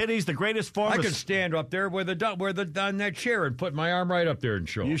 Self-pity's the greatest form. I could stand up there on that chair and put my arm right up there and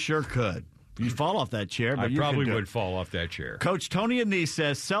show. You sure could. You'd fall off that chair, but I probably would fall off that chair. Coach Tony Anise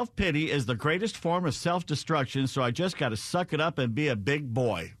says self-pity is the greatest form of self-destruction, so I just got to suck it up and be a big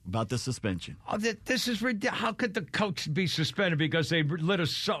boy about the suspension. Oh, this is ridiculous. How could the coach be suspended because they lit a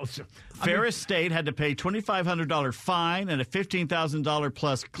Ferris State had to pay $2,500 fine and a $15,000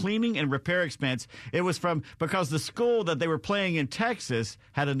 plus cleaning and repair expense. It was because the school that they were playing in Texas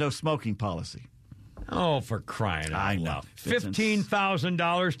had a no smoking policy. Oh, for crying out loud.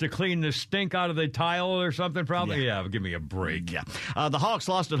 $15,000 to clean the stink out of the tile or something, probably? Yeah, give me a break. Yeah. The Hawks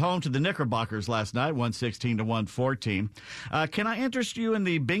lost at home to the Knickerbockers last night, 116-114. Can I interest you in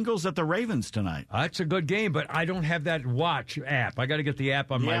the Bengals at the Ravens tonight? That's a good game, but I don't have that watch app. I got to get the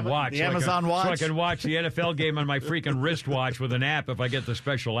app on my watch. The Amazon watch? So I can watch the NFL game on my freaking wristwatch with an app if I get the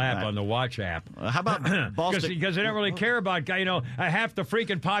special app on the watch app. How about Boston? Because they don't really care about, half the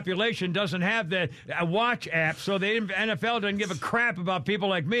freaking population doesn't have the watch app, so the NFL doesn't give a crap about people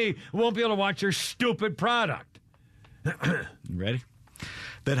like me who won't be able to watch their stupid product. Ready?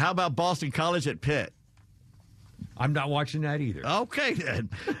 Then how about Boston College at Pitt? I'm not watching that either. Okay,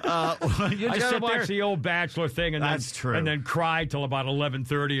 then. I gotta watch the old Bachelor thing and then cry till about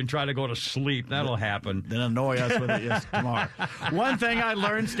 11:30 and try to go to sleep. That'll happen. Then annoy us with it tomorrow. One thing I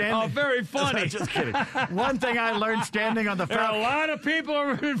learned standing... Oh, very funny. Just kidding. One thing I learned standing on the... There are a lot of people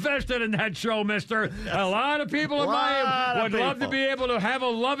who are invested in that show, mister. A lot of people would love to be able to have a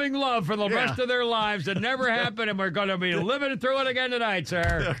loving love for the rest of their lives. It never happened, and we're going to be living through it again tonight,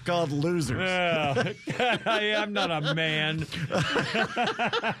 sir. They're called losers. I'm not a man.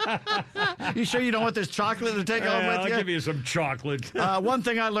 You sure you don't want this chocolate to take home with you? I'll give you some chocolate. One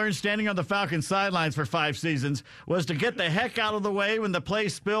thing I learned standing on the Falcons sidelines for 5 seasons was to get the heck out of the way when the play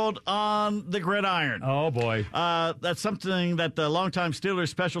spilled on the gridiron. Oh, boy. That's something that the longtime Steelers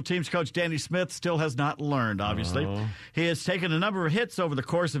special teams coach Danny Smith still has not learned, obviously. Oh. He has taken a number of hits over the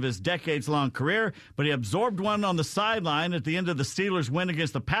course of his decades-long career, but he absorbed one on the sideline at the end of the Steelers' win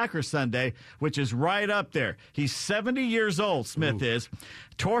against the Packers Sunday, which is right up there. He's 70 years old, Smith is.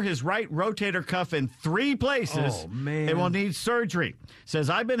 Tore his right rotator cuff in 3 places. Oh, man. And will need surgery. Says,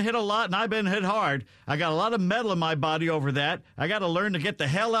 I've been hit a lot and I've been hit hard. I got a lot of metal in my body over that. I got to learn to get the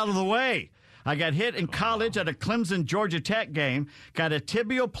hell out of the way. I got hit in college at a Clemson Georgia Tech game, got a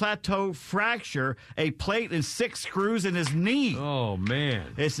tibial plateau fracture, a plate and 6 screws in his knee. Oh,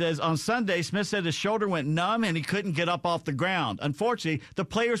 man. It says on Sunday, Smith said his shoulder went numb and he couldn't get up off the ground. Unfortunately, the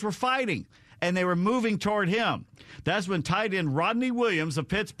players were fighting and they were moving toward him. That's when tight end Rodney Williams of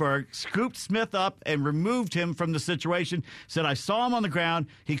Pittsburgh scooped Smith up and removed him from the situation. Said, I saw him on the ground.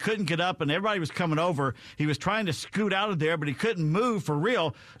 He couldn't get up, and everybody was coming over. He was trying to scoot out of there, but he couldn't move for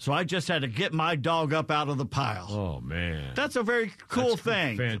real, so I just had to get my dog up out of the pile. Oh, man. That's a very cool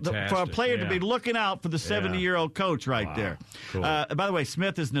thing. Fantastic. For a player to be looking out for the 70-year-old coach right there. Cool. By the way,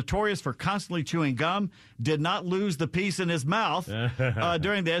 Smith is notorious for constantly chewing gum, did not lose the piece in his mouth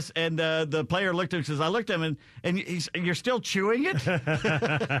during this, and the player looked at him and says, I looked at him, and you're still chewing it?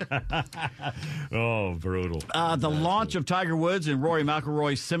 Oh, brutal. The launch of Tiger Woods and Rory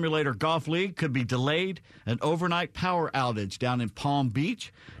McIlroy's Simulator Golf League could be delayed. An overnight power outage down in Palm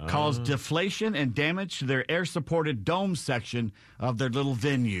Beach caused deflation and damage to their air-supported dome section of their little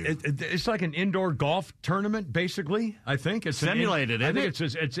venue. It's like an indoor golf tournament, basically. I think it's simulated. I think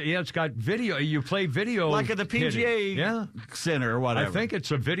it's got video. You play video like at the PGA Center or whatever. I think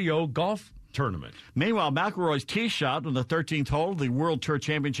it's a video golf tournament. Meanwhile, McIlroy's tee shot on the 13th hole of the World Tour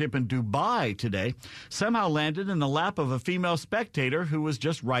Championship in Dubai today somehow landed in the lap of a female spectator who was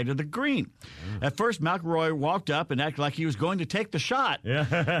just right of the green. At first, McIlroy walked up and acted like he was going to take the shot.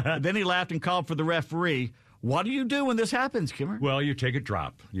 Then he laughed and called for the referee. What do you do when this happens, Kimmer? Well, you take a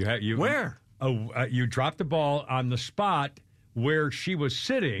drop. Where? You drop the ball on the spot where she was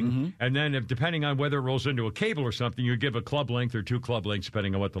sitting, and then depending on whether it rolls into a cable or something, you give a club length or 2 club lengths,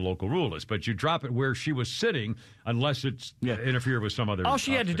 depending on what the local rule is. But you drop it where she was sitting, unless it's interfered with some other. All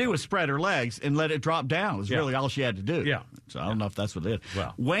she had to do was spread her legs and let it drop down. Was really all she had to do. Yeah. So I don't know if that's what it is.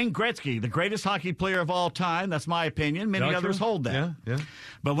 Well, Wayne Gretzky, the greatest hockey player of all time. That's my opinion. Many others hold that. Yeah.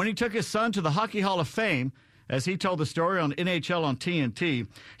 But when he took his son to the Hockey Hall of Fame, as he told the story on NHL on TNT,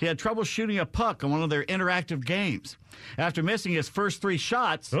 he had trouble shooting a puck on one of their interactive games. After missing his first 3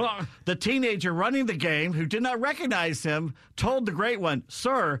 shots, the teenager running the game, who did not recognize him, told the great one,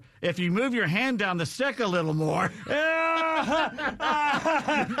 "Sir, if you move your hand down the stick a little more."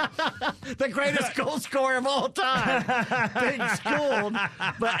 The greatest goal scorer of all time. Big schooled.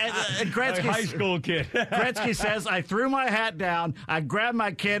 But Gretzky, high school kid. Gretzky says, I threw my hat down, I grabbed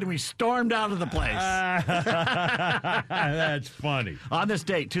my kid, and we stormed out of the place. That's funny. On this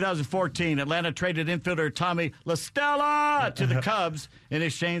date, 2014, Atlanta traded infielder Tommy La Stella to the Cubs in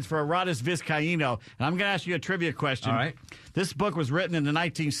exchange for Aradis Vizcaíno. And I'm going to ask you a trivia question. All right. This book was written in the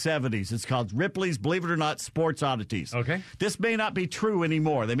 1970s. It's called Ripley's, believe it or not, Sports Oddities. Okay. This may not be true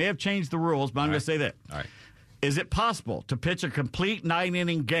anymore. They may have changed the rules, but I'm going to say that. All right. Is it possible to pitch a complete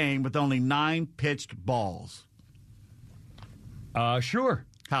 9-inning game with only 9 pitched balls? Sure.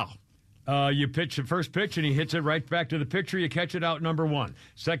 How? You pitch the first pitch, and he hits it right back to the pitcher. You catch it out number 1.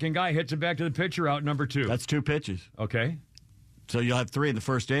 Second guy hits it back to the pitcher, out number 2. That's 2 pitches. Okay. So you'll have 3 in the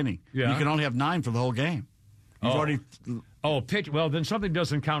first inning. Yeah. You can only have 9 for the whole game. You've already... pitch. Well, then something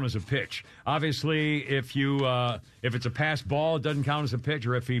doesn't count as a pitch. Obviously, if it's a pass ball, it doesn't count as a pitch.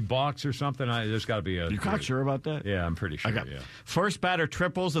 Or if he balks or something, there's got to be a... You're not sure about that? Yeah, I'm pretty sure, Okay. First batter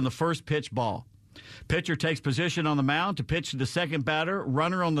triples in the first pitch ball. Pitcher takes position on the mound to pitch to the second batter.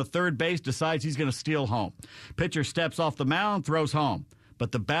 Runner on the third base decides he's going to steal home. Pitcher steps off the mound, throws home.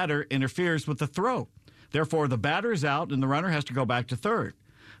 But the batter interferes with the throw. Therefore, the batter is out, and the runner has to go back to third.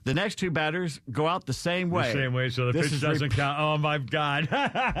 The next 2 batters go out the same way. The same way, so the pitch doesn't count. Oh, my God.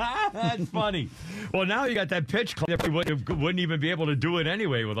 That's funny. Well, now you got that pitch clock. You wouldn't even be able to do it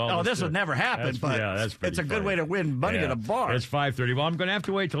anyway with all this. Oh, this would never happen, but it's a good way to win money at a bar. It's 5:30. Well, I'm going to have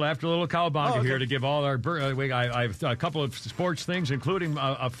to wait till after a little cowabunga here to give all our... I have a couple of sports things, including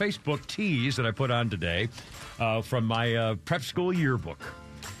a Facebook tease that I put on today from my prep school yearbook.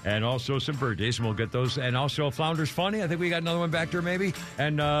 And also some birthdays, and we'll get those. And also Flounders Funny. I think we got another one back there, maybe.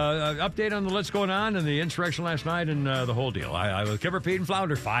 And update on what's going on and the insurrection last night and the whole deal. I was Kimmer, Pete, and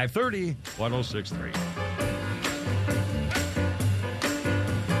Flounder, 5:30, 106.3.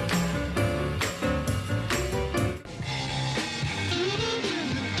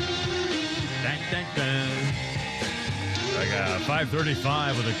 I got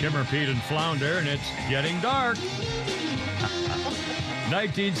 5:35 with the Kimmer, Pete, and Flounder, and it's getting dark.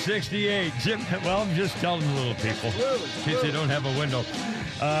 1968. Well, I'm just telling the little people in case they don't have a window.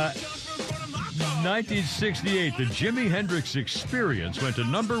 1968, the Jimi Hendrix Experience went to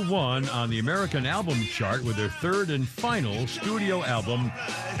 #1 on the American album chart with their third and final studio album,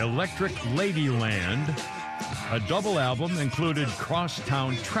 Electric Ladyland. A double album included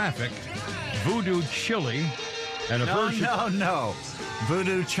Crosstown Traffic, Voodoo Chili, and a version... No.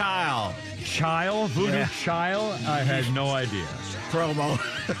 Voodoo Child. Voodoo Child? I had no idea. Promo.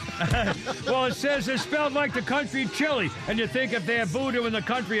 Well, it says it's spelled like the country Chile. And you think if they have voodoo in the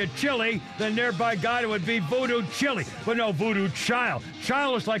country of Chile, then there by God it would be Voodoo Chili. But no, Voodoo Child.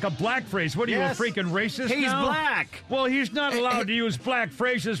 Child is like a black phrase. What are you, a freaking racist He's now? black. Well, he's not allowed to use black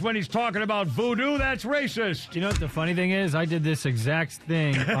phrases when he's talking about voodoo. That's racist. You know what the funny thing is? I did this exact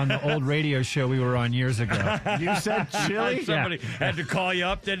thing on the old radio show we were on years ago. You said Chili? Somebody had to call you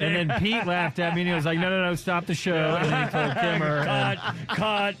up, didn't they? And then Pete laughed at me, and he was like, no, stop the show. And then he told Kimmer.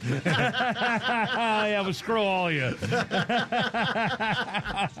 Cut. Yeah, well, screw all of you.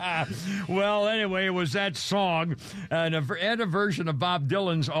 Well, anyway, it was that song and a version of Bob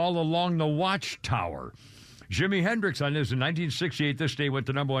Dylan's All Along the Watchtower. Jimi Hendrix on this in 1968. This day went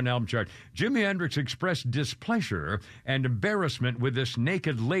to #1 album chart. Jimi Hendrix expressed displeasure and embarrassment with this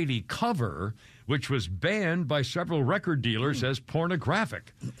Naked Lady cover, which was banned by several record dealers as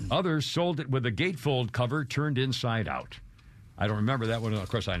pornographic. Others sold it with a gatefold cover turned inside out. I don't remember that one. Of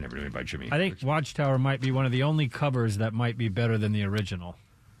course, I never knew it by Jimi Hendrix. I think Watchtower might be one of the only covers that might be better than the original.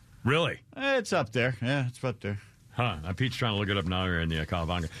 Really? It's up there. Yeah, it's up there. Huh. Pete's trying to look it up now here in the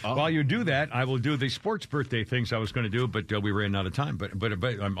Calabanga. While you do that, I will do the sports birthday things I was going to do, but we ran out of time. But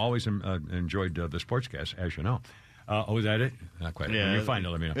I'm always enjoyed the sportscast, as you know. Is that it? Not quite. Yeah, when you find it,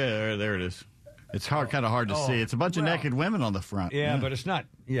 let me know. Yeah, there it is. It's kind of hard to see. It's a bunch of naked women on the front. Yeah, but it's not.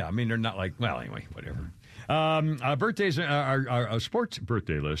 Yeah, I mean, they're not like, well, anyway, whatever. Birthdays, our sports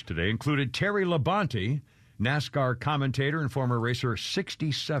birthday list today included Terry Labonte, NASCAR commentator and former racer,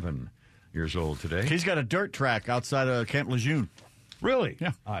 67 years old today. He's got a dirt track outside of Camp Lejeune. Really?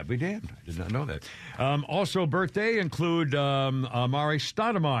 Yeah. I'd be damned. I did not know that. Also birthday include Amari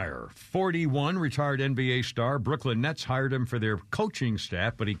Stoudemire, 41, retired NBA star. Brooklyn Nets hired him for their coaching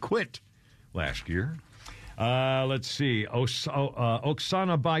staff, but he quit last year. Let's see.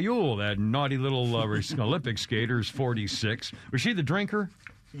 Oksana Bayul, that naughty little Olympic skater, is 46. Was she the drinker?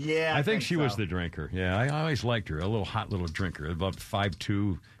 Yeah, I think she was the drinker. Yeah, I always liked her. A little hot little drinker. About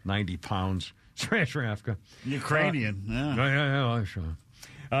 5'2", 90 pounds. Srafka. Ukrainian. Yeah, sure.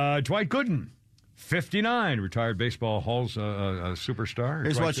 Dwight Gooden, 59, retired baseball Halls superstar.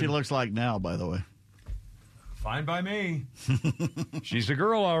 Here's Dwight what she Gooden. looks like now, by the way. Fine by me. She's a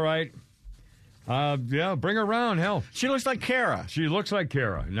girl, all right. Yeah, bring her around, hell. She looks like Kara. She looks like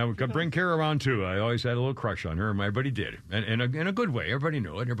Kara. Now, bring Kara around, too. I always had a little crush on her, and everybody did. And in a good way. Everybody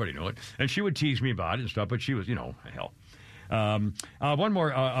knew it. And she would tease me about it and stuff, but she was, hell. One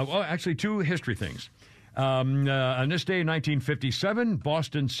more. Actually, two history things. On this day in 1957,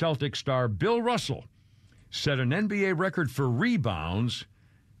 Boston Celtics star Bill Russell set an NBA record for rebounds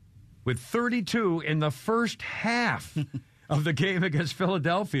with 32 in the first half of the game against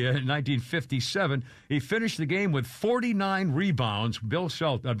Philadelphia in 1957. He finished the game with 49 rebounds. Bill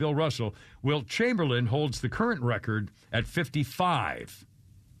Russell. Wilt Chamberlain holds the current record at 55.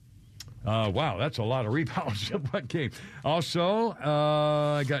 Wow, that's a lot of rebounds in one game. Also,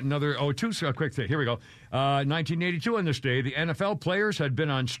 I got two quick things. Here we go. 1982 on this day, the NFL players had been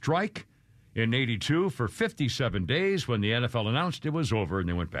on strike in 82 for 57 days when the NFL announced it was over and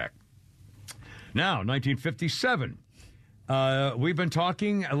they went back. Now, 1957. We've been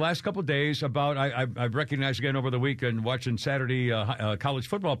talking the last couple of days about, I've recognized again over the weekend watching Saturday college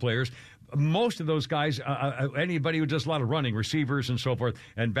football players. Most of those guys, anybody who does a lot of running, receivers and so forth,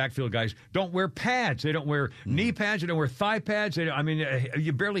 and backfield guys, don't wear pads. They don't wear knee pads. They don't wear thigh pads.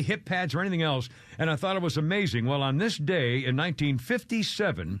 You barely hip pads or anything else. And I thought it was amazing. Well, on this day in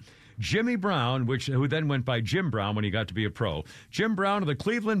 1957, Jimmy Brown, who then went by Jim Brown when he got to be a pro, Jim Brown of the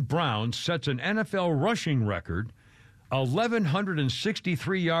Cleveland Browns sets an NFL rushing record,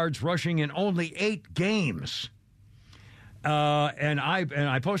 1,163 yards rushing in only 8 games. And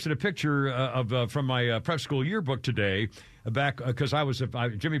I posted a picture from my prep school yearbook today, back because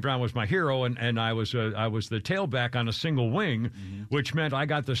Jimmy Brown was my hero, and I was the tailback on a single wing, which meant I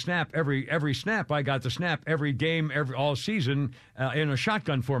got the snap every snap. I got the snap every game, all season in a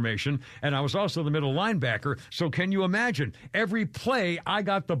shotgun formation, and I was also the middle linebacker. So can you imagine? Every play I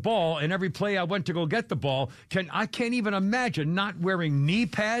got the ball, and every play I went to go get the ball. I can't even imagine not wearing knee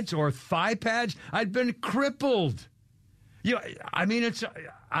pads or thigh pads. I'd been crippled. Yeah, I mean,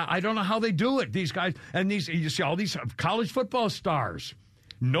 I don't know how they do it. These guys, and you see all these college football stars.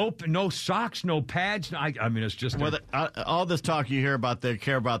 No socks, no pads. I mean, it's just all this talk you hear about they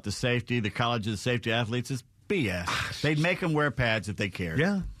care about the safety, the college's safety athletes is BS. They'd make them wear pads if they cared.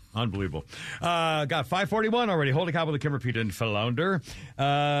 Yeah. Unbelievable. Got 5:41 already. Holy cow with the Kimmer, Pete, and Flounder.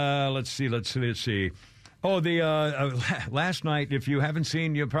 Let's see. Oh, the last night, if you haven't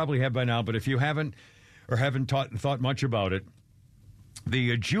seen, you probably have by now, but if you haven't, or haven't thought much about it,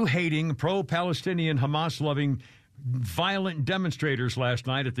 the Jew-hating, pro-Palestinian, Hamas-loving, violent demonstrators last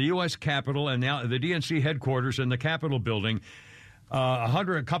night at the U.S. Capitol and now the DNC headquarters in the Capitol building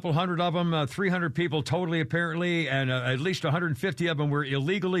a couple hundred of them, 300 people totally apparently, and at least 150 of them were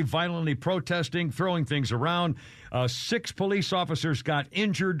illegally, violently protesting, throwing things around. 6 police officers got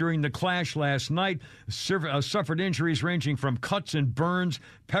injured during the clash last night, suffered injuries ranging from cuts and burns,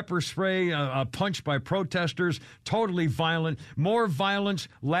 pepper spray, punched by protesters, totally violent. More violence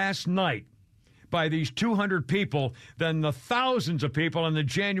last night by these 200 people than the thousands of people on the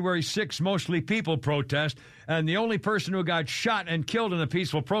January 6th mostly people protest. And the only person who got shot and killed in a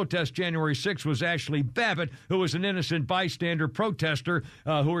peaceful protest January 6th was Ashley Babbitt, who was an innocent bystander protester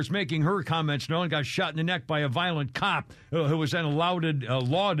who was making her comments known, got shot in the neck by a violent cop who was then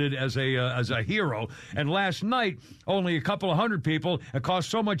lauded as a hero. And last night, only a couple of hundred people. It caused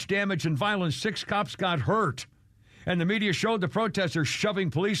so much damage and violence, 6 cops got hurt. And the media showed the protesters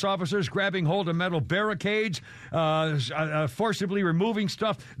shoving police officers, grabbing hold of metal barricades, forcibly removing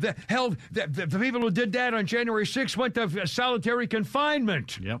stuff. The people who did that on January 6th went to solitary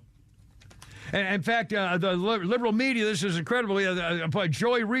confinement. Yep. And in fact, the liberal media, this is incredible.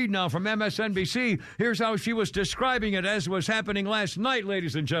 Joy Reid now from MSNBC, here's how she was describing it as was happening last night,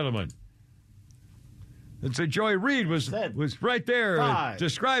 ladies and gentlemen. And so Joy Reid was right there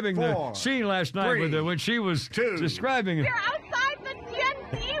describing the scene last night when she was describing it. We're outside the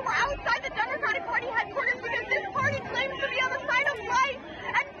DNC. We're outside the Democratic Party headquarters because this party claims to be on the side of life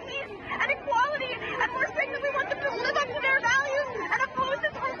and peace and equality. And we're saying that we want them to live up to their values and oppose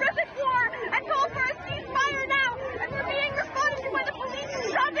this horrific war and call for a ceasefire now. And we're being responded to by the police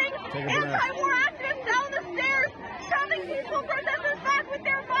shoving anti-war activists down the stairs, shoving peaceful protesters back with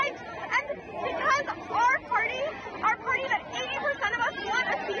their bikes. And because our party that 80% of us want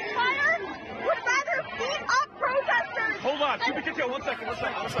a ceasefire, would rather beat up protesters. Hold on. One second.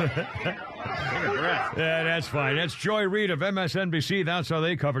 Yeah, that's fine. That's Joy Reid of MSNBC. That's how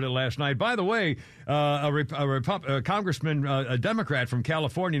they covered it last night. By the way, a congressman, a Democrat from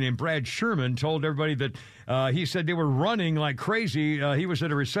California named Brad Sherman told everybody that he said they were running like crazy. He was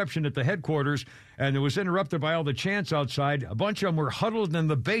at a reception at the headquarters, and it was interrupted by all the chants outside. A bunch of them were huddled in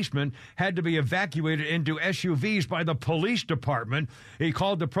the basement, had to be evacuated into SUVs by the police department. He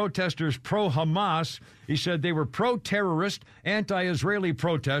called the protesters pro-Hamas. He said they were pro-terrorist, anti-Israeli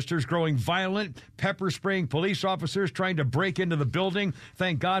protesters, growing violent, pepper-spraying police officers trying to break into the building.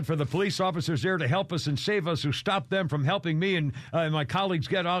 Thank God for the police officers there to help us and save us, who stopped them from helping me and my colleagues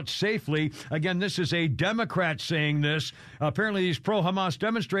get out safely. Again, this is a Democrat saying this. Apparently, these pro-Hamas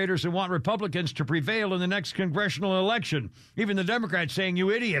demonstrators who want Republicans to prevail in the next congressional election. Even the Democrats saying,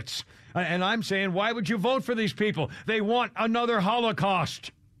 you idiots. And I'm saying, why would you vote for these people? They want another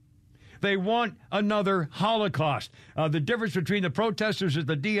Holocaust. They want another Holocaust. The difference between the protesters at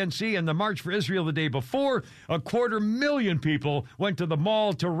the DNC and the March for Israel the day before, 250,000 people went to the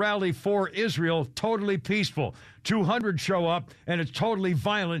mall to rally for Israel, totally peaceful. 200 show up, and it's totally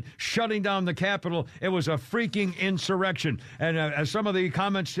violent, shutting down the Capitol. It was a freaking insurrection. And as some of the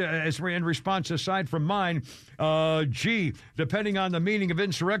comments in response, aside from mine, depending on the meaning of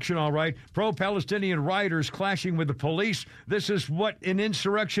insurrection, all right, pro-Palestinian rioters clashing with the police, this is what an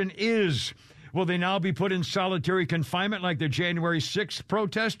insurrection is. Will they now be put in solitary confinement like the January 6th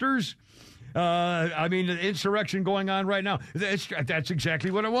protesters? I mean, the insurrection going on right now. That's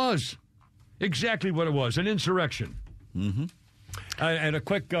exactly what it was. Exactly what it was, an insurrection. Mm-hmm. And a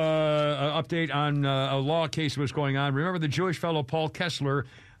quick update on a law case that was going on. Remember the Jewish fellow Paul Kessler,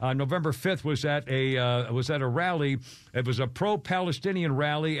 November 5th, was at a rally. It was a pro-Palestinian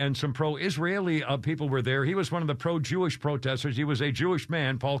rally, and some pro-Israeli people were there. He was one of the pro-Jewish protesters. He was a Jewish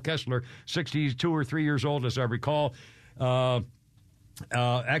man, Paul Kessler, 62 or 3 years old, as I recall.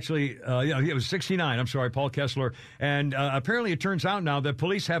 He was 69. I'm sorry, Paul Kessler. And apparently it turns out now that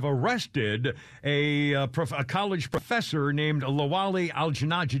police have arrested a college professor named Lawali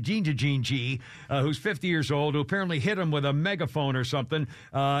Al-Janajinji, who's 50 years old, who apparently hit him with a megaphone or something,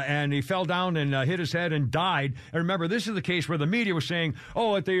 and he fell down and hit his head and died. And remember, this is the case where the media was saying,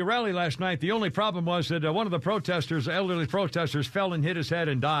 at the rally last night, the only problem was that one of the protesters, elderly protesters, fell and hit his head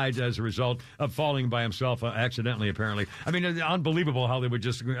and died as a result of falling by himself accidentally, apparently. I mean, unbelievable how they would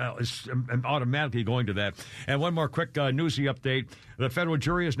just automatically going to that. And one more quick newsy update. The federal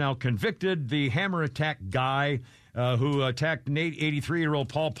jury has now convicted the hammer attack guy who attacked 83-year-old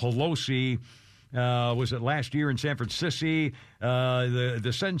Paul Pelosi. Was it last year in San Francisco?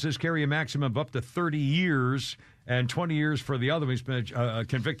 The sentences carry a maximum of up to 30 years and 20 years for the other one. He's been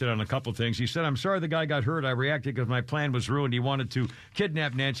convicted on a couple of things. He said, I'm sorry the guy got hurt. I reacted because my plan was ruined. He wanted to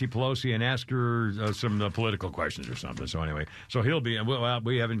kidnap Nancy Pelosi and ask her some political questions or something. So anyway, he'll be,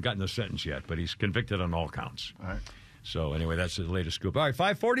 we haven't gotten the sentence yet, but he's convicted on all counts. All right. So anyway, that's the latest scoop. All right,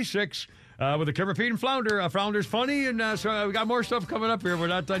 546 with the Kim, Pete, and Flounder. Flounder's funny, and so we got more stuff coming up here. We're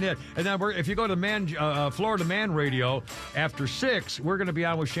not done yet. And then if you go to Florida Man Radio after 6, we're going to be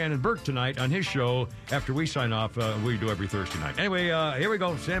on with Shannon Burke tonight on his show after we sign off. We do every Thursday night. Anyway, here we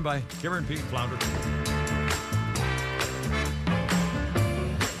go. Stand by. Kim and Pete and Flounder.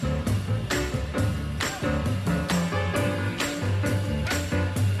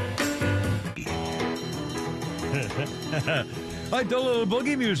 I do a little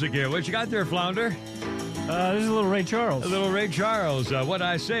boogie music here. What you got there, Flounder? This is a little Ray Charles. A little Ray Charles. What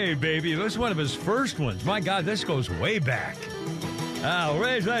I Say, Baby. This is one of his first ones. My God, this goes way back.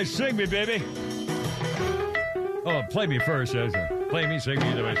 Ray's nice. Sing me, baby. Oh, play me first. Play me, sing me.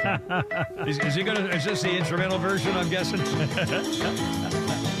 Either way. Is this the instrumental version, I'm guessing?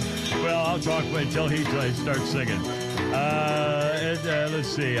 Well, I'll talk until he starts singing. Let's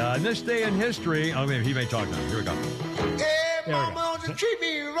see. On this day in history, maybe he may talk now. Here we go. Hey, mama, don't treat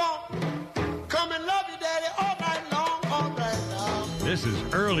me wrong. Come and love you, daddy, all night long. This is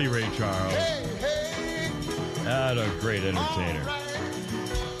early Ray Charles. Hey, hey. A great entertainer.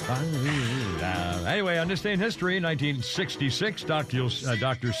 Anyway, on this day in history, 1966,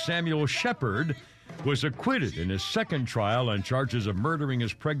 Dr. Samuel Shepard was acquitted in his second trial on charges of murdering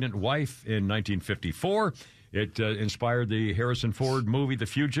his pregnant wife in 1954. It inspired the Harrison Ford movie The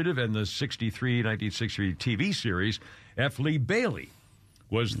Fugitive and the 1963 TV series. F. Lee Bailey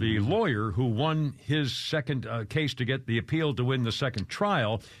was the lawyer who won his second case to get the appeal to win the second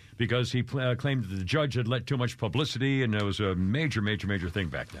trial because he claimed that the judge had let too much publicity, and it was a major thing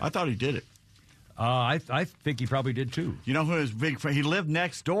back then. I thought he did it. I think he probably did, too. You know who his big friend? He lived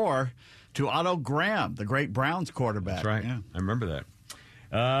next door to Otto Graham, the great Browns quarterback. That's right. Yeah. I remember that.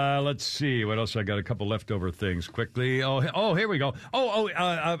 Let's see. What else? I got a couple leftover things quickly. Oh, here we go.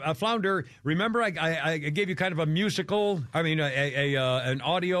 Flounder, remember I gave you kind of a musical, an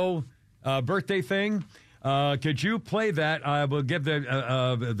audio birthday thing? Could you play that? I will give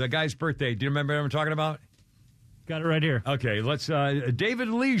the guy's birthday. Do you remember what I'm talking about? Got it right here. Okay, let's. David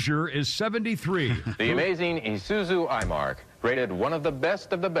Leisure is 73. The amazing Isuzu iMark, rated one of the best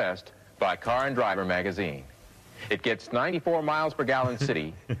by Car and Driver magazine. It gets 94 miles per gallon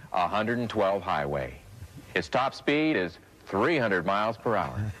city, 112 highway. Its top speed is 300 miles per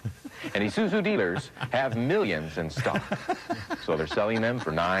hour. And Isuzu dealers have millions in stock, so they're selling them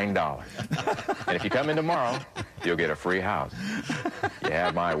for $9. And if you come in tomorrow, you'll get a free house. You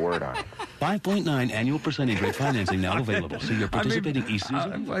have my word on it. 5.9 annual percentage rate financing now available. See your participating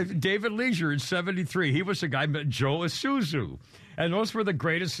Isuzu. David Leisure in 73. He was the guy, Joe Isuzu. And those were the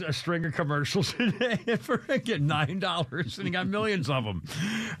greatest string of commercials ever. Get $9, and he got millions of them.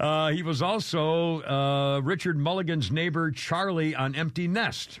 He was also Richard Mulligan's neighbor, Charlie, on Empty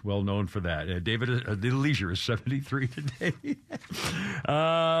Nest. Well known for that. David Leisure is 73 today.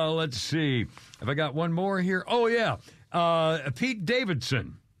 Let's see. Have I got one more here? Oh, yeah. Pete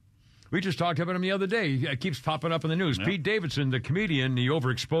Davidson. We just talked about him the other day. He keeps popping up in the news. Yep. Pete Davidson, the comedian, the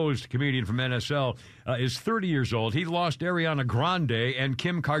overexposed comedian from NSL, is 30 years old. He lost Ariana Grande and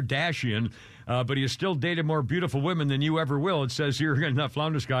Kim Kardashian, but he has still dated more beautiful women than you ever will. It says here in that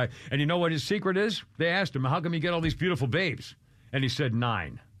Flounders guy. And you know what his secret is? They asked him, how come you get all these beautiful babes? And he said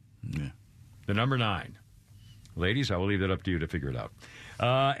 9. Yeah. The number 9. Ladies, I will leave that up to you to figure it out.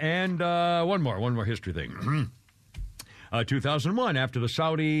 And one more history thing. 2001, after the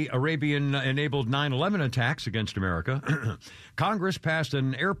Saudi Arabian-enabled 9/11 attacks against America, Congress passed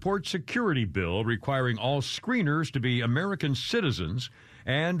an airport security bill requiring all screeners to be American citizens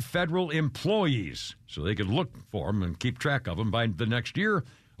and federal employees, so they could look for them and keep track of them. By the next year,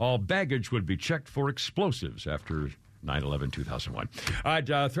 all baggage would be checked for explosives after 9/11, 2001. All right,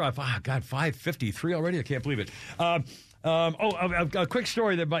 5:53 already? I can't believe it. A quick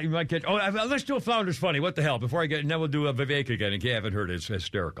story that you might get. Let's do a Flounders Funny. What the hell? Before I get, and then we'll do a Vivek again. If you haven't heard it, it's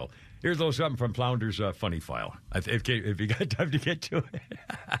hysterical. Here's a little something from Flounders Funny File. If you got time to get to it.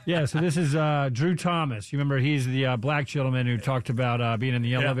 Yeah, so this is Drew Thomas. You remember he's the black gentleman who talked about being in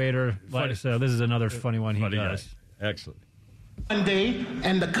the elevator. So this is another funny one he does. Guy. Excellent. One day,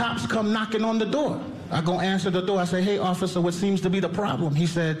 and the cops come knocking on the door. I go answer the door. I say, hey, officer, what seems to be the problem? He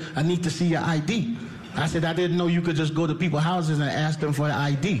said, I need to see your ID. I said, I didn't know you could just go to people's houses and ask them for the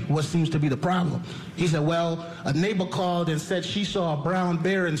ID. What seems to be the problem? He said, well, a neighbor called and said she saw a brown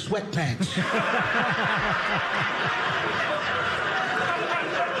bear in sweatpants.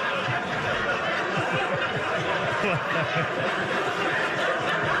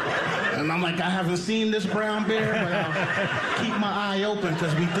 And I'm like, like I haven't seen this brown bear, but I'll keep my eye open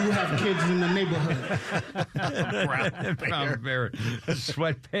because we do have kids in the neighborhood. Brown bear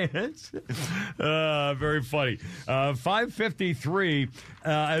sweatpants. Very funny. 5:53,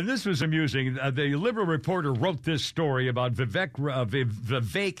 and this was amusing. The Liberal Reporter wrote this story about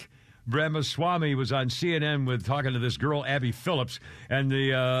Vivek Ramaswamy was on CNN talking to this girl, Abby Phillips, and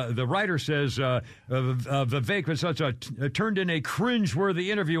the writer says Vivek was turned in a cringe-worthy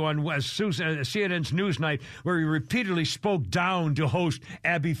interview on CNN's Newsnight where he repeatedly spoke down to host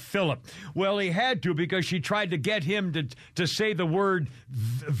Abby Phillip. Well, he had to because she tried to get him to say the word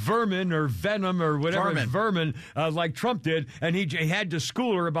vermin or venom or whatever, vermin like Trump did, and he had to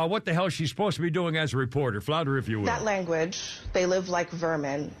school her about what the hell she's supposed to be doing as a reporter. Flounder, if you will. That language, they live like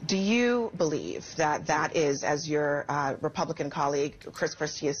vermin. Do you believe that that is, as your Republican colleague Chris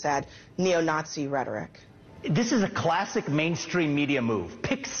Christie has said, neo-Nazi rhetoric? This is a classic mainstream media move.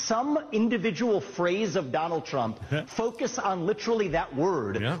 Pick some individual phrase of Donald Trump, focus on literally that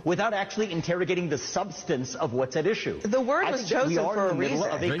word without actually interrogating the substance of what's at issue. The word was chosen for a reason. We are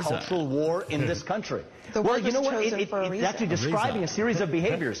in the middle of a cultural war in this country. Well, you know what? It's actually describing a series of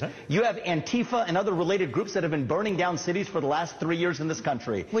behaviors. You have Antifa and other related groups that have been burning down cities for the last 3 years in this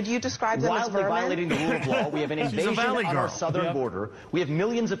country. Would you describe them as vermin? Wildly violating the rule of law. We have an invasion on our southern border. We have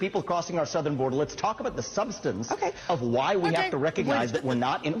millions of people crossing our southern border. Let's talk about the substance of why we have to recognize that we're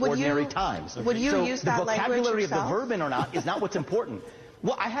not in ordinary times. Would you use that language the vocabulary yourself? of the vermin or not is not what's important.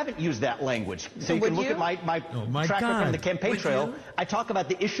 Well, I haven't used that language. So you can look at my track record on the campaign trail. I talk about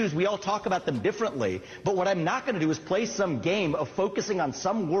the issues. We all talk about them differently. But what I'm not going to do is play some game of focusing on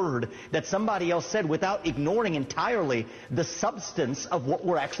some word that somebody else said without ignoring entirely the substance of what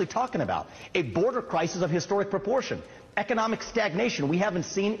we're actually talking about. A border crisis of historic proportion. Economic stagnation we haven't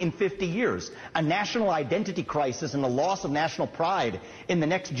seen in 50 years. A national identity crisis and the loss of national pride in the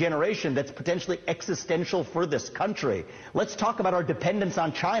next generation that's potentially existential for this country. Let's talk about our dependence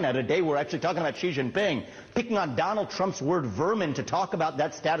on China. Today we're actually talking about Xi Jinping, picking on Donald Trump's word vermin to talk about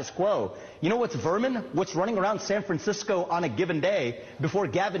that status quo. You know what's vermin? What's running around San Francisco on a given day before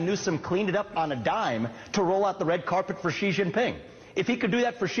Gavin Newsom cleaned it up on a dime to roll out the red carpet for Xi Jinping. If he could do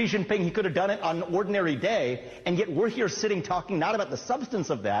that for Xi Jinping, he could have done it on an ordinary day, and yet we're here sitting talking not about the substance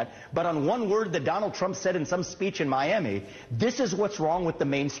of that, but on one word that Donald Trump said in some speech in Miami. This is what's wrong with the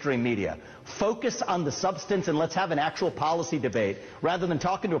mainstream media. Focus on the substance and let's have an actual policy debate rather than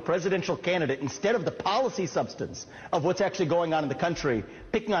talking to a presidential candidate instead of the policy substance of what's actually going on in the country,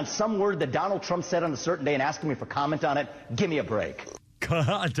 picking on some word that Donald Trump said on a certain day and asking me for comment on it. Give me a break.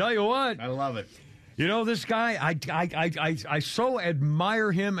 I tell you what. I love it. You know, this guy, I so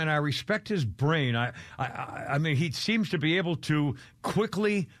admire him and I respect his brain. I mean, he seems to be able to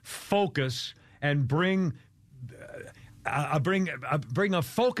quickly focus and bring a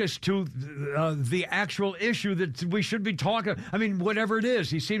focus to the actual issue that we should be talking. I mean, whatever it is,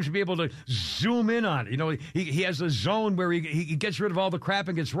 he seems to be able to zoom in on it. You know, he has a zone where he gets rid of all the crap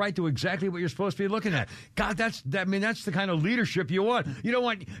and gets right to exactly what you're supposed to be looking at. God, that's the kind of leadership you want. You don't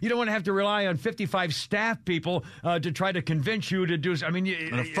want to have to rely on 55 staff people to try to convince you to do. I mean,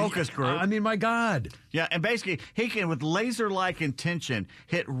 a focus group. I mean, my God. Yeah, and basically he can, with laser-like intention,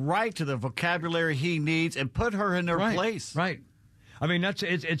 hit right to the vocabulary he needs and put her in her place. Right. I mean,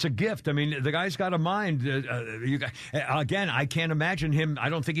 it's a gift. I mean, the guy's got a mind. Again, I can't imagine him. I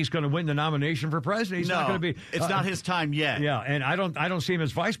don't think he's going to win the nomination for president. He's not going to be. It's not his time yet. Yeah, and I don't see him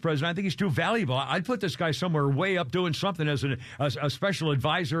as vice president. I think he's too valuable. I'd put this guy somewhere way up doing something as a special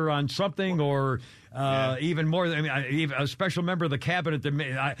advisor on something, or even more. I mean, a special member of the cabinet.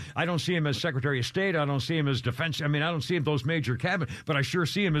 I don't see him as Secretary of State. I don't see him as defense. I mean, I don't see him those major cabinet. But I sure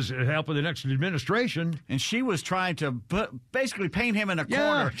see him as helping the next administration. And she was trying to basically paint him in a corner.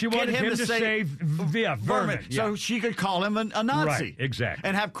 Yeah, she wanted him to say vermin. So she could call him a Nazi. Right, exactly.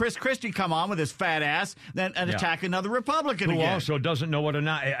 And have Chris Christie come on with his fat ass and attack another Republican who again. Also doesn't know what a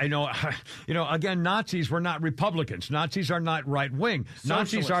Nazi. Again, Nazis were not Republicans. Nazis are not right wing.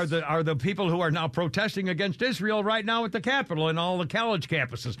 Nazis are the people who are now protesting against Israel right now at the Capitol and all the college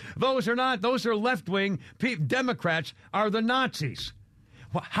campuses. Those are not. Those are left wing. Democrats are the Nazis.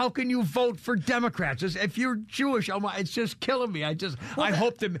 How can you vote for Democrats? If you're Jewish, it's just killing me. I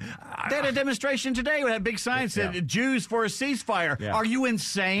hope that... They had a demonstration today with that big sign that said, Jews for a ceasefire. Yeah. Are you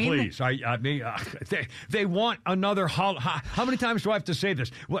insane? Please. I mean, they want another... How many times do I have to say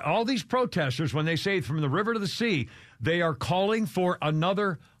this? All these protesters, when they say from the river to the sea, they are calling for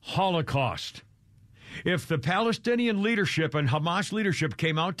another Holocaust. If the Palestinian leadership and Hamas leadership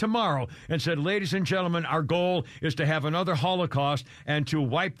came out tomorrow and said, ladies and gentlemen, our goal is to have another Holocaust and to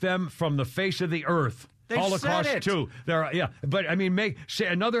wipe them from the face of the earth, Holocaust too. But I mean, say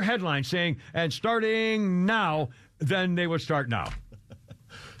another headline saying, and starting now, then they would start now.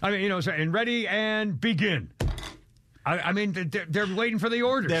 I mean, and ready and begin. I mean, they're waiting for the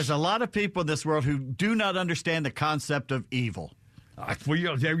orders. There's a lot of people in this world who do not understand the concept of evil.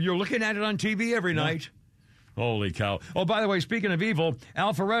 You're looking at it on TV every night. Holy cow. Oh, by the way, speaking of evil,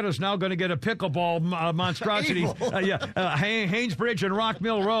 Alpharetta's now going to get a pickleball monstrosity. Haynesbridge and Rock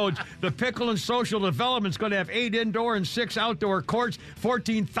Mill Roads. The Pickle and Social Development's going to have 8 indoor and 6 outdoor courts,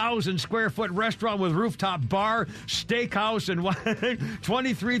 14,000 square foot restaurant with rooftop bar, steakhouse, and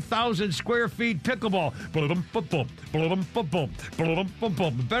 23,000 square feet pickleball.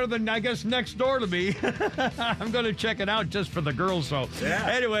 Better than, I guess, next door to me. I'm going to check it out just for the girls. So,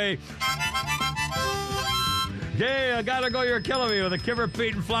 Anyway. Yeah, I gotta go. You're killing me with a Kipper,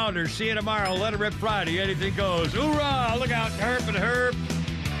 Pete, and Flounder. See you tomorrow. Let it rip Friday. Anything goes. Hoorah! Look out, Herp and Herb.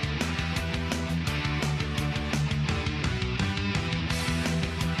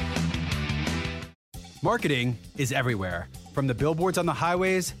 Marketing is everywhere. From the billboards on the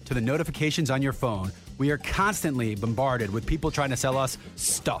highways to the notifications on your phone, we are constantly bombarded with people trying to sell us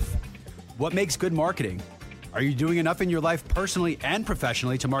stuff. What makes good marketing? Are you doing enough in your life personally and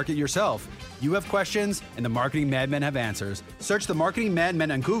professionally to market yourself? You have questions, and the Marketing Madmen have answers. Search the Marketing Madmen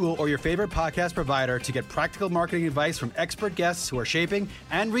on Google or your favorite podcast provider to get practical marketing advice from expert guests who are shaping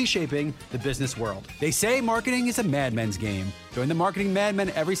and reshaping the business world. They say marketing is a madman's game. Join the Marketing Madmen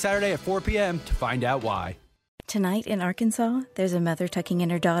every Saturday at 4 p.m. to find out why. Tonight in Arkansas, there's a mother tucking in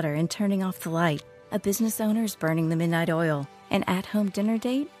her daughter and turning off the light. A business owner is burning the midnight oil. An at-home dinner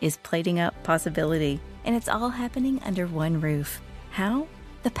date is plating up possibility. And it's all happening under one roof. How?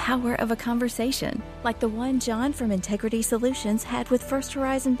 The power of a conversation, like the one John from Integrity Solutions had with First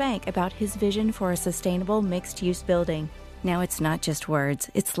Horizon Bank about his vision for a sustainable mixed-use building. Now it's not just words,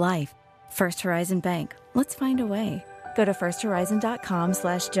 it's life. First Horizon Bank. Let's find a way. Go to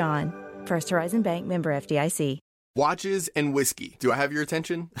firsthorizon.com/John. First Horizon Bank, member FDIC. Watches and whiskey. Do I have your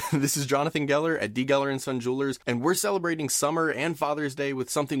attention? This is Jonathan Geller at D. Geller & Son Jewelers, and we're celebrating summer and Father's Day with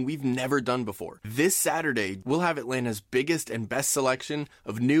something we've never done before. This Saturday, we'll have Atlanta's biggest and best selection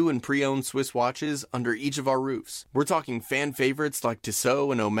of new and pre-owned Swiss watches under each of our roofs. We're talking fan favorites like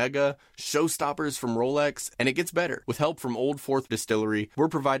Tissot and Omega, showstoppers from Rolex, and it gets better. With help from Old Fourth Distillery, we're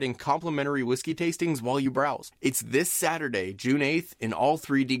providing complimentary whiskey tastings while you browse. It's this Saturday, June 8th, in all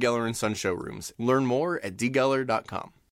 3 D. Geller & Son showrooms. Learn more at dgeller.com.